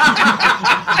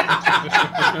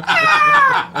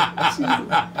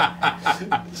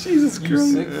 Jesus You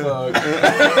Christ. sick fuck.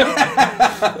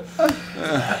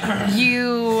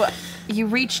 you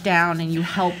reach down and you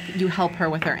help her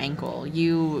with her ankle.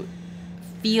 You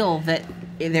feel that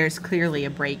there's clearly a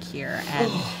break here,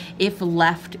 and if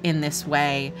left in this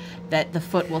way, that the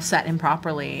foot will set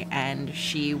improperly, and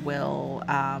she will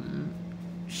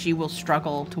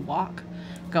struggle to walk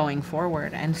going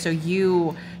forward. And so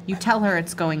you tell her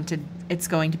it's going to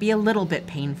be a little bit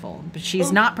painful, but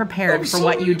she's not prepared for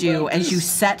what you do as you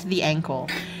set the ankle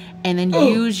and then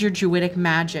use your druidic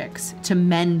magics to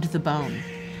mend the bone.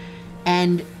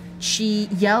 And she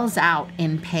yells out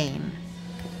in pain,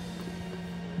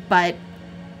 but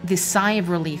the sigh of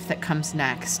relief that comes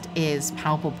next is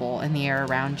palpable in the air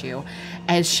around you.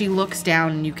 As she looks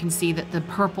down, you can see that the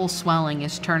purple swelling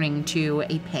is turning to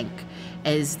a pink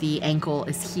as the ankle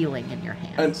is healing in your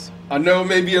hands. And I know it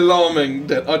may be alarming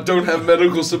that I don't have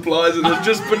medical supplies and there's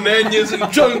just bananas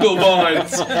and jungle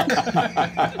vines.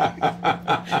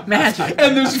 Magic.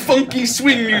 And there's funky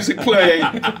swing music playing.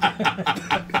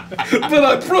 But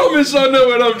I promise I know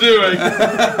what I'm doing.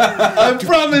 I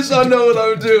promise I know what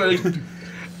I'm doing.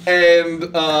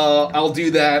 And I'll do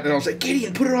that, and I'll say,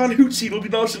 Gideon, put her on Hootsie. It'll be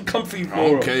nice and comfy for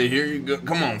her. Okay, here you go.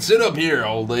 Come on, sit up here,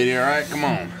 old lady. All right, come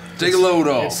on. Take a load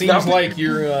It off. seems like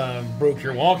you broke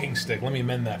your walking stick. Let me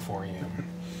mend that for you.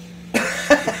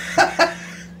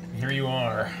 Here you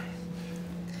are.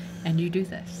 And you do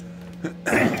this.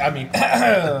 I mean,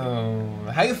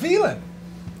 how you feeling?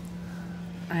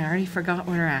 I already forgot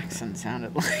what her accent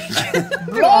sounded like.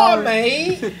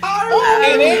 Blimey!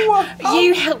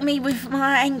 You helped me with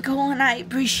my ankle and I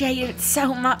appreciate it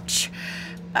so much.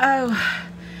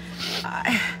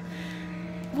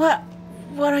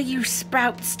 What are you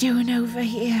sprouts doing over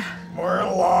here? We're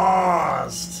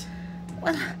lost.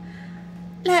 Well,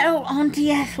 let old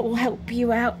Auntie Ethel help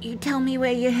you out. You tell me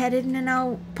where you're headed and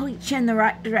I'll point you in the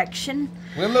right direction.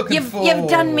 We're looking You've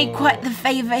done me quite the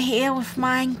favor here with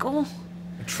my ankle.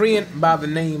 a treant by the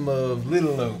name of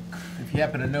Little Oak, if you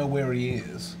happen to know where he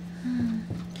is.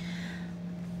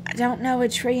 I don't know a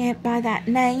treant by that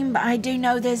name, but I do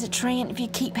know there's a treant if you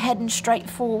keep heading straight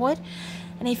forward.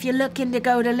 And if you're looking to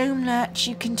go to Loomlurch,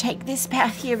 you can take this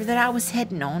path here that I was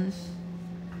heading on.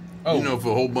 Oh, You know if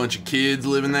a whole bunch of kids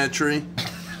live in that tree?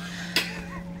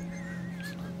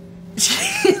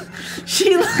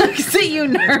 She looks at you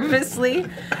nervously.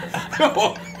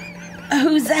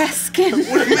 Who's asking?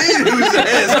 What do you mean, who's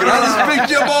asking? I just picked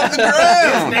you up off the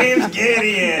ground. Name's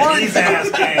Gideon. He's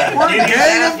asking. We're a Gideon's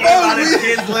gang of asking about folks. his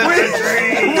kids live in the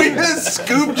tree. We just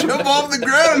scooped you up off the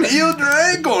ground and healed your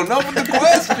ankle. Enough with the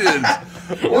questions.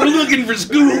 We're looking for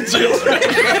school children.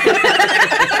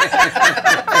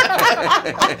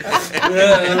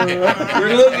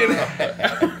 We're looking.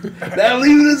 Now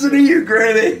leave this in here,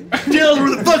 Granny. Tell us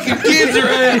where the fucking kids are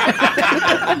at.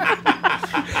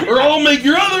 Or I'll make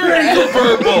your other ankle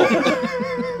purple.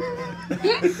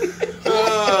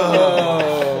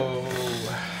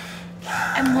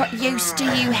 And what use do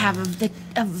you have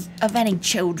of any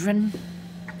children?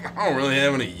 I don't really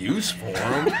have any use for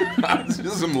them. I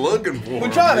just am looking for them.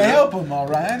 we're trying to help him, all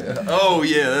right? Oh,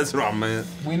 yeah, that's what I meant.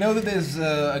 We know that there's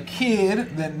a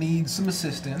kid that needs some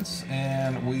assistance,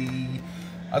 and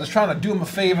I was trying to do him a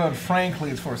favor, and frankly,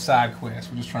 it's for a side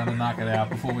quest. We're just trying to knock it out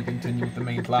before we continue with the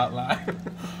main plot line.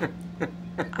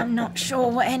 I'm not sure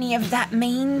what any of that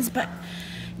means, but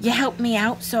you helped me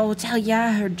out, so I'll tell you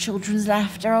I heard children's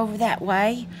laughter over that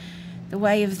way. The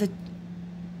way of the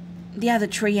other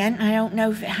treant. I don't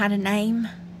know if it had a name.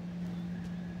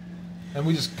 And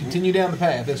we just continue down the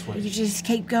path this You way. just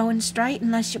keep going straight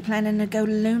unless you're planning to go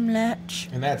to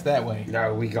Loomlurch. And that's that way.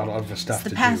 No, we got other stuff It's the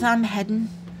to path do. I'm heading.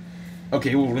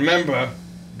 Okay, well remember,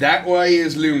 that way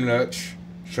is Loomlurch.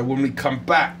 So when we come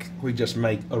back, we just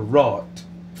make a right.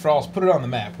 Frost, put it on the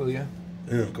map, will you?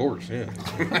 Yeah, of course, yeah.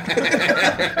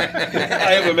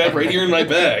 I have a map right here in my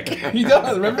bag. He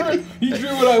does, remember? He drew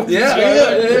what I was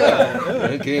Yeah.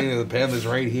 Okay, the path is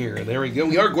right here. There we go.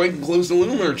 We are quite close to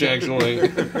Loomlurch, actually.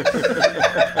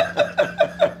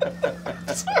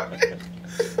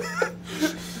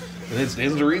 And it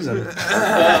stands to reason.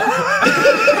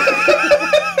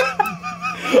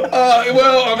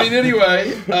 Well, I mean,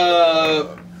 anyway.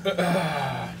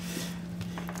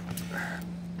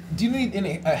 Do you need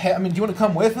any? I mean, do you want to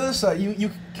come with us?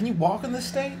 Can you walk in this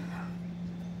state?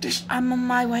 I'm on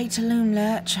my way to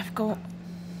Loomlurch. I've got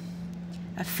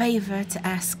a favour to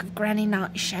ask of Granny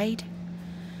Nightshade.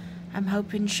 I'm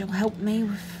hoping she'll help me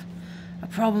with a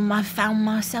problem I found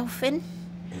myself in.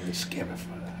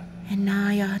 And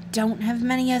I don't have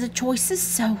many other choices,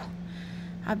 so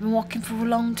I've been walking for a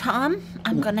long time.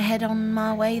 I'm gonna head on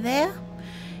my way there.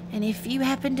 And if you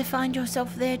happen to find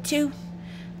yourself there too,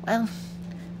 well,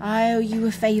 I owe you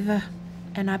a favor,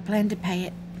 and I plan to pay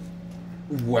it.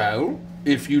 Well,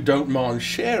 if you don't mind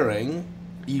sharing,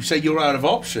 you say you're out of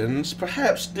options.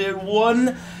 Perhaps there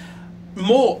one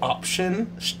more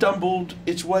option stumbled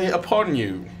its way upon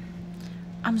you.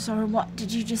 I'm sorry, what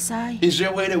did you just say? Is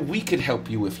there a way that we could help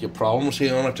you with your problems? You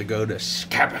don't have to go to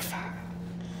Scabify.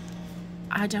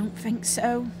 I don't think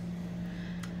so.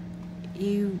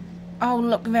 You all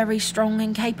look very strong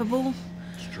and capable.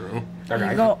 It's true.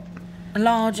 You got a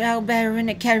large owlbear in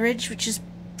a carriage, which is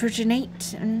pretty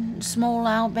neat, and a small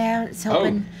owlbear that's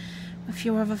helping with a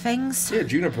few other things. Yeah,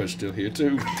 Juniper's still here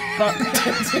too.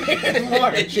 More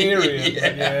like a chariot.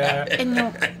 Yeah. And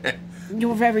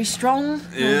you're very strong.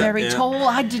 You're very tall.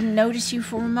 I didn't notice you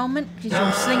for a moment because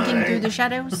you're slinking through the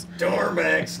shadows.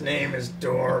 Dormag's name is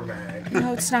Dormag.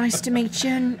 No, it's nice to meet you,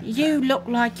 and you look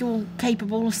like you're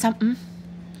capable of something.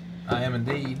 I am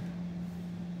indeed.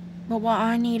 But what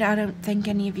I need, I don't think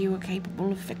any of you are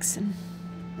capable of fixing.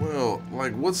 Well,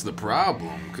 like, what's the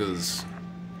problem? Because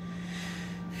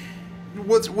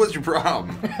what's your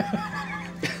problem?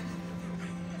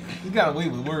 You got away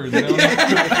with words, you know? I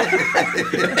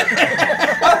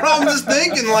don't know, I'm just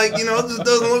thinking, like, you know, it just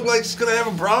doesn't look like it's gonna have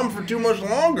a problem for too much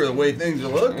longer the way things are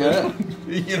looking. Yeah.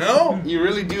 You know? You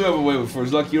really do have a way with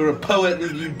words. Like you're a poet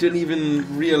and you didn't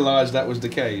even realize that was the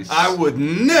case. I would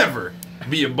never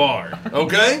be a bard,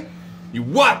 okay? You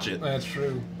watch it. That's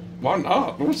true. Why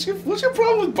not? What's your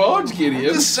problem with bards, Gideon?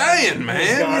 Just saying,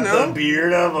 man, Got you know? the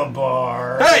beard of a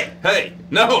bar. Hey,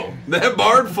 no, that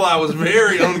bardfly was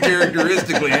very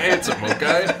uncharacteristically handsome,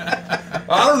 okay?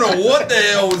 I don't know what the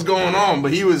hell was going on,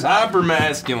 but he was hyper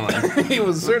masculine. He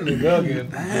was certainly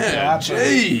rugged. Yeah,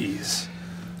 jeez.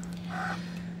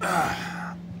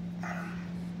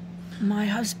 My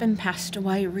husband passed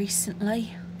away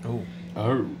recently. Oh.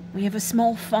 We have a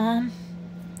small farm,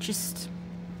 just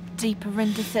deeper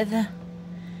into thither.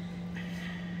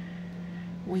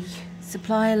 We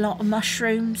supply a lot of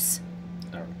mushrooms,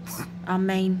 our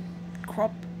main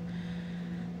crop,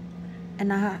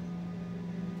 and I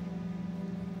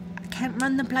can't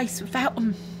run the place without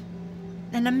them,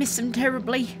 and I miss them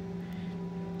terribly.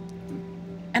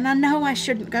 And I know I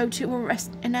shouldn't go to her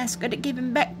and ask her to give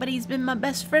him back, but he's been my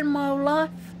best friend my whole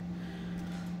life.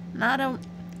 And I don't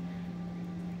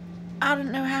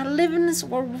know how to live in this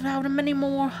world without him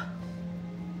anymore.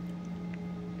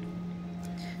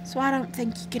 So I don't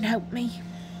think you can help me.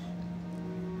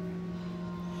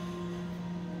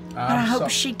 But I hope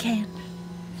she can.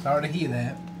 Sorry to hear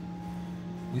that.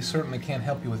 We certainly can't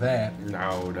help you with that.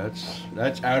 No,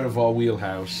 that's out of our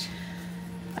wheelhouse.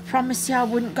 I promise you I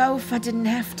wouldn't go if I didn't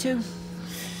have to.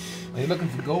 Are you looking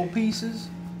for gold pieces?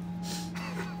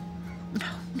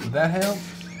 Would that help?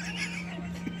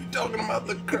 Talking about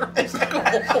the curse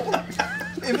gold.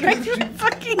 Are you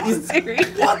fucking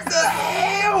serious? What the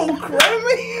hell,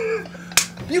 Crammy?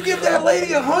 You give that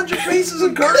lady 100 pieces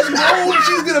of cursed gold,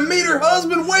 she's gonna meet her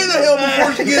husband way the hell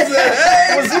before she gets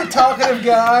that. Was he a talkative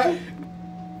guy?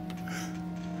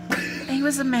 He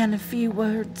was a man of few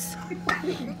words.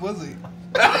 Was he?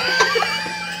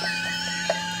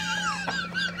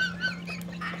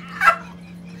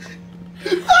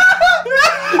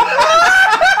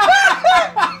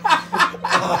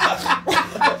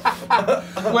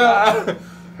 Well,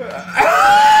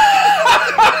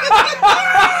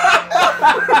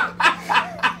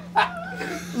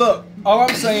 look, all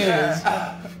I'm saying is,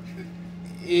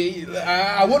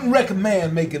 I wouldn't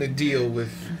recommend making a deal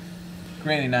with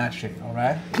Granny Nightshade, all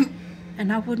right?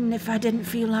 And I wouldn't if I didn't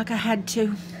feel like I had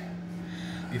to.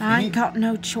 I ain't got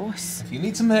no choice. If you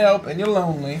need some help and you're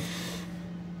lonely,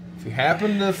 if you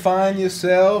happen to find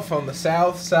yourself on the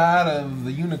south side of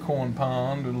the Unicorn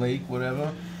Pond or lake,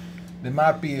 whatever, there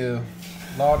might be a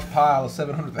large pile of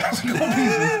 700,000 gold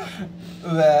pieces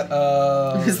that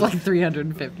It's like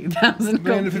 350,000 gold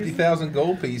 350,000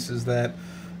 gold pieces that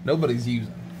nobody's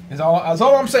using. That's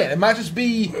all I'm saying. It might just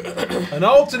be an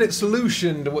alternate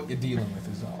solution to what you're dealing with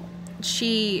is all.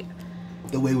 She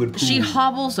The She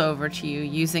hobbles over to you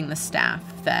using the staff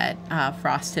that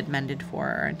Frost had mended for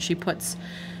her, and she puts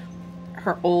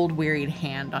her old, wearied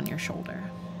hand on your shoulder.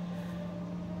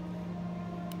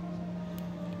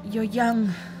 You're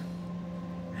young.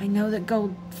 I know that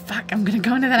gold... Fuck, I'm gonna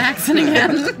go into that accent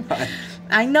again.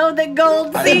 I know that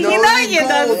gold... See, you know you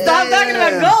don't stop talking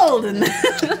about gold.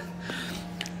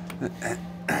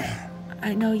 I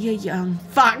I know you're young.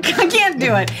 Fuck, I can't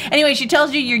do it. Anyway, she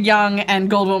tells you you're young and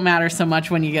gold won't matter so much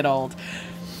when you get old.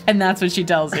 And that's what she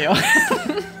tells you. God,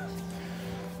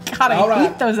 I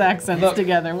hate those accents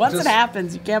together. Once it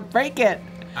happens, you can't break it.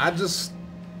 I just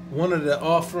wanted to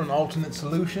offer an alternate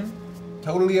solution.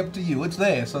 Totally up to you. It's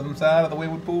there, southern side of the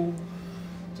Wayward Pool.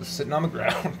 Just sitting on the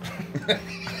ground.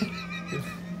 Give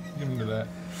him to that.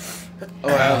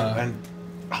 Well, and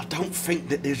I don't think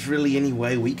that there's really any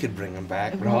way we could bring him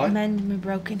back, It right? won't mend my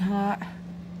broken heart.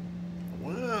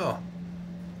 Well,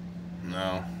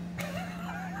 no.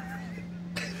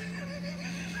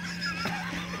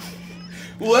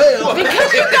 Well,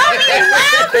 Because you got me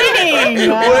laughing!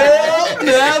 well,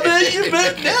 now that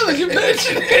you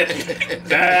mention it.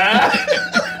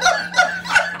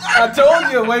 I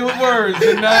told you, Wayward words,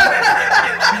 didn't I?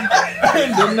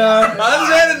 Didn't I? I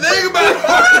just had to think about it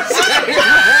for a second,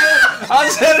 man. I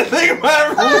just had to think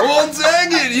about it for 1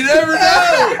 second. You never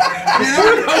know. You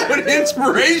never know when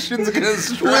inspiration's gonna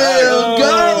strike. Well,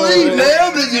 golly, now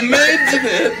that you mention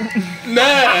it.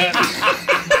 Nah.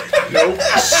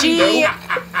 She,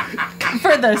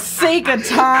 for the sake of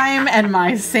time and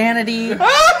my sanity,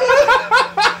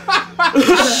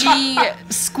 she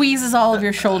squeezes all of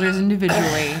your shoulders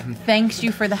individually, thanks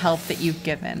you for the help that you've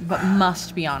given, but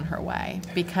must be on her way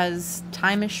because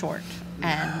time is short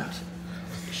and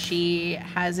she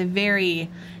has a very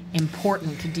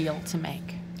important deal to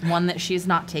make, one that she is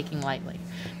not taking lightly.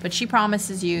 But she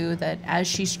promises you that as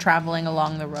she's traveling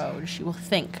along the road, she will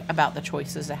think about the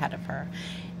choices ahead of her.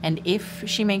 And if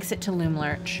she makes it to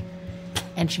Loomlurch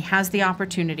and she has the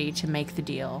opportunity to make the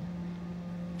deal,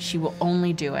 she will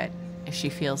only do it if she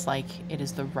feels like it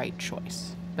is the right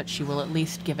choice. But she will at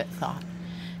least give it thought.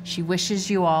 She wishes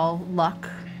you all luck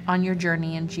on your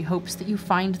journey and she hopes that you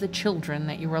find the children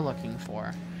that you are looking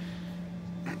for.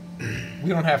 We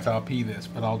don't have to RP this,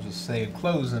 but I'll just say in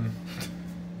closing,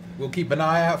 we'll keep an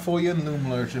eye out for you in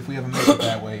Loomlurch if we ever make it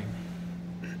that way.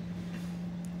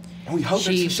 And we hope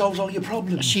that she solves all your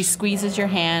problems. She squeezes your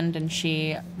hand and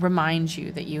she reminds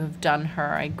you that you have done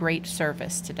her a great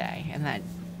service today and that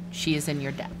she is in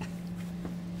your debt.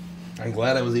 I'm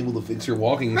glad I was able to fix your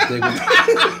walking stick with,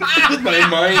 with my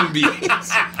mind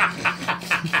beams.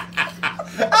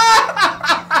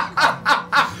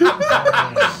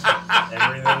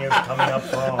 Everything is coming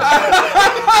up wrong.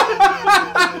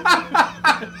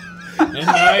 And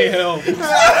I help.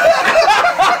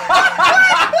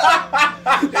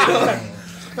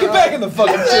 Get back in the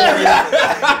fucking chair.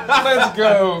 Let's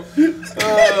go.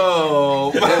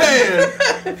 Oh, man.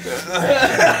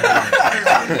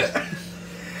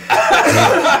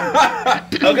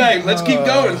 Okay, let's keep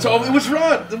going. So it was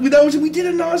right. We did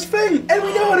a nice thing, and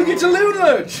we know how to get to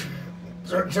Loonlurch.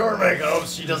 Tormek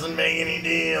hopes she doesn't make any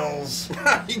deals.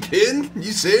 Are you kidding?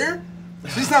 You see her?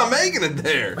 She's not making it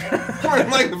there. We're in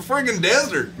like the friggin'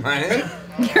 desert, man.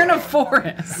 You're in a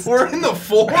forest. We're in the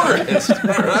forest,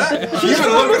 alright? She's Even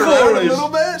from looking the around a forest. little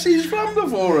bit. She's from the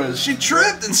forest. She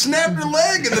tripped and snapped her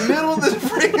leg in the middle of this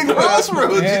freaking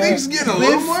crossroads. You think she's getting a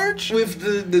little lurch? With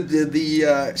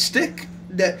the stick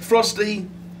that Frosty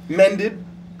mended,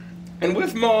 and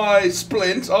with my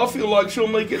splint, I feel like she'll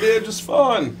make it there just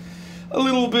fine. A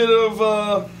little bit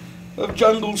of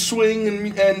jungle swing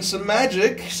and some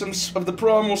magic, some of the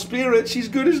primal spirit. She's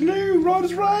good as new, right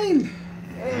as rain.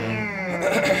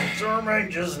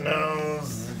 Tormek just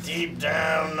knows deep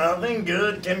down nothing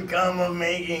good can come of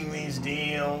making these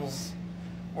deals.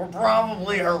 We're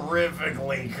probably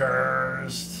horrifically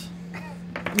cursed.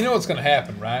 You know what's gonna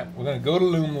happen, right? We're gonna go to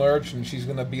Loomlurch and she's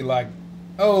gonna be like,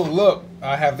 "Oh, look,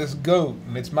 I have this goat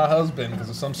and it's my husband because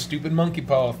of some stupid monkey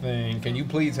paw thing. Can you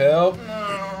please help?"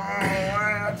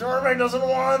 No, Tormek doesn't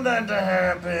want that to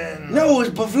happen. No,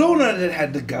 it was Pavlona that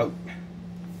had the goat.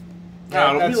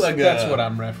 No, it'll be like that's what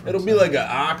I'm referencing. It'll be like an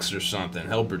ox or something.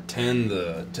 Help her tend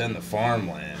the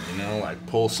farmland. You know, like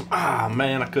pull some. Ah,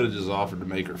 man, I could have just offered to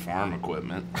make her farm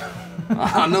equipment.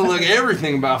 I know like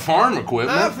everything about farm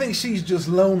equipment. I think she's just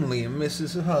lonely and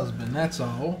misses her husband. That's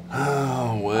all.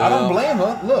 Oh well. I don't blame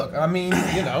her. Look, I mean,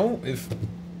 you know, if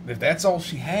that's all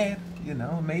she had, you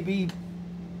know, maybe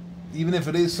even if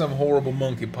it is some horrible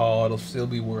monkey paw, it'll still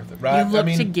be worth it, right? You look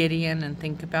to Gideon and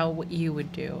think about what you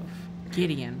would do if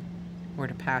Gideon were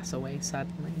to pass away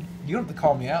suddenly. You don't have to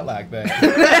call me out like that.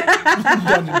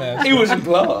 Dungeon Master. It was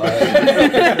implied.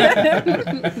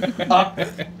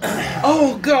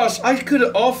 Oh gosh, I could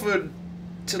have offered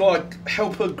to like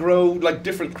help her grow like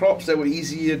different crops that were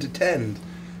easier to tend,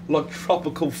 like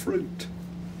tropical fruit.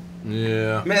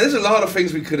 Yeah. Man, there's a lot of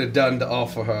things we could have done to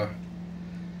offer her.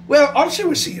 Well, I'm sure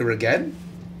we'll see her again.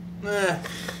 Did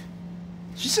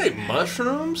you say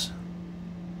mushrooms?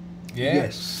 Yeah.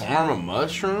 Yes. Farm of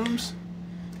mushrooms?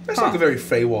 That's like a very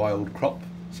Feywild crop.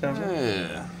 Sounds like.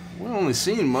 Yeah. We've only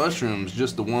seen mushrooms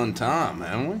just the one time,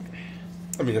 haven't we?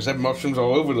 I mean, there's had mushrooms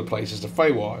all over the place. It's the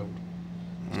Feywild.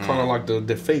 It's kind of like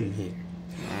the thing here.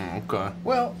 Okay.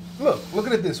 Well, look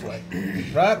at it this way,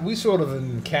 right? We sort of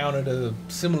encountered a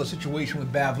similar situation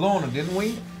with Bavlorna, didn't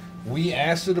we? We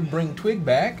asked her to bring Twig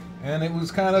back, and it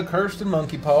was kind of cursed and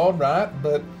monkey-pawed, right?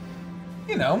 But,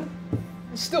 you know,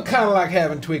 it's still kind of like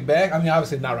having Twig back. I mean,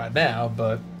 obviously not right now,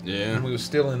 but when we were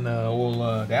still in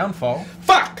old Downfall.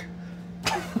 Fuck!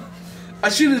 I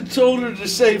should have told her to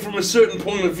say from a certain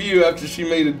point of view after she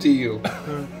made a deal.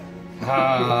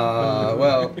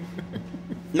 Well,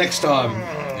 next time.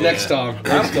 Next time. I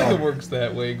don't think it works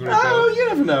that way, Greco. Oh, you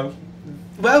never know.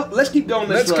 Well, let's keep going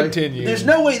this way. Let's continue. There's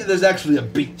no way that there's actually a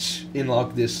beach in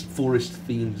like this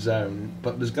forest-themed zone,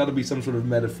 but there's got to be some sort of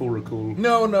metaphorical.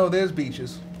 No, there's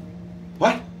beaches.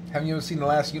 What? Haven't you ever seen The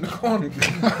Last Unicorn? At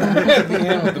the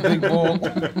end with the big bull.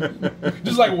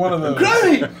 Just like one of those.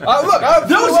 Grammy! Look,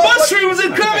 those mushrooms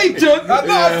that Grammy took!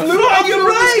 I flew Fry up your through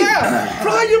the brain! sky.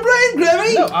 Fry your brain,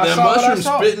 Grammy! No, I That saw what I mushroom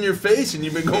saw. spit in your face, and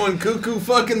you've been going cuckoo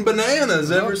fucking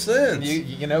bananas ever since.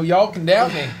 You know, y'all can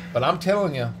doubt me, but I'm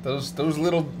telling you, those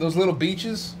little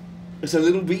beaches. It's a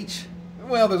little beach.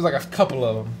 Well, there's like a couple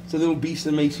of them. It's a little beach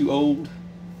that makes you old.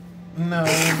 No,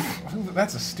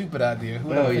 that's a stupid idea. Who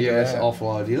would Oh ever think yeah, of that's that? an awful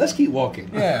idea. Let's keep walking.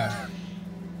 Yeah.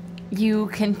 You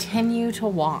continue to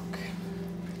walk.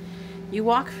 You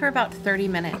walk for about 30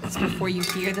 minutes before you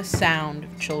hear the sound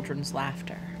of children's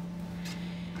laughter.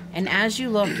 And as you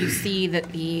look, you see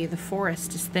that the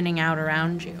forest is thinning out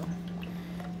around you.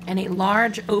 And a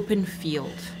large open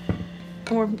field,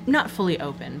 or not fully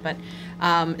open, but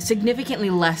significantly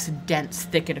less dense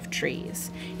thicket of trees.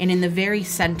 And in the very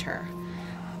center,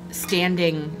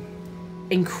 standing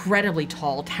incredibly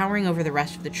tall, towering over the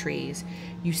rest of the trees,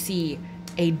 you see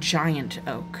a giant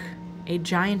oak. A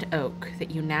giant oak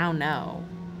that you now know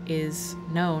is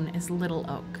known as Little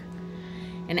Oak.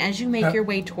 And as you make your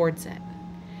way towards it,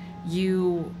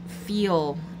 you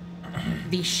feel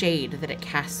the shade that it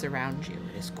casts around you.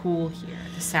 It is cool here.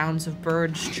 The sounds of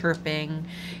birds chirping,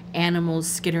 animals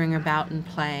skittering about and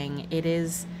playing.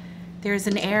 There's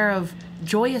an air of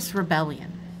joyous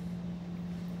rebellion.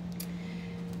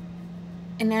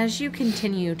 And as you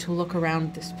continue to look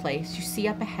around this place, you see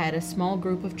up ahead a small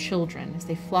group of children as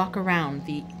they flock around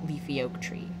the leafy oak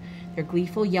tree, their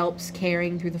gleeful yelps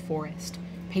carrying through the forest.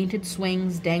 Painted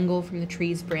swings dangle from the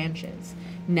tree's branches.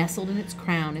 Nestled in its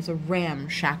crown is a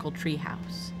ramshackle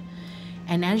treehouse.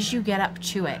 And as you get up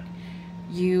to it,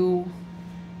 you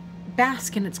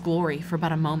bask in its glory for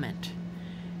about a moment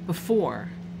before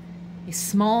a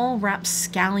small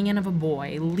rapscallion of a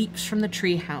boy leaps from the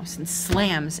treehouse and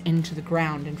slams into the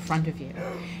ground in front of you.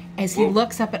 As he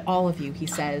looks up at all of you, he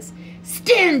says,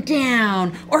 "Stand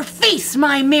down or face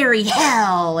my merry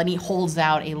hell!" And he holds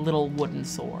out a little wooden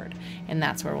sword. And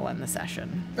that's where we'll end the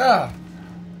session. Ah.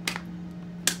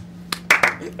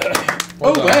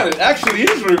 Oh man, it actually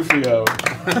is Rufio.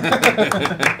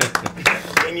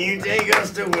 Can you take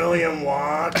us to William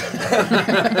Watt?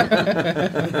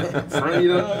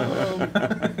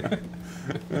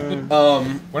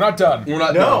 We're not done. We're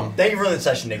not No. done. Thank you for the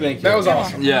session, Nick. Thank you. That was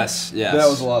awesome. Yes. That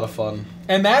was a lot of fun.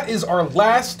 And that is our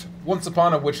last Once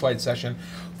Upon a Witchlight session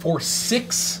for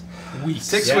 6 weeks.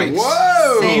 6 weeks.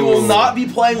 Whoa! We will not be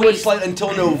playing Wait. Witchlight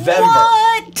until November.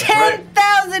 What?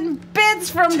 10,000 bits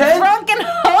from 10? Drunken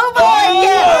Hobo Oh,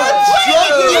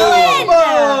 again!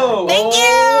 Hobo! Thank you!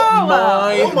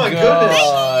 Oh my goodness.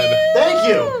 Thank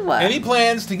you. Any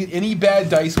plans to get any bad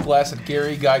dice blessed at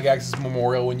Gary Gygax's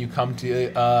memorial when you come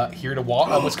to here to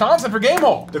Wisconsin for Game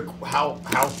Hall? How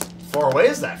far away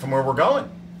is that from where we're going?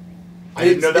 I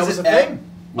didn't know that was a thing.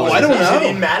 Oh, I don't Is it know.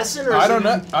 in Madison or is I don't it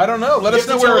know. I don't know. Let us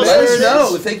know have to where it tell us is. Let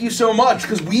us know. Thank you so much,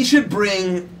 because we should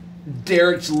bring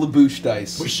Derek's LaBouche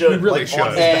dice. We should. We really like, should. On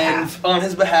his And behalf. on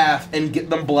his behalf, and get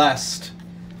them blessed.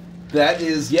 That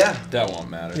is, yeah. That won't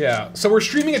matter. Yeah. So we're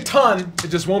streaming a ton. It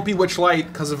just won't be Witchlight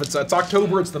because of it's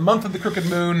October. It's the month of the Crooked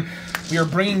Moon. We are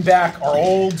bringing back our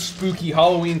old spooky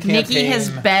Halloween campaign. Nikki has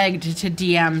begged to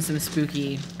DM some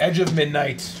spooky. Edge of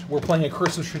Midnight. We're playing a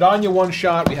Curse of Shredanya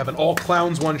one-shot. We have an All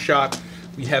Clowns one-shot.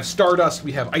 We have Stardust.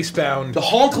 We have Icebound. The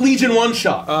Honk Legion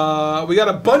one-shot. We got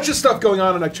a bunch of stuff going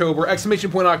on in October. Exclamation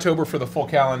point October for the full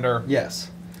calendar.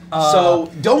 Yes. So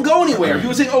don't go anywhere.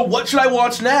 People say, "Oh, what should I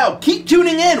watch now?" Keep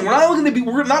tuning in.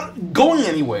 We're not going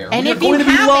anywhere. And we're if going you to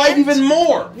be live haven't- even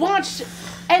more. Watch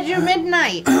Edge of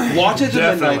Midnight. Watch it at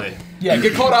Definitely. midnight. Yeah,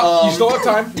 get caught up. You still have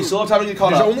time. You still have time to get caught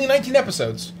There's up. only 19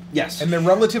 episodes, Yes. and they're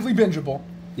relatively bingeable.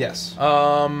 Yes.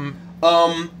 Um,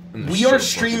 We are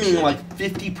streaming like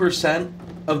 50%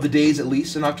 of the days at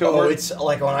least in October. Oh, it's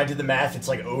like when I did the math, it's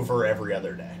like over every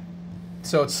other day.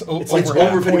 So it's It's over like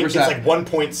half. over 50%. It's It's like 1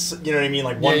 point. You know what I mean?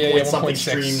 Like 1 Yeah, point something 1.6.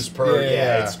 streams per.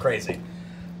 Yeah. It's crazy.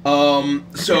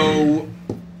 So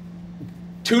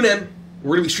tune in.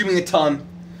 We're gonna be streaming a ton.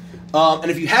 And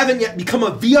if you haven't yet, become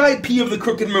a VIP of the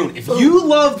Crooked Moon. If you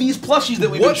love these plushies that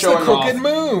we've been What's the showing Crooked off,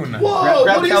 Moon? Whoa!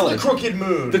 grab What is Kelly. the Crooked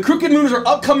Moon? The Crooked Moon is our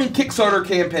upcoming Kickstarter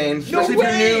campaign. Especially if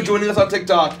way! you're new, joining us on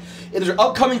TikTok. It is our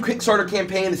upcoming Kickstarter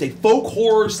campaign. It's a folk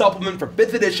horror supplement for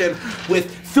 5th edition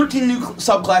with 13 new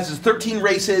subclasses, 13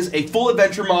 races, a full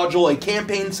adventure module, a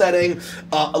campaign setting,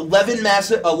 11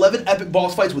 epic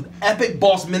boss fights with epic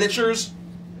boss miniatures.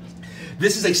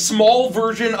 This is a small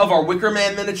version of our Wicker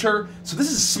Man miniature. So this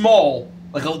is small.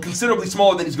 Like considerably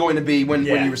smaller than he's going to be when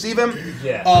you receive him.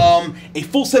 Yeah. A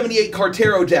full 78 card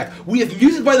tarot deck. We have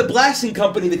music by the Blasting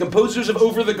Company, the composers of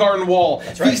Over the Garden Wall.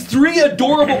 That's right. These 3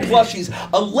 adorable plushies.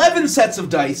 11 sets of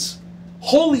dice.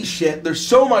 Holy shit! There's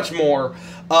so much more.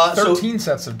 13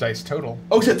 sets of dice total.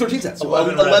 Oh, so 13 sets.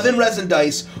 11 resin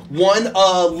dice. 1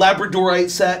 Labradorite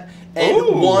set and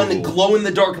Ooh. 1 glow in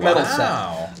the dark metal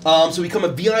Wow. set. So become a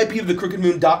VIP of the Crooked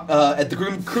Moon at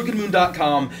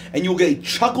crookedmoon.com, and you'll get a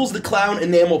Chuckles the Clown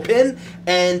enamel pin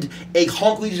and a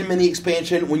Honk Legion mini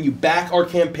expansion when you back our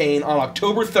campaign on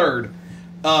October 3rd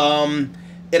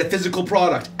at a physical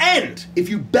product. And if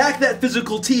you back that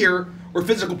physical tier or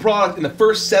physical product in the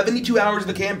first 72 hours of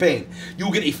the campaign,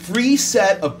 you'll get a free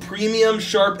set of premium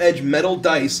sharp edge metal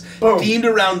dice themed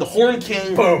around the Horn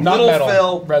King, Boom. Not Little metal,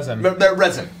 Phil, resin.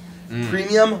 resin.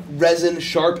 Premium resin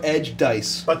sharp edge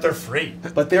dice. But they're free.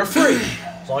 But they're free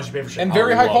As long as you pay for shipping. And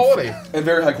very high quality. and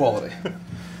very high quality.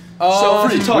 So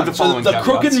free, for time, with the following caveats.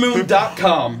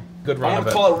 crookedmoon.com. Good run I'm of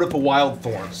gonna it. call it Rip a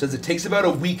Wildthorn. Says it takes about a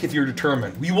week if you're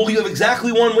determined. We will give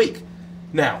exactly 1 week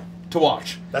now to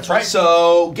watch. That's right.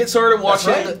 So get started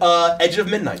watching right. Edge of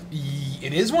Midnight.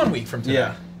 It is 1 week from today.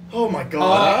 Yeah. Oh my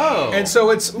god. And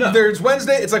so there's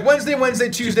Wednesday. It's like Wednesday,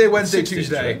 Tuesday, Wednesday,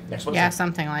 Tuesday. Next one. Yeah,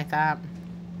 something like that.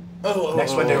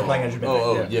 Next Wednesday we're playing Edge of Midnight.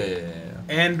 Oh, yeah.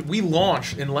 And we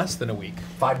launch in less than a week.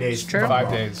 5 days. True. 5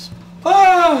 days.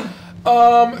 Ah!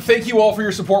 Thank you all for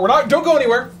your support. Don't go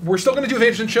anywhere. We're still going to do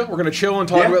Adventures and Chill. We're going to chill and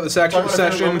talk Yeah. about the Talk about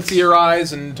favorite session, moments.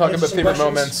 theorize, and talk Answer about some favorite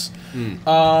questions. moments.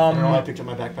 I don't know. I picked up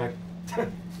my backpack.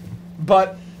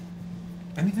 But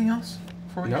anything else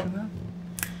before we No. get to that?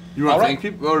 You want All to right. thank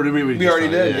people? Or did we We already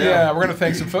did, Yeah, we're going to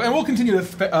thank some folks, and we'll continue to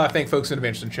thank folks in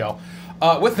Adventures and Chill.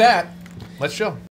 With that, let's chill.